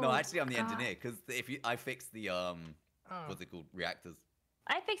 Oh. No, actually, I'm the God. engineer because I fixed the what's it called, reactors.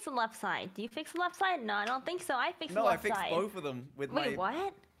 I fixed the left side. Do you fix the left side? No, I don't think so. I fixed No, the I left fixed side. both of them with Wait, my.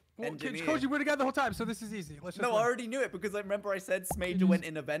 what? Well, engineer. Koji, we're together the whole time, so this is easy. Let's just. No, I win. already knew it because I remember I said Smager went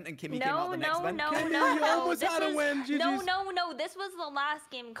in a vent and Kimmy came out the next vent. No, Kimmy, no, you no. almost This had a was, win. no, GG's. no. This was the last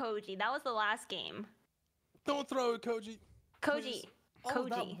game, Koji. That was the last game. Don't throw it, Koji. Koji. Oh,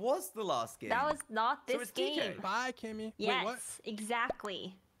 that Koji. was the last game. That was not So this it's DK. game. Bye, Kimmy. Yes, Wait, what?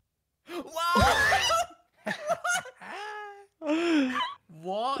 exactly.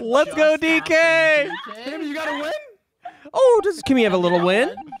 What? Let's go, just DK! happened, Kimmy, you got to win? Oh, does Kimmy have a little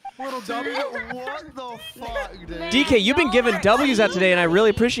win? Little W. What the fuck, dude? DK, you've been giving W's out today, and I really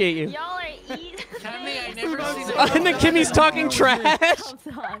appreciate you. Y'all are easy. Kimmy, I never seen And then Kimmy's talking trash. I'm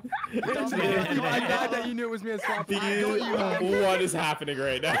glad that you knew it was me and Swap. What is happening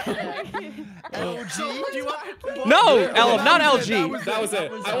right now? LG? Do you want... No, Ellum, not LG. That was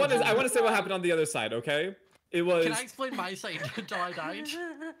it. I want to say what happened on the other side. Okay, it was. Can I explain my side until I died?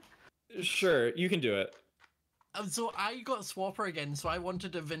 Sure, you can do it. So I got Swapper again, so I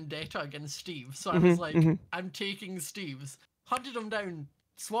wanted a vendetta against Steve. So I was like, I'm taking Steve's. Hunted him down,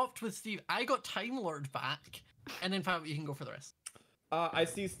 swapped with Steve. I got Time Lord back, and then Fab, you can go for the rest. I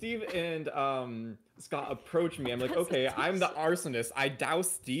see Steve and Scott approach me. I'm like, okay, I'm the arsonist. I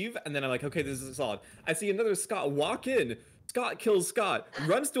douse Steve, and then I'm like, okay, this is solid. I see another Scott walk in. Scott kills Scott,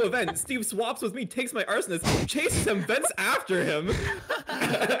 runs to a vent. Steve swaps with me, takes my arsonist, chases him, vents after him.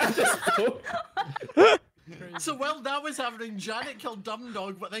 So while that was happening, Janet killed Dumb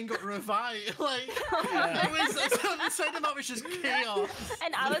Dog, but then got revived. Like, it was the side of that was just chaos.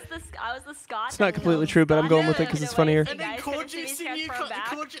 And I was the Scott. It's not completely true, but I'm going with it because it's funnier. And then Koji seen you,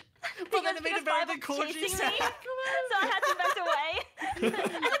 Koji, but then it made it better than Koji chasing said. me, so I had to vent away. And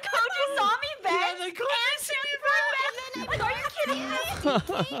the Koji saw me vent. Yeah, then Koji and me vent. Like, are you kidding me?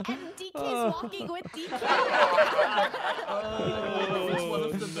 DK and DK's walking with DK. It's one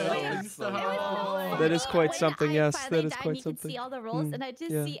of the best things to have. That is quite something, I yes. finally That is died, quite you can something. see all the rolls, Mm, and I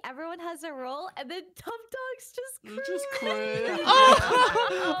just yeah. see everyone has a roll, and then Dumb Dog's just Just crewing.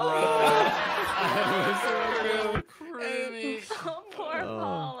 crazy. Oh, poor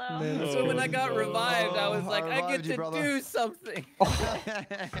Paulo. Man, So when I got revived, I was like, I revived get you, to brother. do something. Oh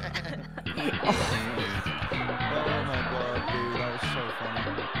my god, dude, that was so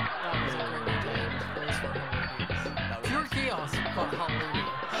funny. Pure chaos, but hilarious.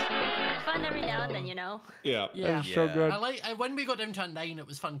 Fun every now and then, you know. Yeah. That was so good. When we got down to a 9, it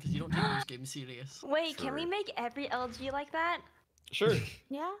was fun because you don't take those games serious. Wait, can we make every LG like that? Sure.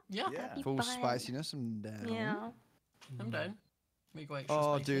 Yeah? Yeah. That'd be Full fun. spiciness and down. Yeah. I'm down. Make it extra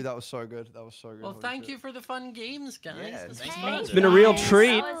Oh, spicy. dude, that was so good. That was so good. Well, Holy thank shit. you for the fun games, guys. Yeah, This was thanks, fun. man. It's been a real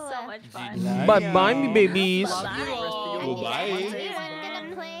treat. That was so much fun. Nice. Bye-bye, me babies. Love you all. Well, bye. Anyone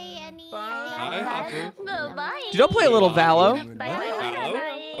gonna play any? Hi, Hopper. Bye. Did y'all play a little Valo? Valo?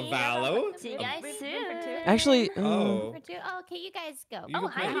 Valo? See you guys soon. Actually, Oh. Oh, okay, you guys go. You Oh,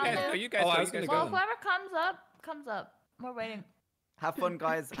 can hi, play. Hopper. You guys Oh, go, I you was guys gonna go. Well, go. whoever comes up. We're waiting. Have fun,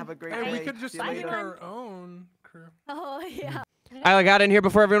 guys. Have a great Hey, day. we could just See you make later. our own crew. Oh, yeah. I got in here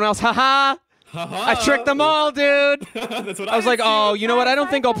before everyone else. Haha! I tricked them all, dude. That's what I was like, oh, you know what? I don't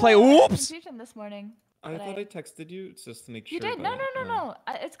think I'll play. Whoops. Confusion this morning. I but thought I texted you just to make sure. You did? but, No.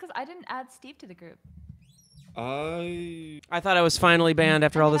 It's because I didn't add Steve to the group. I I thought I was finally banned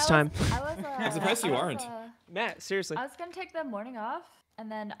after all this time. I'm surprised you aren't. Matt, seriously. I was gonna take the morning off,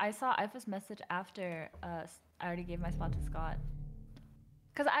 and then I saw Ifa's message after I already gave my spot to Scott.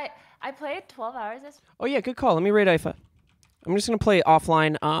 Because I played 12 hours this. Oh yeah, good call. Let me rate IFA. I'm just gonna play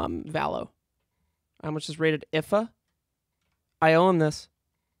offline Valo. How much is rated IFA? I owe him this.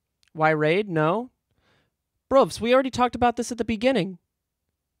 Why raid? No. Brovs, we already talked about this at the beginning.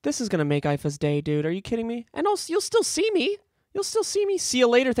 This is gonna make IFA's day, dude. Are you kidding me? And also, you'll still see me. You'll still see me. See you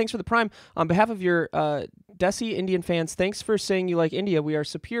later. Thanks for the prime. On behalf of your Desi Indian fans, thanks for saying you like India. We are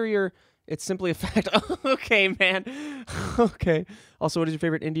superior. It's simply a fact. Okay, man. Okay. Also, what is your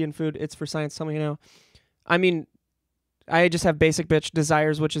favorite Indian food? It's for science. Tell me now. I mean, I just have basic bitch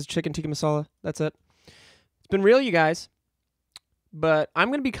desires, which is chicken tikka masala. That's it. It's been real, you guys. But I'm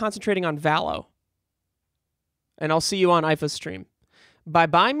going to be concentrating on Valo. And I'll see you on IFA's stream.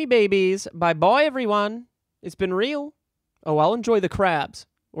 Bye-bye, me babies. Bye-bye, everyone. It's been real. Oh, I'll enjoy the crabs.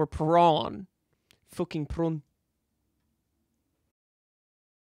 Or prawn. Fucking prawn.